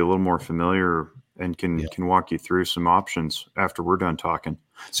going to be a little more familiar and can walk you through some options after we're done talking.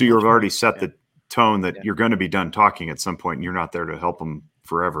 So you've already set the tone that you're going to be done talking at some point and you're not there to help them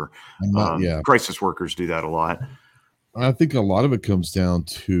forever. Crisis workers do that a lot. I think a lot of it comes down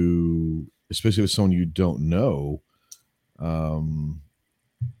to, especially with someone you don't know.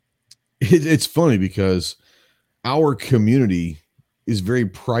 It's funny because our community is very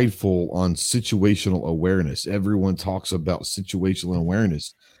prideful on situational awareness. Everyone talks about situational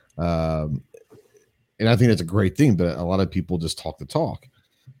awareness. And I think that's a great thing, but a lot of people just talk the talk.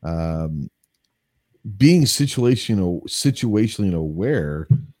 Being situationally aware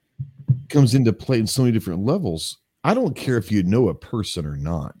comes into play in so many different levels. I don't care if you know a person or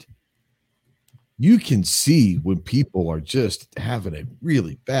not. You can see when people are just having a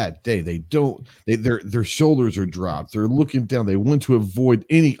really bad day. Their shoulders are dropped. They're looking down. They want to avoid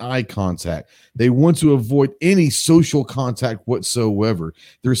any eye contact. They want to avoid any social contact whatsoever.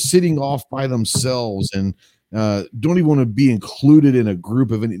 They're sitting off by themselves and don't even want to be included in a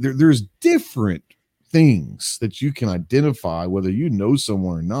group of any. There's different things that you can identify, whether you know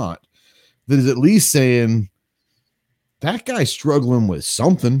someone or not, that is at least saying that guy's struggling with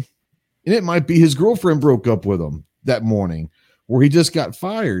something. And it might be his girlfriend broke up with him that morning, or he just got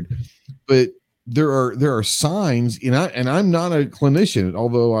fired. But there are signs, and I'm not a clinician,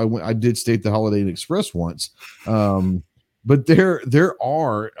 although I did stay at the Holiday Inn Express once. But there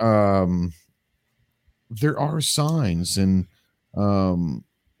are signs, and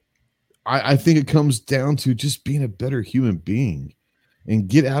I think it comes down to just being a better human being, and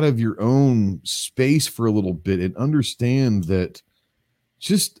get out of your own space for a little bit and understand that.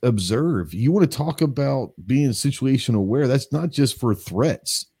 Just observe. You want to talk about being situation aware. That's not just for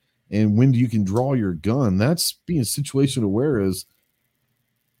threats and when you can draw your gun. That's being situation aware is,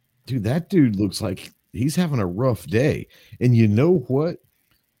 dude, that dude looks like he's having a rough day. And you know what?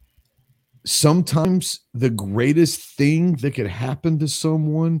 Sometimes the greatest thing that could happen to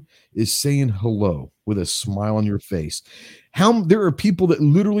someone is saying hello with a smile on your face. There are people that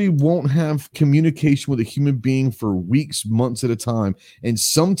literally won't have communication with a human being for weeks, months at a time, and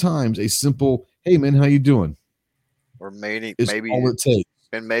sometimes a simple "Hey man, how you doing?" or maybe all it takes.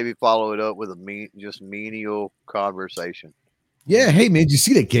 And maybe follow it up with just menial conversation. Yeah, hey man, did you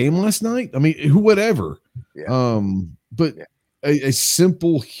see that game last night? I mean, whatever. Yeah. But yeah. A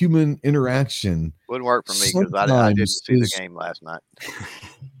simple human interaction wouldn't work for me because I didn't see the game last night.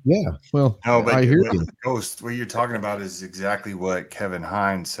 Yeah, well, no, but I hear you. Ghost, what you're talking about is exactly what Kevin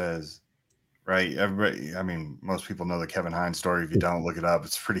Hines says, right? Everybody, I mean, most people know the Kevin Hines story. If you don't look it up,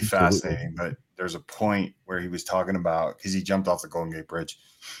 it's pretty fascinating. But there's a point where he was talking about, because he jumped off the Golden Gate Bridge,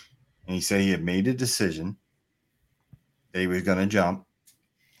 and he said he had made a decision that he was going to jump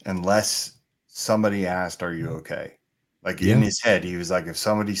unless somebody asked, "Are you okay?" Like in his head, he was like, if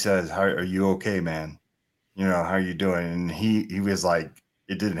somebody says, "How are you okay, man? You know, how are you doing?" And he was like,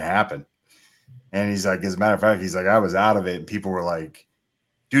 it didn't happen. And he's like, as a matter of fact, he's like, I was out of it. And people were like,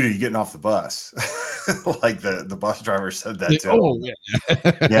 dude, are you getting off the bus? Like the bus driver said that to him.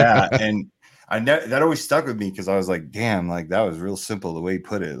 Yeah. And that always stuck with me because I was like, damn, like that was real simple the way he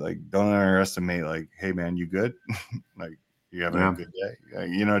put it. Like, don't underestimate, like, hey man, you good? Like, you having a good day?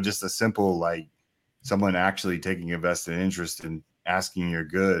 You know, just a simple, like, someone actually taking a vested interest in asking you're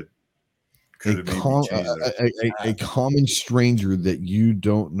good. A common stranger that you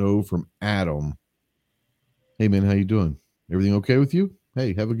don't know from Adam. Hey man, how you doing? Everything okay with you?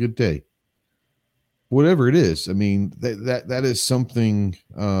 Hey, have a good day. Whatever it is. I mean, that is something,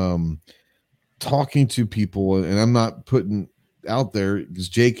 talking to people, and I'm not putting out there because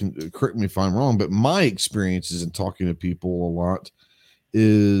Jay can correct me if I'm wrong, but my experiences in talking to people a lot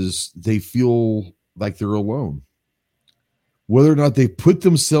is they feel like they're alone. Whether or not they put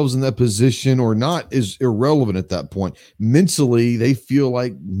themselves in that position or not is irrelevant at that point. Mentally, they feel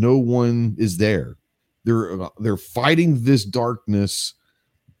like no one is there. They're fighting this darkness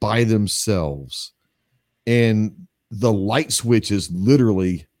by themselves. And the light switch is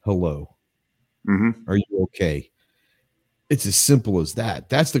literally hello. Mm-hmm. Are you okay? It's as simple as that.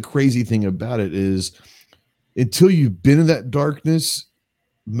 That's the crazy thing about it is until you've been in that darkness,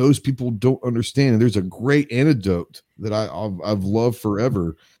 most people don't understand. And there's a great anecdote that I've loved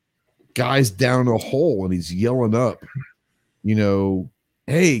forever. Guy's down a hole and he's yelling up, you know,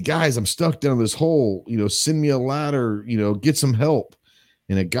 hey guys, I'm stuck down this hole, you know, send me a ladder, you know, get some help.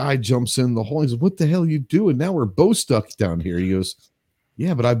 And a guy jumps in the hole. He says, what the hell are you doing? Now we're both stuck down here. He goes,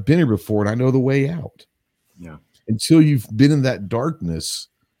 yeah, but I've been here before and I know the way out. Yeah. Until you've been in that darkness,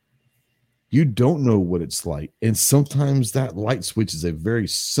 you don't know what it's like. And sometimes that light switch is a very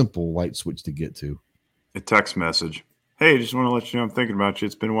simple light switch to get to. A text message. Hey, just want to let you know I'm thinking about you.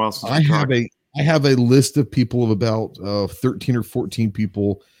 It's been a while since I have a list of people of about 13 or 14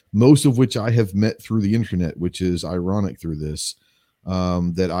 people, most of which I have met through the internet, which is ironic through this,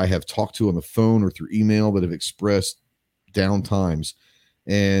 that I have talked to on the phone or through email that have expressed down times.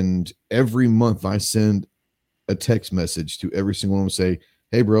 And every month I send a text message to every single one and say,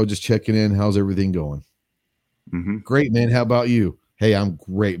 hey, bro, just checking in. How's everything going? Mm-hmm. Great, man. How about you? Hey, I'm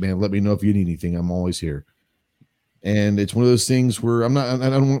great, man. Let me know if you need anything. I'm always here. And it's one of those things where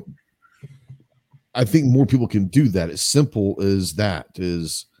I think more people can do that. As simple as that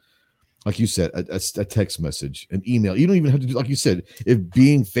is, like you said, a text message, an email. You don't even have to do, like you said, if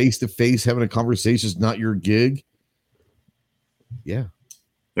being face to face, having a conversation is not your gig. Yeah.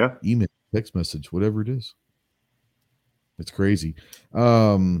 Email, text message, whatever it is. It's crazy. So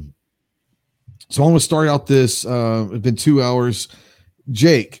I'm going to start out this. It's been 2 hours.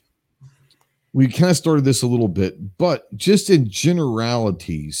 Jake, we kind of started this a little bit, but just in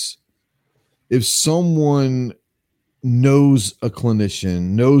generalities, if someone knows a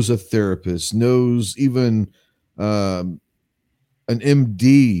clinician, knows a therapist, knows even an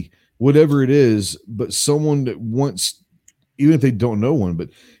MD, whatever it is, but someone that wants, even if they don't know one, but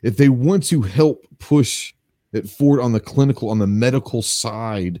if they want to help push it forward on the clinical, on the medical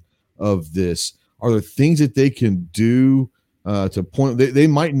side of this, are there things that they can do to point? They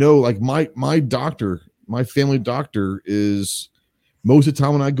might know, like my doctor, my family doctor is, most of the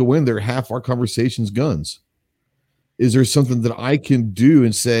time when I go in there, half our conversations guns. Is there something that I can do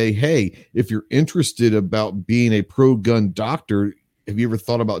and say, hey, if you're interested about being a pro-gun doctor, have you ever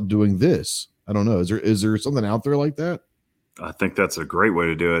thought about doing this? I don't know. Is there something out there like that? I think that's a great way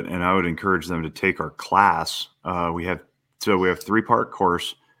to do it. And I would encourage them to take our class. We have 3-part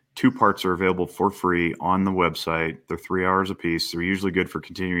course. 2 parts are available for free on the website. They're 3 hours a piece. They're usually good for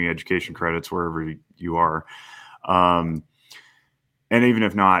continuing education credits wherever you are. And even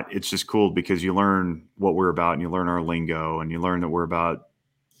if not, it's just cool because you learn what we're about and you learn our lingo and you learn that we're about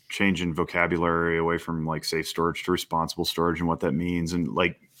changing vocabulary away from like safe storage to responsible storage and what that means. And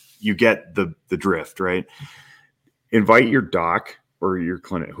like, you get the drift, right? Invite your doc or your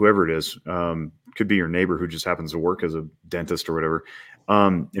clinic, whoever it is, could be your neighbor who just happens to work as a dentist or whatever.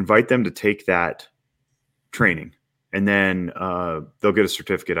 Invite them to take that training. And then they'll get a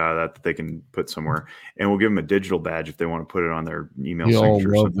certificate out of that they can put somewhere. And we'll give them a digital badge if they want to put it on their email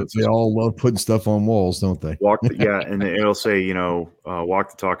signature. They all love putting stuff on walls, don't they? And it'll say,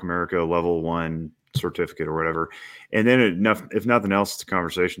 Walk the Talk America level 1 certificate or whatever. And then if nothing else, it's a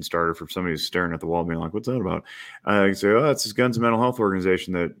conversation starter for somebody who's staring at the wall being like, what's that about? I can say, it's this Guns and Mental Health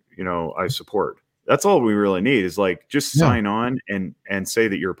organization that, I support. That's all we really need is like just sign on and say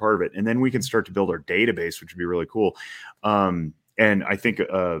that you're a part of it. And then we can start to build our database, which would be really cool. And I think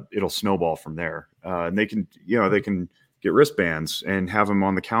it'll snowball from there. And they can get wristbands and have them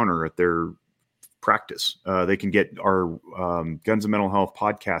on the counter at their practice. They can get our Guns and Mental Health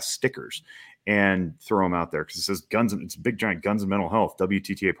podcast stickers and throw them out there because it says it's a big giant Guns and Mental Health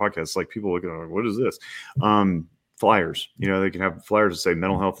WTTA podcast. It's like people look at it like, what is this? Flyers, they can have flyers that say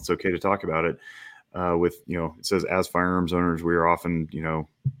mental health. It's okay to talk about it. With, it says, as firearms owners, we are often,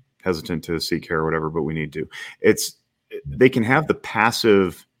 hesitant to seek care or whatever, but we need to. They can have the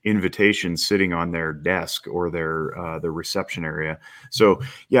passive invitation sitting on their desk or their reception area. So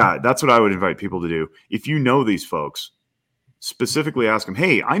yeah, that's what I would invite people to do. If you know these folks, specifically ask them,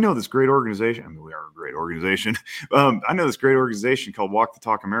 hey, I know this great organization. I mean, we are a great organization. I know this great organization called Walk the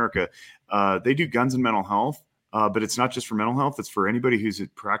Talk America. They do guns and mental health. But it's not just for mental health. It's for anybody who's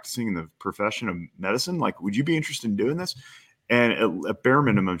practicing in the profession of medicine. Like, would you be interested in doing this? And at bare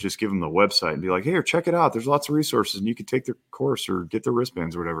minimum, just give them the website and be like, hey, check it out. There's lots of resources and you can take their course or get their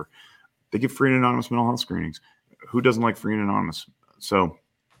wristbands or whatever. They give free and anonymous mental health screenings. Who doesn't like free and anonymous? So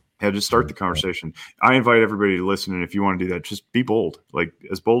just start the conversation. I invite everybody to listen. And if you want to do that, just be bold. Like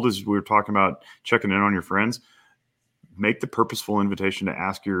as bold as we were talking about checking in on your friends, make the purposeful invitation to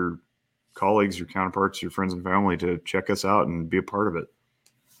ask your colleagues, your counterparts, your friends and family to check us out and be a part of it.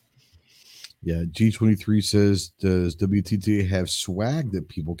 Yeah, G23 says, does WTTA have swag that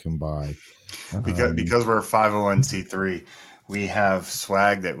people can buy? Because we're a 501c3, we have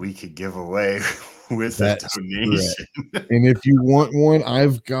swag that we could give away with a donation. And if you want one, I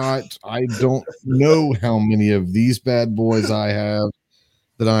don't know how many of these bad boys I have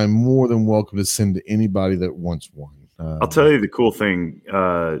that I'm more than welcome to send to anybody that wants one. I'll tell you the cool thing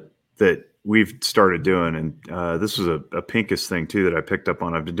that we've started doing, and this was a Pincus thing too that I picked up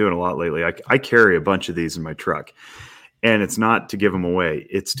on. I've been doing a lot lately. I carry a bunch of these in my truck, and it's not to give them away;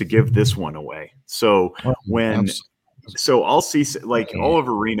 it's to give this one away. So so I'll see like all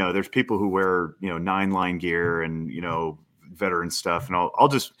over Reno, there's people who wear 9-line gear and veteran stuff, and I'll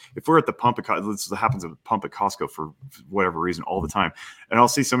just, if we're at the pump, this happens at the pump at Costco for whatever reason all the time, and I'll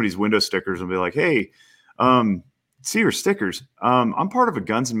see somebody's window stickers and be like, hey, see your stickers. I'm part of a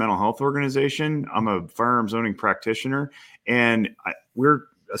guns and mental health organization. I'm a firearms owning practitioner, and we're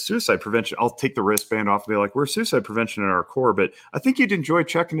a suicide prevention. I'll take the wristband off and be like, we're suicide prevention at our core, but I think you'd enjoy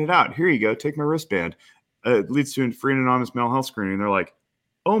checking it out. Here you go. Take my wristband. It leads to a free and anonymous mental health screening. And they're like,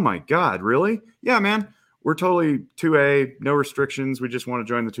 oh my God, really? Yeah, man. We're totally 2A, no restrictions. We just want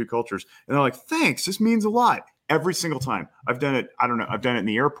to join the two cultures. And they're like, thanks. This means a lot. Every single time. I've done it. I don't know. I've done it in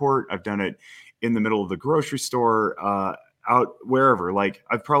the airport. I've done it in the middle of the grocery store, out wherever. Like,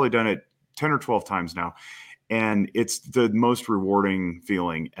 I've probably done it 10 or 12 times now. And it's the most rewarding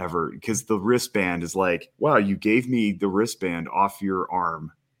feeling ever, because the wristband is like, wow, you gave me the wristband off your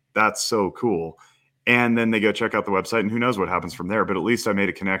arm. That's so cool. And then they go check out the website, and who knows what happens from there. But at least I made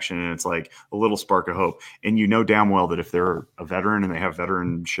a connection, and it's like a little spark of hope. And you know damn well that if they're a veteran and they have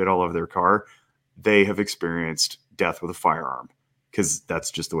veteran shit all over their car, they have experienced death with a firearm, because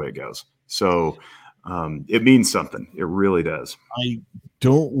that's just the way it goes. So it means something. It really does. I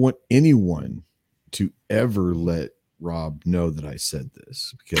don't want anyone to ever let Rob know that I said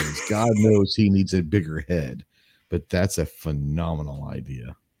this, because God knows he needs a bigger head, but that's a phenomenal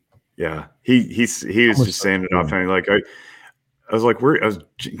idea. Yeah, he was just saying it off. Like I was like, I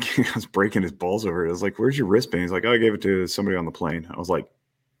was breaking his balls over it. I was like, where's your wristband? He's like, oh, I gave it to somebody on the plane. I was like,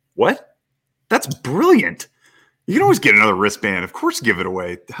 what? That's brilliant. You can always get another wristband. Of course, give it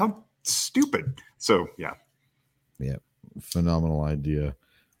away. How stupid. So yeah, phenomenal idea.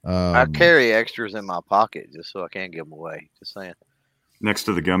 I carry extras in my pocket just so I can't give them away. Just saying. Next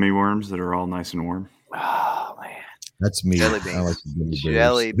to the gummy worms that are all nice and warm. Oh man, that's me. Jelly beans. I like the gummy bears.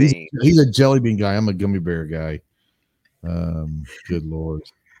 Jelly beans. He's a jelly bean guy. I'm a gummy bear guy. Good Lord.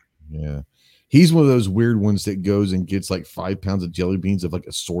 Yeah. He's one of those weird ones that goes and gets like 5 pounds of jelly beans of like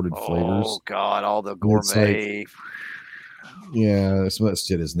assorted flavors. Oh God, all the gourmet. Yeah, some of that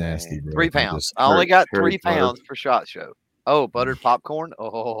shit is nasty, bro. 3 pounds. I only got 3 pounds for SHOT Show. Oh, buttered popcorn.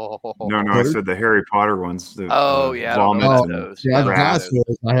 Oh no, I said the Harry Potter ones. Yeah, I don't know about those. Yeah,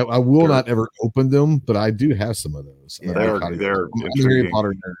 I will not ever open them, but I do have some of those. Yeah, they're I'm a Harry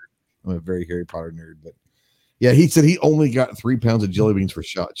Potter nerd. I'm a very Harry Potter nerd, but yeah, he said he only got 3 pounds of jelly beans for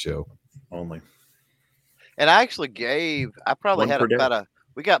SHOT Show. Only. And I actually I probably had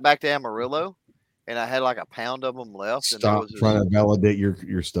we got back to Amarillo, and I had like a pound of them left. Stop trying to validate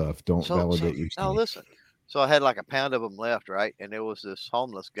your stuff. Don't validate your stuff. No, listen. So I had like a pound of them left, right? And there was this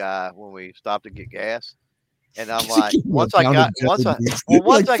homeless guy when we stopped to get gas. And I'm like, once I get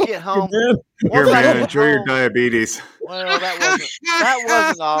home, here, man, enjoy your diabetes. Well, that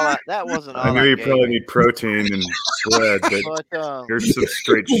wasn't all. I know you probably need protein and bread, but here's some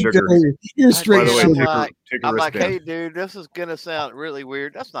straight sugar. Here's straight sugar. I'm like, hey, dude, this is gonna sound really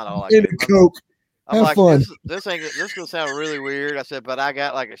weird. That's not all I get. Coke. I'm like, fun. This gonna sound really weird. I said, but I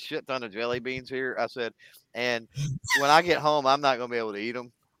got like a shit ton of jelly beans here. I said, and when I get home, I'm not gonna be able to eat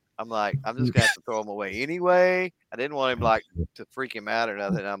them. I'm like, I'm just gonna have to throw them away anyway. I didn't want him like to freak him out or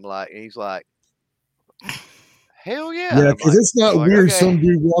nothing. I'm like, and he's like, hell yeah. Yeah, because it's not weird. Okay. Some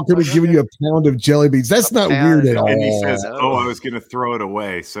dude walking and giving you a pound of jelly beans. That's not weird at all. And he says, "Oh, I was gonna throw it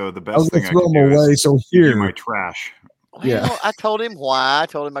away." So the best thing I throw can them do away. Is so here, my trash. Well, yeah, I told him why. I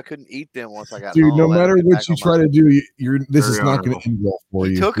told him I couldn't eat them once I got home. Dude, no matter what you try to do, this is not going to end well for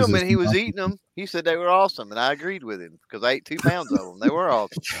you. He took them and he was eating them. He said they were awesome, and I agreed with him because I ate 2 pounds of them. They were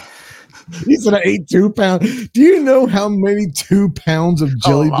awesome. He said I ate 2 pounds. Do you know how many 2 pounds of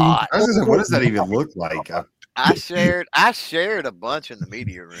jelly beans? What does that even look like? I shared a bunch in the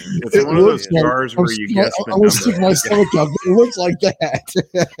media room. It's one of those jars where you guess the number. Stick my stomach up. It looks like that.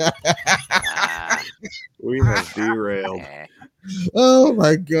 We have derailed. Oh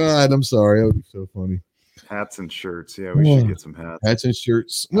my God! I'm sorry. That would be so funny. Hats and shirts. Yeah, we should get some hats. Hats and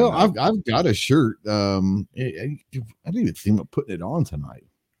shirts. No, I've got a shirt. I didn't even think of putting it on tonight.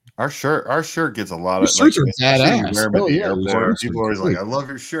 Our shirt gets a lot of shirts are badass. People are always like, "I love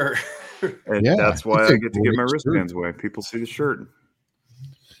your shirt." And that's why I get to give my wristbands away. People see the shirt.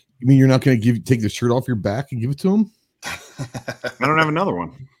 You mean you're not going to take the shirt off your back and give it to them? I don't have another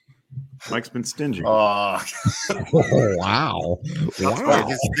one. Mike's been stingy. Oh, wow. Mike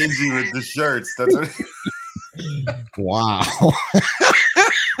is stingy with the shirts. That's what wow.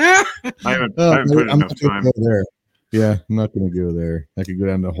 I haven't put enough time. There. Yeah, I'm not going to go there. I could go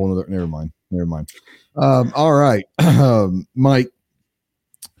down to a whole other. Never mind. All right. Mike,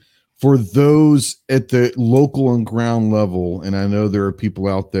 for those at the local and ground level, and I know there are people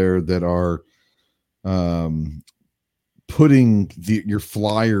out there that are putting your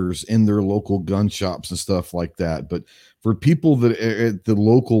flyers in their local gun shops and stuff like that. But for people that are at the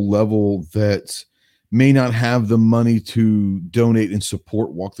local level that may not have the money to donate and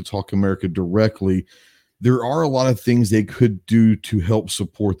support Walk the Talk America directly, there are a lot of things they could do to help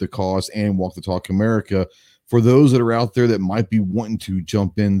support the cause and Walk the Talk America. For those that are out there that might be wanting to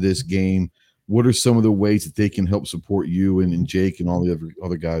jump in this game, what are some of the ways that they can help support you and Jake and all the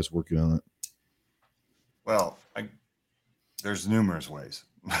other guys working on it? Well, there's numerous ways.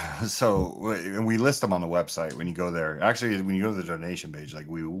 So, and we list them on the website when you go there. Actually, when you go to the donation page, like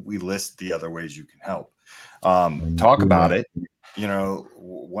we list the other ways you can help. Talk about it. You know,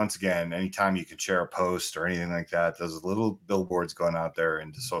 once again, anytime you can share a post or anything like that, those little billboards going out there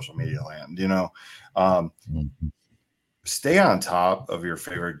into social media land, you know, stay on top of your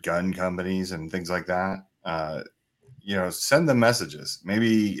favorite gun companies and things like that. You know, send them messages.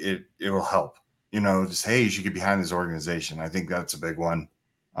 Maybe it will help, you know, just, hey, you should get behind this organization. I think that's a big one.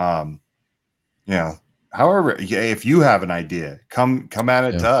 You know, however, if you have an idea, come at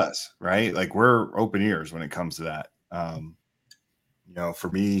it to us, right? Like we're open ears when it comes to that. You know, for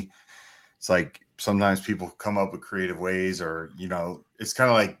me, it's like sometimes people come up with creative ways, or, you know, it's kind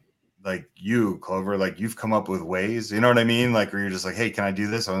of like you, Clover, like you've come up with ways, you know what I mean? Like, where you're just like, hey, can I do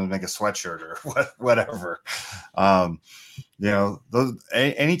this? I'm going to make a sweatshirt or whatever. You know,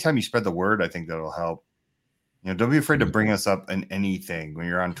 anytime you spread the word, I think that'll help. You know, don't be afraid to bring us up in anything when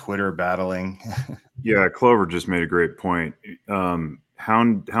you're on Twitter battling. Yeah, Clover just made a great point. Hound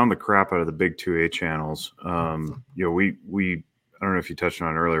the crap out of the big 2A channels. You know, we I don't know if you touched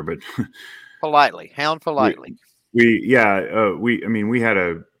on it earlier, but hound politely. We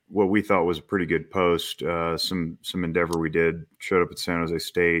had what we thought was a pretty good post. Some endeavor we did, showed up at San Jose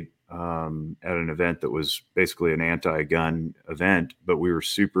State at an event that was basically an anti-gun event, but we were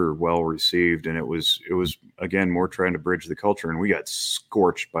super well received, and it was again more trying to bridge the culture, and we got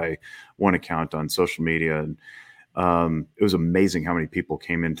scorched by one account on social media, and it was amazing how many people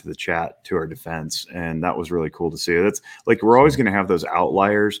came into the chat to our defense, and that was really cool to see. That's like, we're always going to have those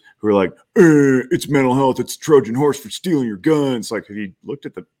outliers who are like, it's mental health, it's a Trojan horse for stealing your guns. Like, have you looked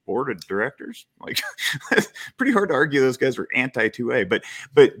at the board of directors? Like, pretty hard to argue those guys are anti-2A,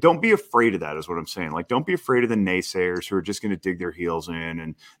 but don't be afraid of that, is what I'm saying. Like, don't be afraid of the naysayers who are just going to dig their heels in,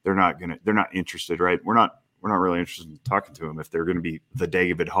 and they're not interested, right? We're not really interested in talking to them if they're going to be the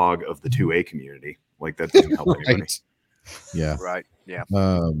David Hogg of the 2A community. Like, that doesn't help anybody. Yeah. Right. Yeah.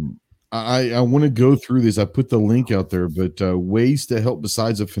 I want to go through this. I put the link out there, but ways to help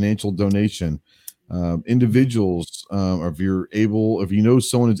besides a financial donation. Individuals, if you know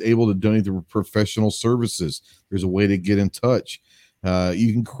someone is able to donate their professional services, there's a way to get in touch.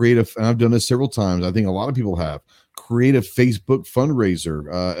 You can create and I've done this several times. I think a lot of people have. Create a Facebook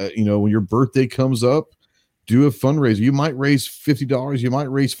fundraiser. You know, when your birthday comes up, do a fundraiser. You might raise $50. You might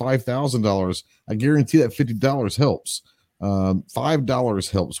raise $5,000. I guarantee that $50 helps.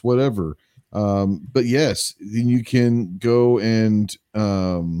 $5 helps, whatever. But yes, then you can go and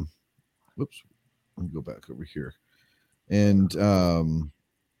whoops. Let me go back over here. And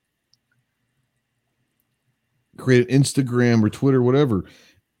create an Instagram or Twitter, whatever.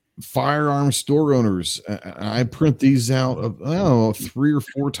 Firearm store owners. I print these out of, I don't know, 3 or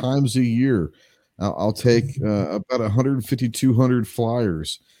 4 times a year. I'll take about 150, 200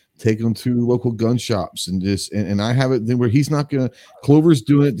 flyers, take them to local gun shops, and I have it where he's not going to, Clover's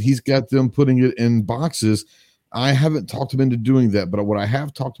doing it. He's got them putting it in boxes. I haven't talked him into doing that, but what I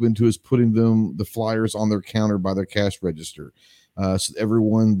have talked him into is putting the flyers on their counter by their cash register. So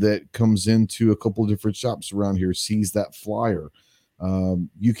everyone that comes into a couple of different shops around here sees that flyer.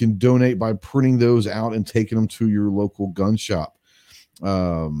 You can donate by printing those out and taking them to your local gun shop.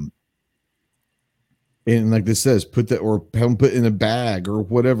 And like this says, put that, or have them put in a bag or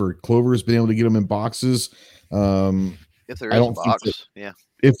whatever. Clover has been able to get them in boxes. If there is a box,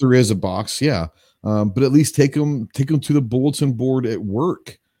 if there is a box, yeah. But at least take them to the bulletin board at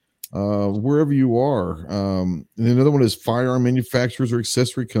work, wherever you are. And another one is firearm manufacturers or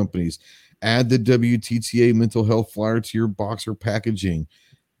accessory companies. Add the WTTA mental health flyer to your box or packaging.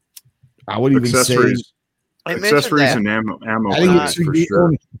 I would even say accessories and ammo for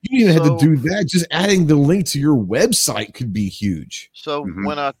sure. You didn't have to do that. Just adding the link to your website could be huge. So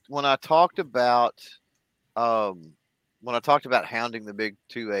when I talked about hounding the big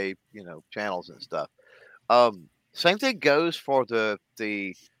 2A, channels and stuff, same thing goes for the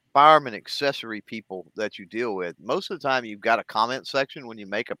firearm and accessory people that you deal with. Most of the time, you've got a comment section when you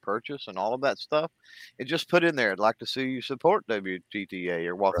make a purchase and all of that stuff. And just put in there, I'd like to see you support WTTA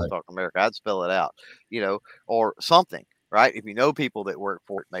or Walk the Talk America. I'd spell it out, or something, right? If you know people that work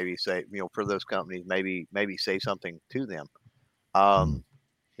for it, maybe say, for those companies, maybe say something to them.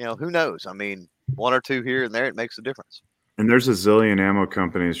 Who knows? I mean, 1 or 2 here and there, it makes a difference. And there's a zillion ammo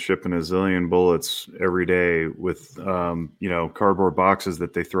companies shipping a zillion bullets every day with, cardboard boxes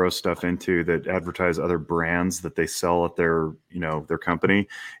that they throw stuff into that advertise other brands that they sell at their company.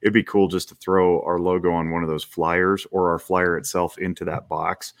 It'd be cool just to throw our logo on one of those flyers or our flyer itself into that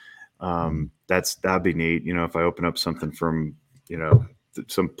box. That'd be neat. If I open up something from,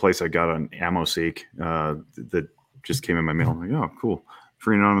 some place I got on AmmoSeek that just came in my mail, I'm like, oh, cool.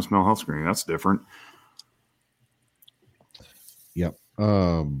 Free anonymous mental health screening. That's different. Yep.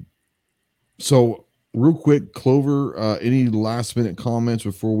 So real quick, Clover, any last minute comments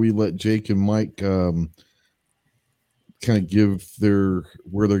before we let Jake and Mike kind of give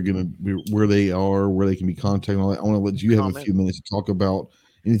where they're going to be, where they are, where they can be contacted? I want to let you have a few minutes to talk about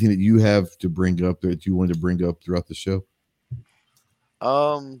anything that you have to bring up that you wanted to bring up throughout the show.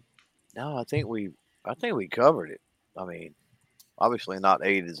 No, I think we covered it. I mean, obviously not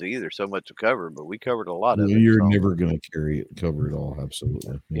A to Z. There's so much to cover, but we covered a lot of it. You're never going to cover it all.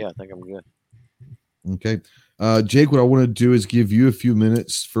 Absolutely. Yeah, I think I'm good. Okay. Jake, what I want to do is give you a few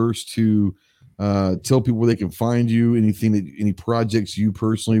minutes first to tell people where they can find you, any projects you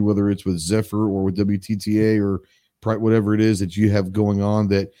personally, whether it's with Zephyr or with WTTA or whatever it is that you have going on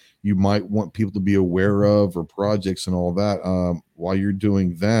that you might want people to be aware of, or projects and all that. While you're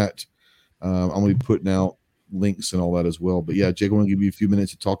doing that, I'm going to be putting out links and all that as well. But yeah, Jake, I want to give you a few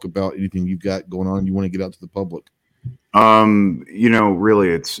minutes to talk about anything you've got going on you want to get out to the public. Really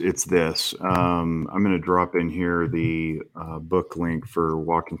it's this. I'm going to drop in here the book link for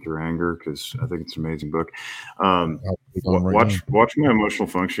Walking Through Anger, because I think it's an amazing book. Watch my emotional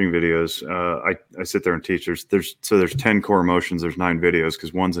functioning videos. I sit there and teach. There's 10 core emotions. There's 9 videos,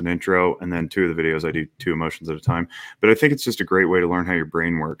 because one's an intro, and then 2 of the videos I do 2 emotions at a time. But I think it's just a great way to learn how your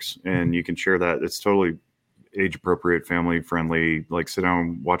brain works, and you can share that. It's totally age appropriate, family friendly. Like, sit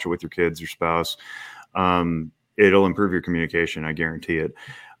down, watch it with your kids, your spouse. It'll improve your communication. I guarantee it.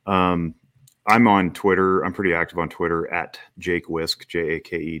 I'm on Twitter. I'm pretty active on Twitter at Jake Wisk,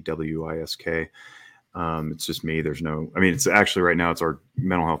 JakeWisk. It's just me. It's actually right now it's our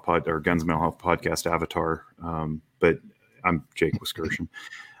mental health our Guns Mental Health podcast avatar. But I'm Jake Wiskerson.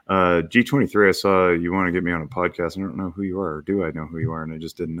 G23, I saw you want to get me on a podcast. I don't know who you are, or do I know who you are? And I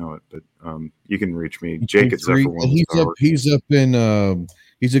just didn't know it, but you can reach me. Jake at Zephyr. He's up in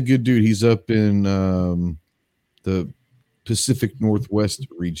he's a good dude. He's up in the Pacific Northwest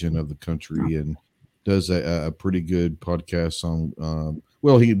region of the country, and does a pretty good podcast on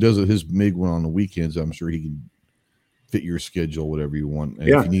he does his MIG one on the weekends. I'm sure he can fit your schedule, whatever you want. And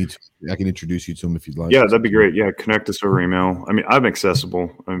if you need to, I can introduce you to him if you'd like. Yeah, that'd be great. Yeah, connect us over email. I mean, I'm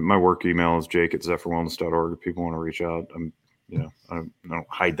accessible. My work email is jake@zephyrwellness.org. If people want to reach out, I don't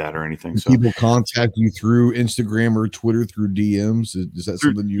hide that or anything. So people contact you through Instagram or Twitter through DMs. Is that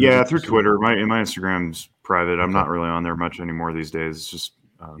something you? Yeah, through Twitter. My Instagram's private. I'm not really on there much anymore these days. It's just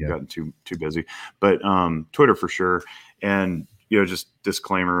gotten too busy. But Twitter for sure. And just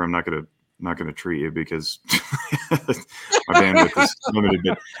disclaimer: I'm not gonna treat you because my bandwidth is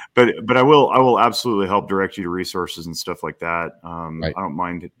limited. But I will absolutely help direct you to resources and stuff like that. I don't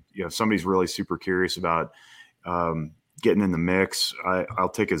mind. If somebody's really super curious about getting in the mix, I'll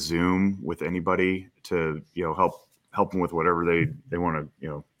take a Zoom with anybody to help them with whatever they want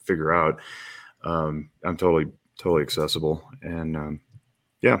to figure out. I'm totally accessible, and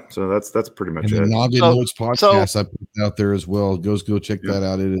so that's pretty much it. Noggin Notes podcast I put out there as well. Go check that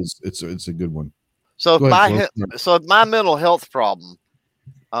out. It's a good one. So my mental health problem,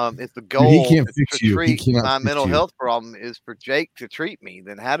 if the goal he can't fix to you. treat my mental health problem is for Jake to treat me,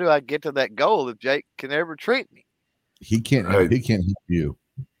 then how do I get to that goal if Jake can ever treat me? He can't help you.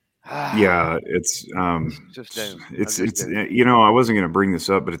 Yeah, it's just doomed. It's I wasn't going to bring this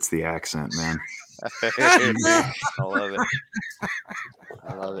up, but it's the accent, man. I love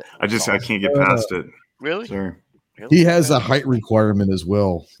it. I can't get past it. Really? Sorry. He has a height requirement as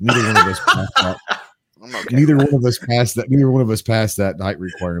well. Neither one of us passed that. Neither one of us passed that height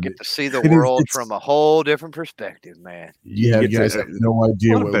requirement. Get to see the world from a whole different perspective, man. Yeah, you guys have no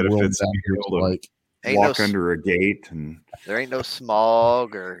idea what the world's out here is like. Walk under a gate, and there ain't no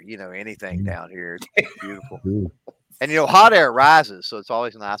smog or anything down here. It's beautiful. And hot air rises, so it's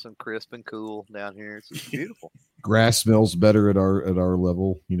always nice and crisp and cool down here. It's beautiful. Grass smells better at our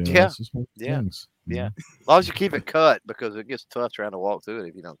level. Yeah. It's just one of the things. Yeah. As long as you keep it cut, because it gets tough trying to walk through it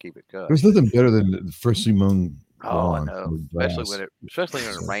if you don't keep it cut. There's nothing better than freshly mown. Oh, I know. Especially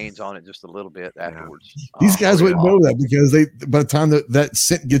when it rains on it just a little bit afterwards. These guys wouldn't know that, because by the time that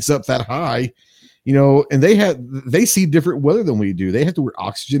scent gets up that high, and they see different weather than we do. They have to wear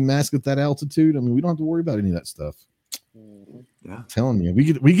oxygen masks at that altitude. I mean, we don't have to worry about any of that stuff. Yeah. I'm telling you,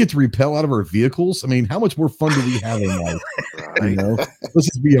 we get to repel out of our vehicles. I mean, how much more fun do we have in life? Right. You know, let's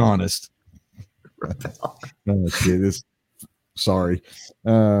just be honest. No, kid, sorry.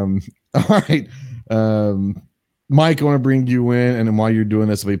 All right. Mike, I want to bring you in, and then while you're doing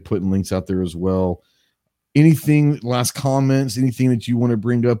this, I'll be putting links out there as well. Anything, last comments, anything that you want to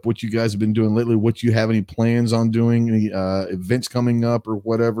bring up, what you guys have been doing lately, what you have any plans on doing, any events coming up or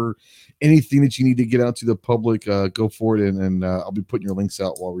whatever, anything that you need to get out to the public, go for it. And I'll be putting your links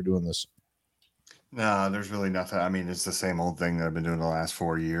out while we're doing this. No, there's really nothing. I mean, it's the same old thing that I've been doing the last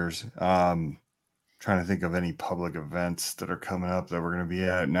 4 years. Trying to think of any public events that are coming up that we're going to be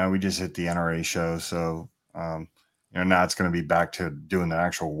at. Now we just hit the NRA show. So, now it's going to be back to doing the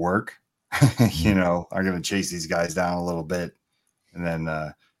actual work. I'm going to chase these guys down a little bit. And then,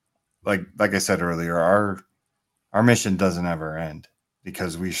 like I said earlier, our mission doesn't ever end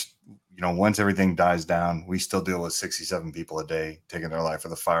because once everything dies down, we still deal with 67 people a day taking their life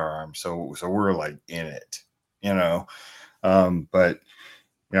with a firearm. So we're like in it, but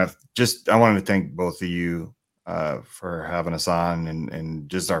I wanted to thank both of you for having us on and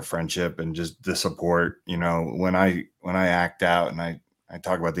just our friendship and just the support. When I act out and I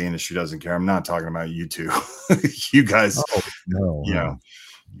talk about the industry doesn't care, I'm not talking about you two. You guys, you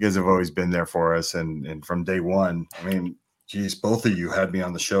guys have always been there for us. And from day one, I mean, geez, both of you had me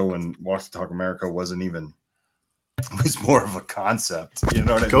on the show when Walk the Talk America wasn't even, it was more of a concept. You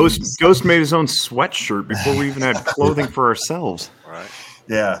know what I mean? Ghost made his own sweatshirt before we even had clothing for ourselves. Right.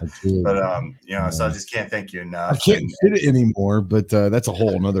 Yeah. But, so I just can't thank you enough. I can't fit it anymore, but that's a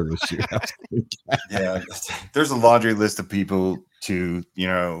whole nother issue. Yeah. There's a laundry list of people too,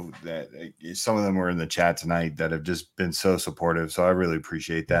 that some of them were in the chat tonight that have just been so supportive. So I really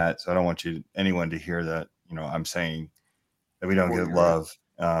appreciate that. So I don't want anyone to hear that, I'm saying that we don't get love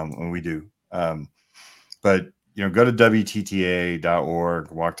when we do. But, go to WTTA.org,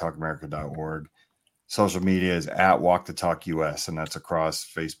 walktalkamerica.org. Social media is at Walk the Talk US, and that's across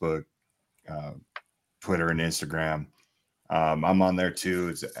Facebook, Twitter, and Instagram. I'm on there too.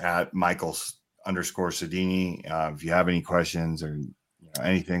 It's at Michael_Sedini. If you have any questions or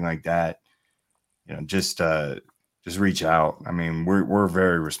anything like that, just reach out. I mean, we're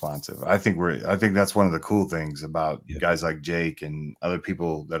very responsive. I think that's one of the cool things about guys like Jake and other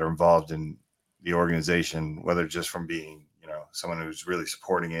people that are involved in the organization, whether just from being, someone who's really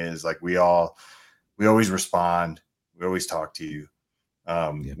supporting it, is like we always respond. We always talk to you.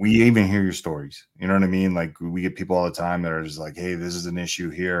 We even hear your stories. You know what I mean? Like we get people all the time that are just like, hey, this is an issue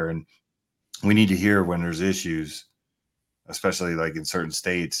here. And we need to hear when there's issues, especially like in certain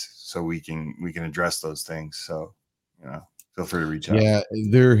states, so we can address those things. So, feel free to reach out. Yeah,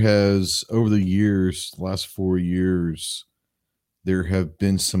 there has, over the years, last 4 years, there have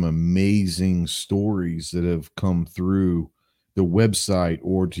been some amazing stories that have come through the website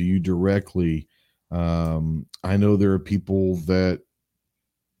or to you directly. I know there are people that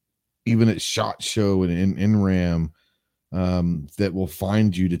even at SHOT Show and in NRAM that will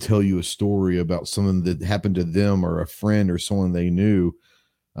find you to tell you a story about something that happened to them or a friend or someone they knew.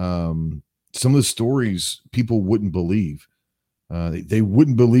 Some of the stories people wouldn't believe. They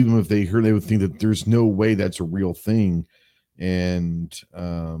wouldn't believe them if they heard. They would think that there's no way that's a real thing, and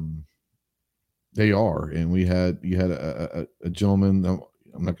they are. And you had a gentleman.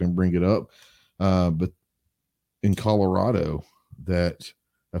 I'm not going to bring it up, but in Colorado, that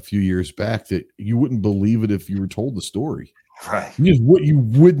a few years back, that you wouldn't believe it if you were told the story. Right. What you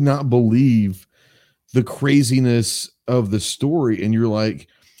would not believe the craziness of the story, and you're like,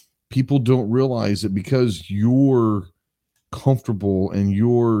 people don't realize that because you're comfortable and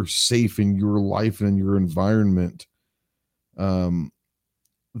you're safe in your life and your environment, the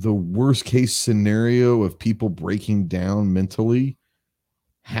worst case scenario of people breaking down mentally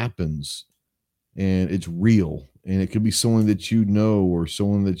happens, and it's real. And it could be someone that you know, or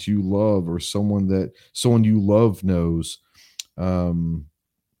someone that you love, or someone you love knows.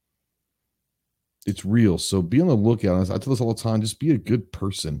 It's real. So be on the lookout. I tell this all the time, just be a good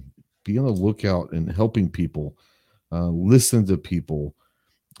person. Be on the lookout and helping people. Listen to people.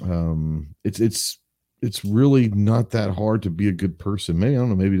 It's really not that hard to be a good person. Maybe, I don't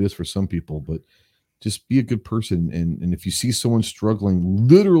know, maybe it is for some people, but just be a good person. And if you see someone struggling,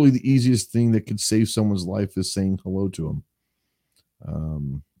 literally the easiest thing that could save someone's life is saying hello to them.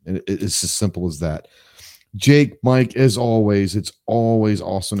 And it's as simple as that. Jake, Mike, as always, it's always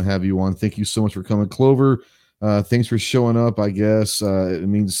awesome to have you on. Thank you so much for coming. Clover, thanks for showing up. I guess it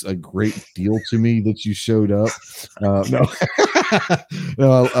means a great deal to me that you showed up. No,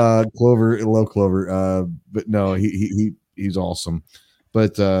 Clover, I love Clover, but no, he's awesome.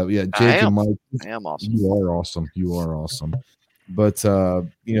 But yeah, Jake and Mike, I am awesome. You are awesome. You are awesome. But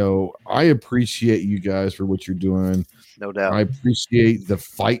I appreciate you guys for what you're doing. No doubt. I appreciate the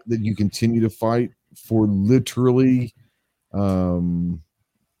fight that you continue to fight for literally no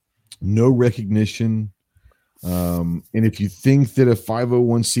recognition. And if you think that a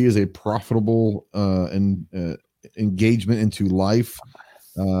 501c is a profitable engagement into life,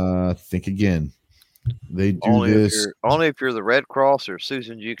 think again. They do only if you're the Red Cross or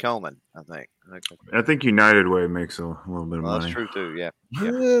Susan G. Komen, I think. I think United Way makes a little bit of money. That's true too. Yeah,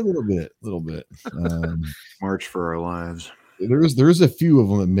 a little bit. March for Our Lives. There's a few of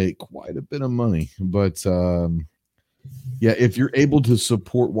them that make quite a bit of money, but if you're able to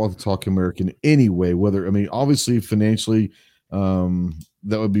support Walk the Talk American anyway, obviously financially, that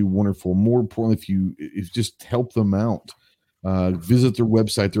would be wonderful. More importantly, if you just help them out. Visit their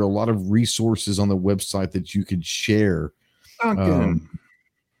website. There are a lot of resources on the website that you could share. Duncan.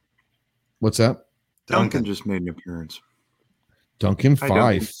 What's that? Duncan just made an appearance. Duncan Hi,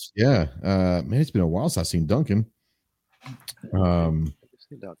 Fife. Yeah. Man, it's been a while since I've seen Duncan.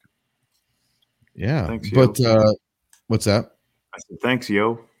 Yeah. Thanks, but what's that? I said, thanks,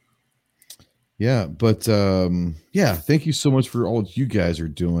 yo. Yeah, but thank you so much for all that you guys are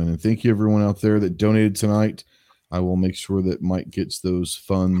doing. And thank you everyone out there that donated tonight. I will make sure that Mike gets those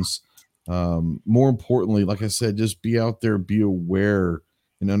funds. More importantly, like I said, just be out there, be aware,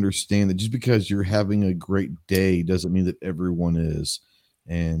 and understand that just because you're having a great day doesn't mean that everyone is.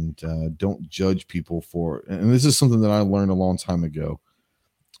 And don't judge people for it. And this is something that I learned a long time ago.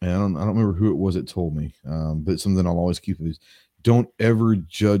 And I don't remember who it was that told me, but something I'll always keep is don't ever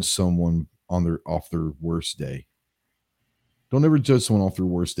judge someone off their worst day. Don't ever judge someone off their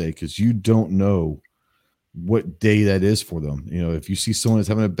worst day because you don't know what day that is for them. If you see someone that's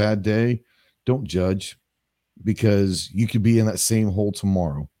having a bad day, don't judge because you could be in that same hole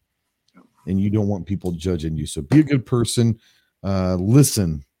tomorrow and you don't want people judging you. So be a good person.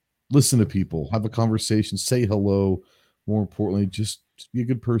 Listen to people, have a conversation, say hello. More importantly, just be a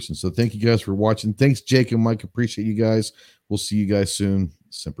good person. So thank you guys for watching. Thanks, Jake and Mike. Appreciate you guys. We'll see you guys soon.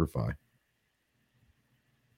 Semper Fi.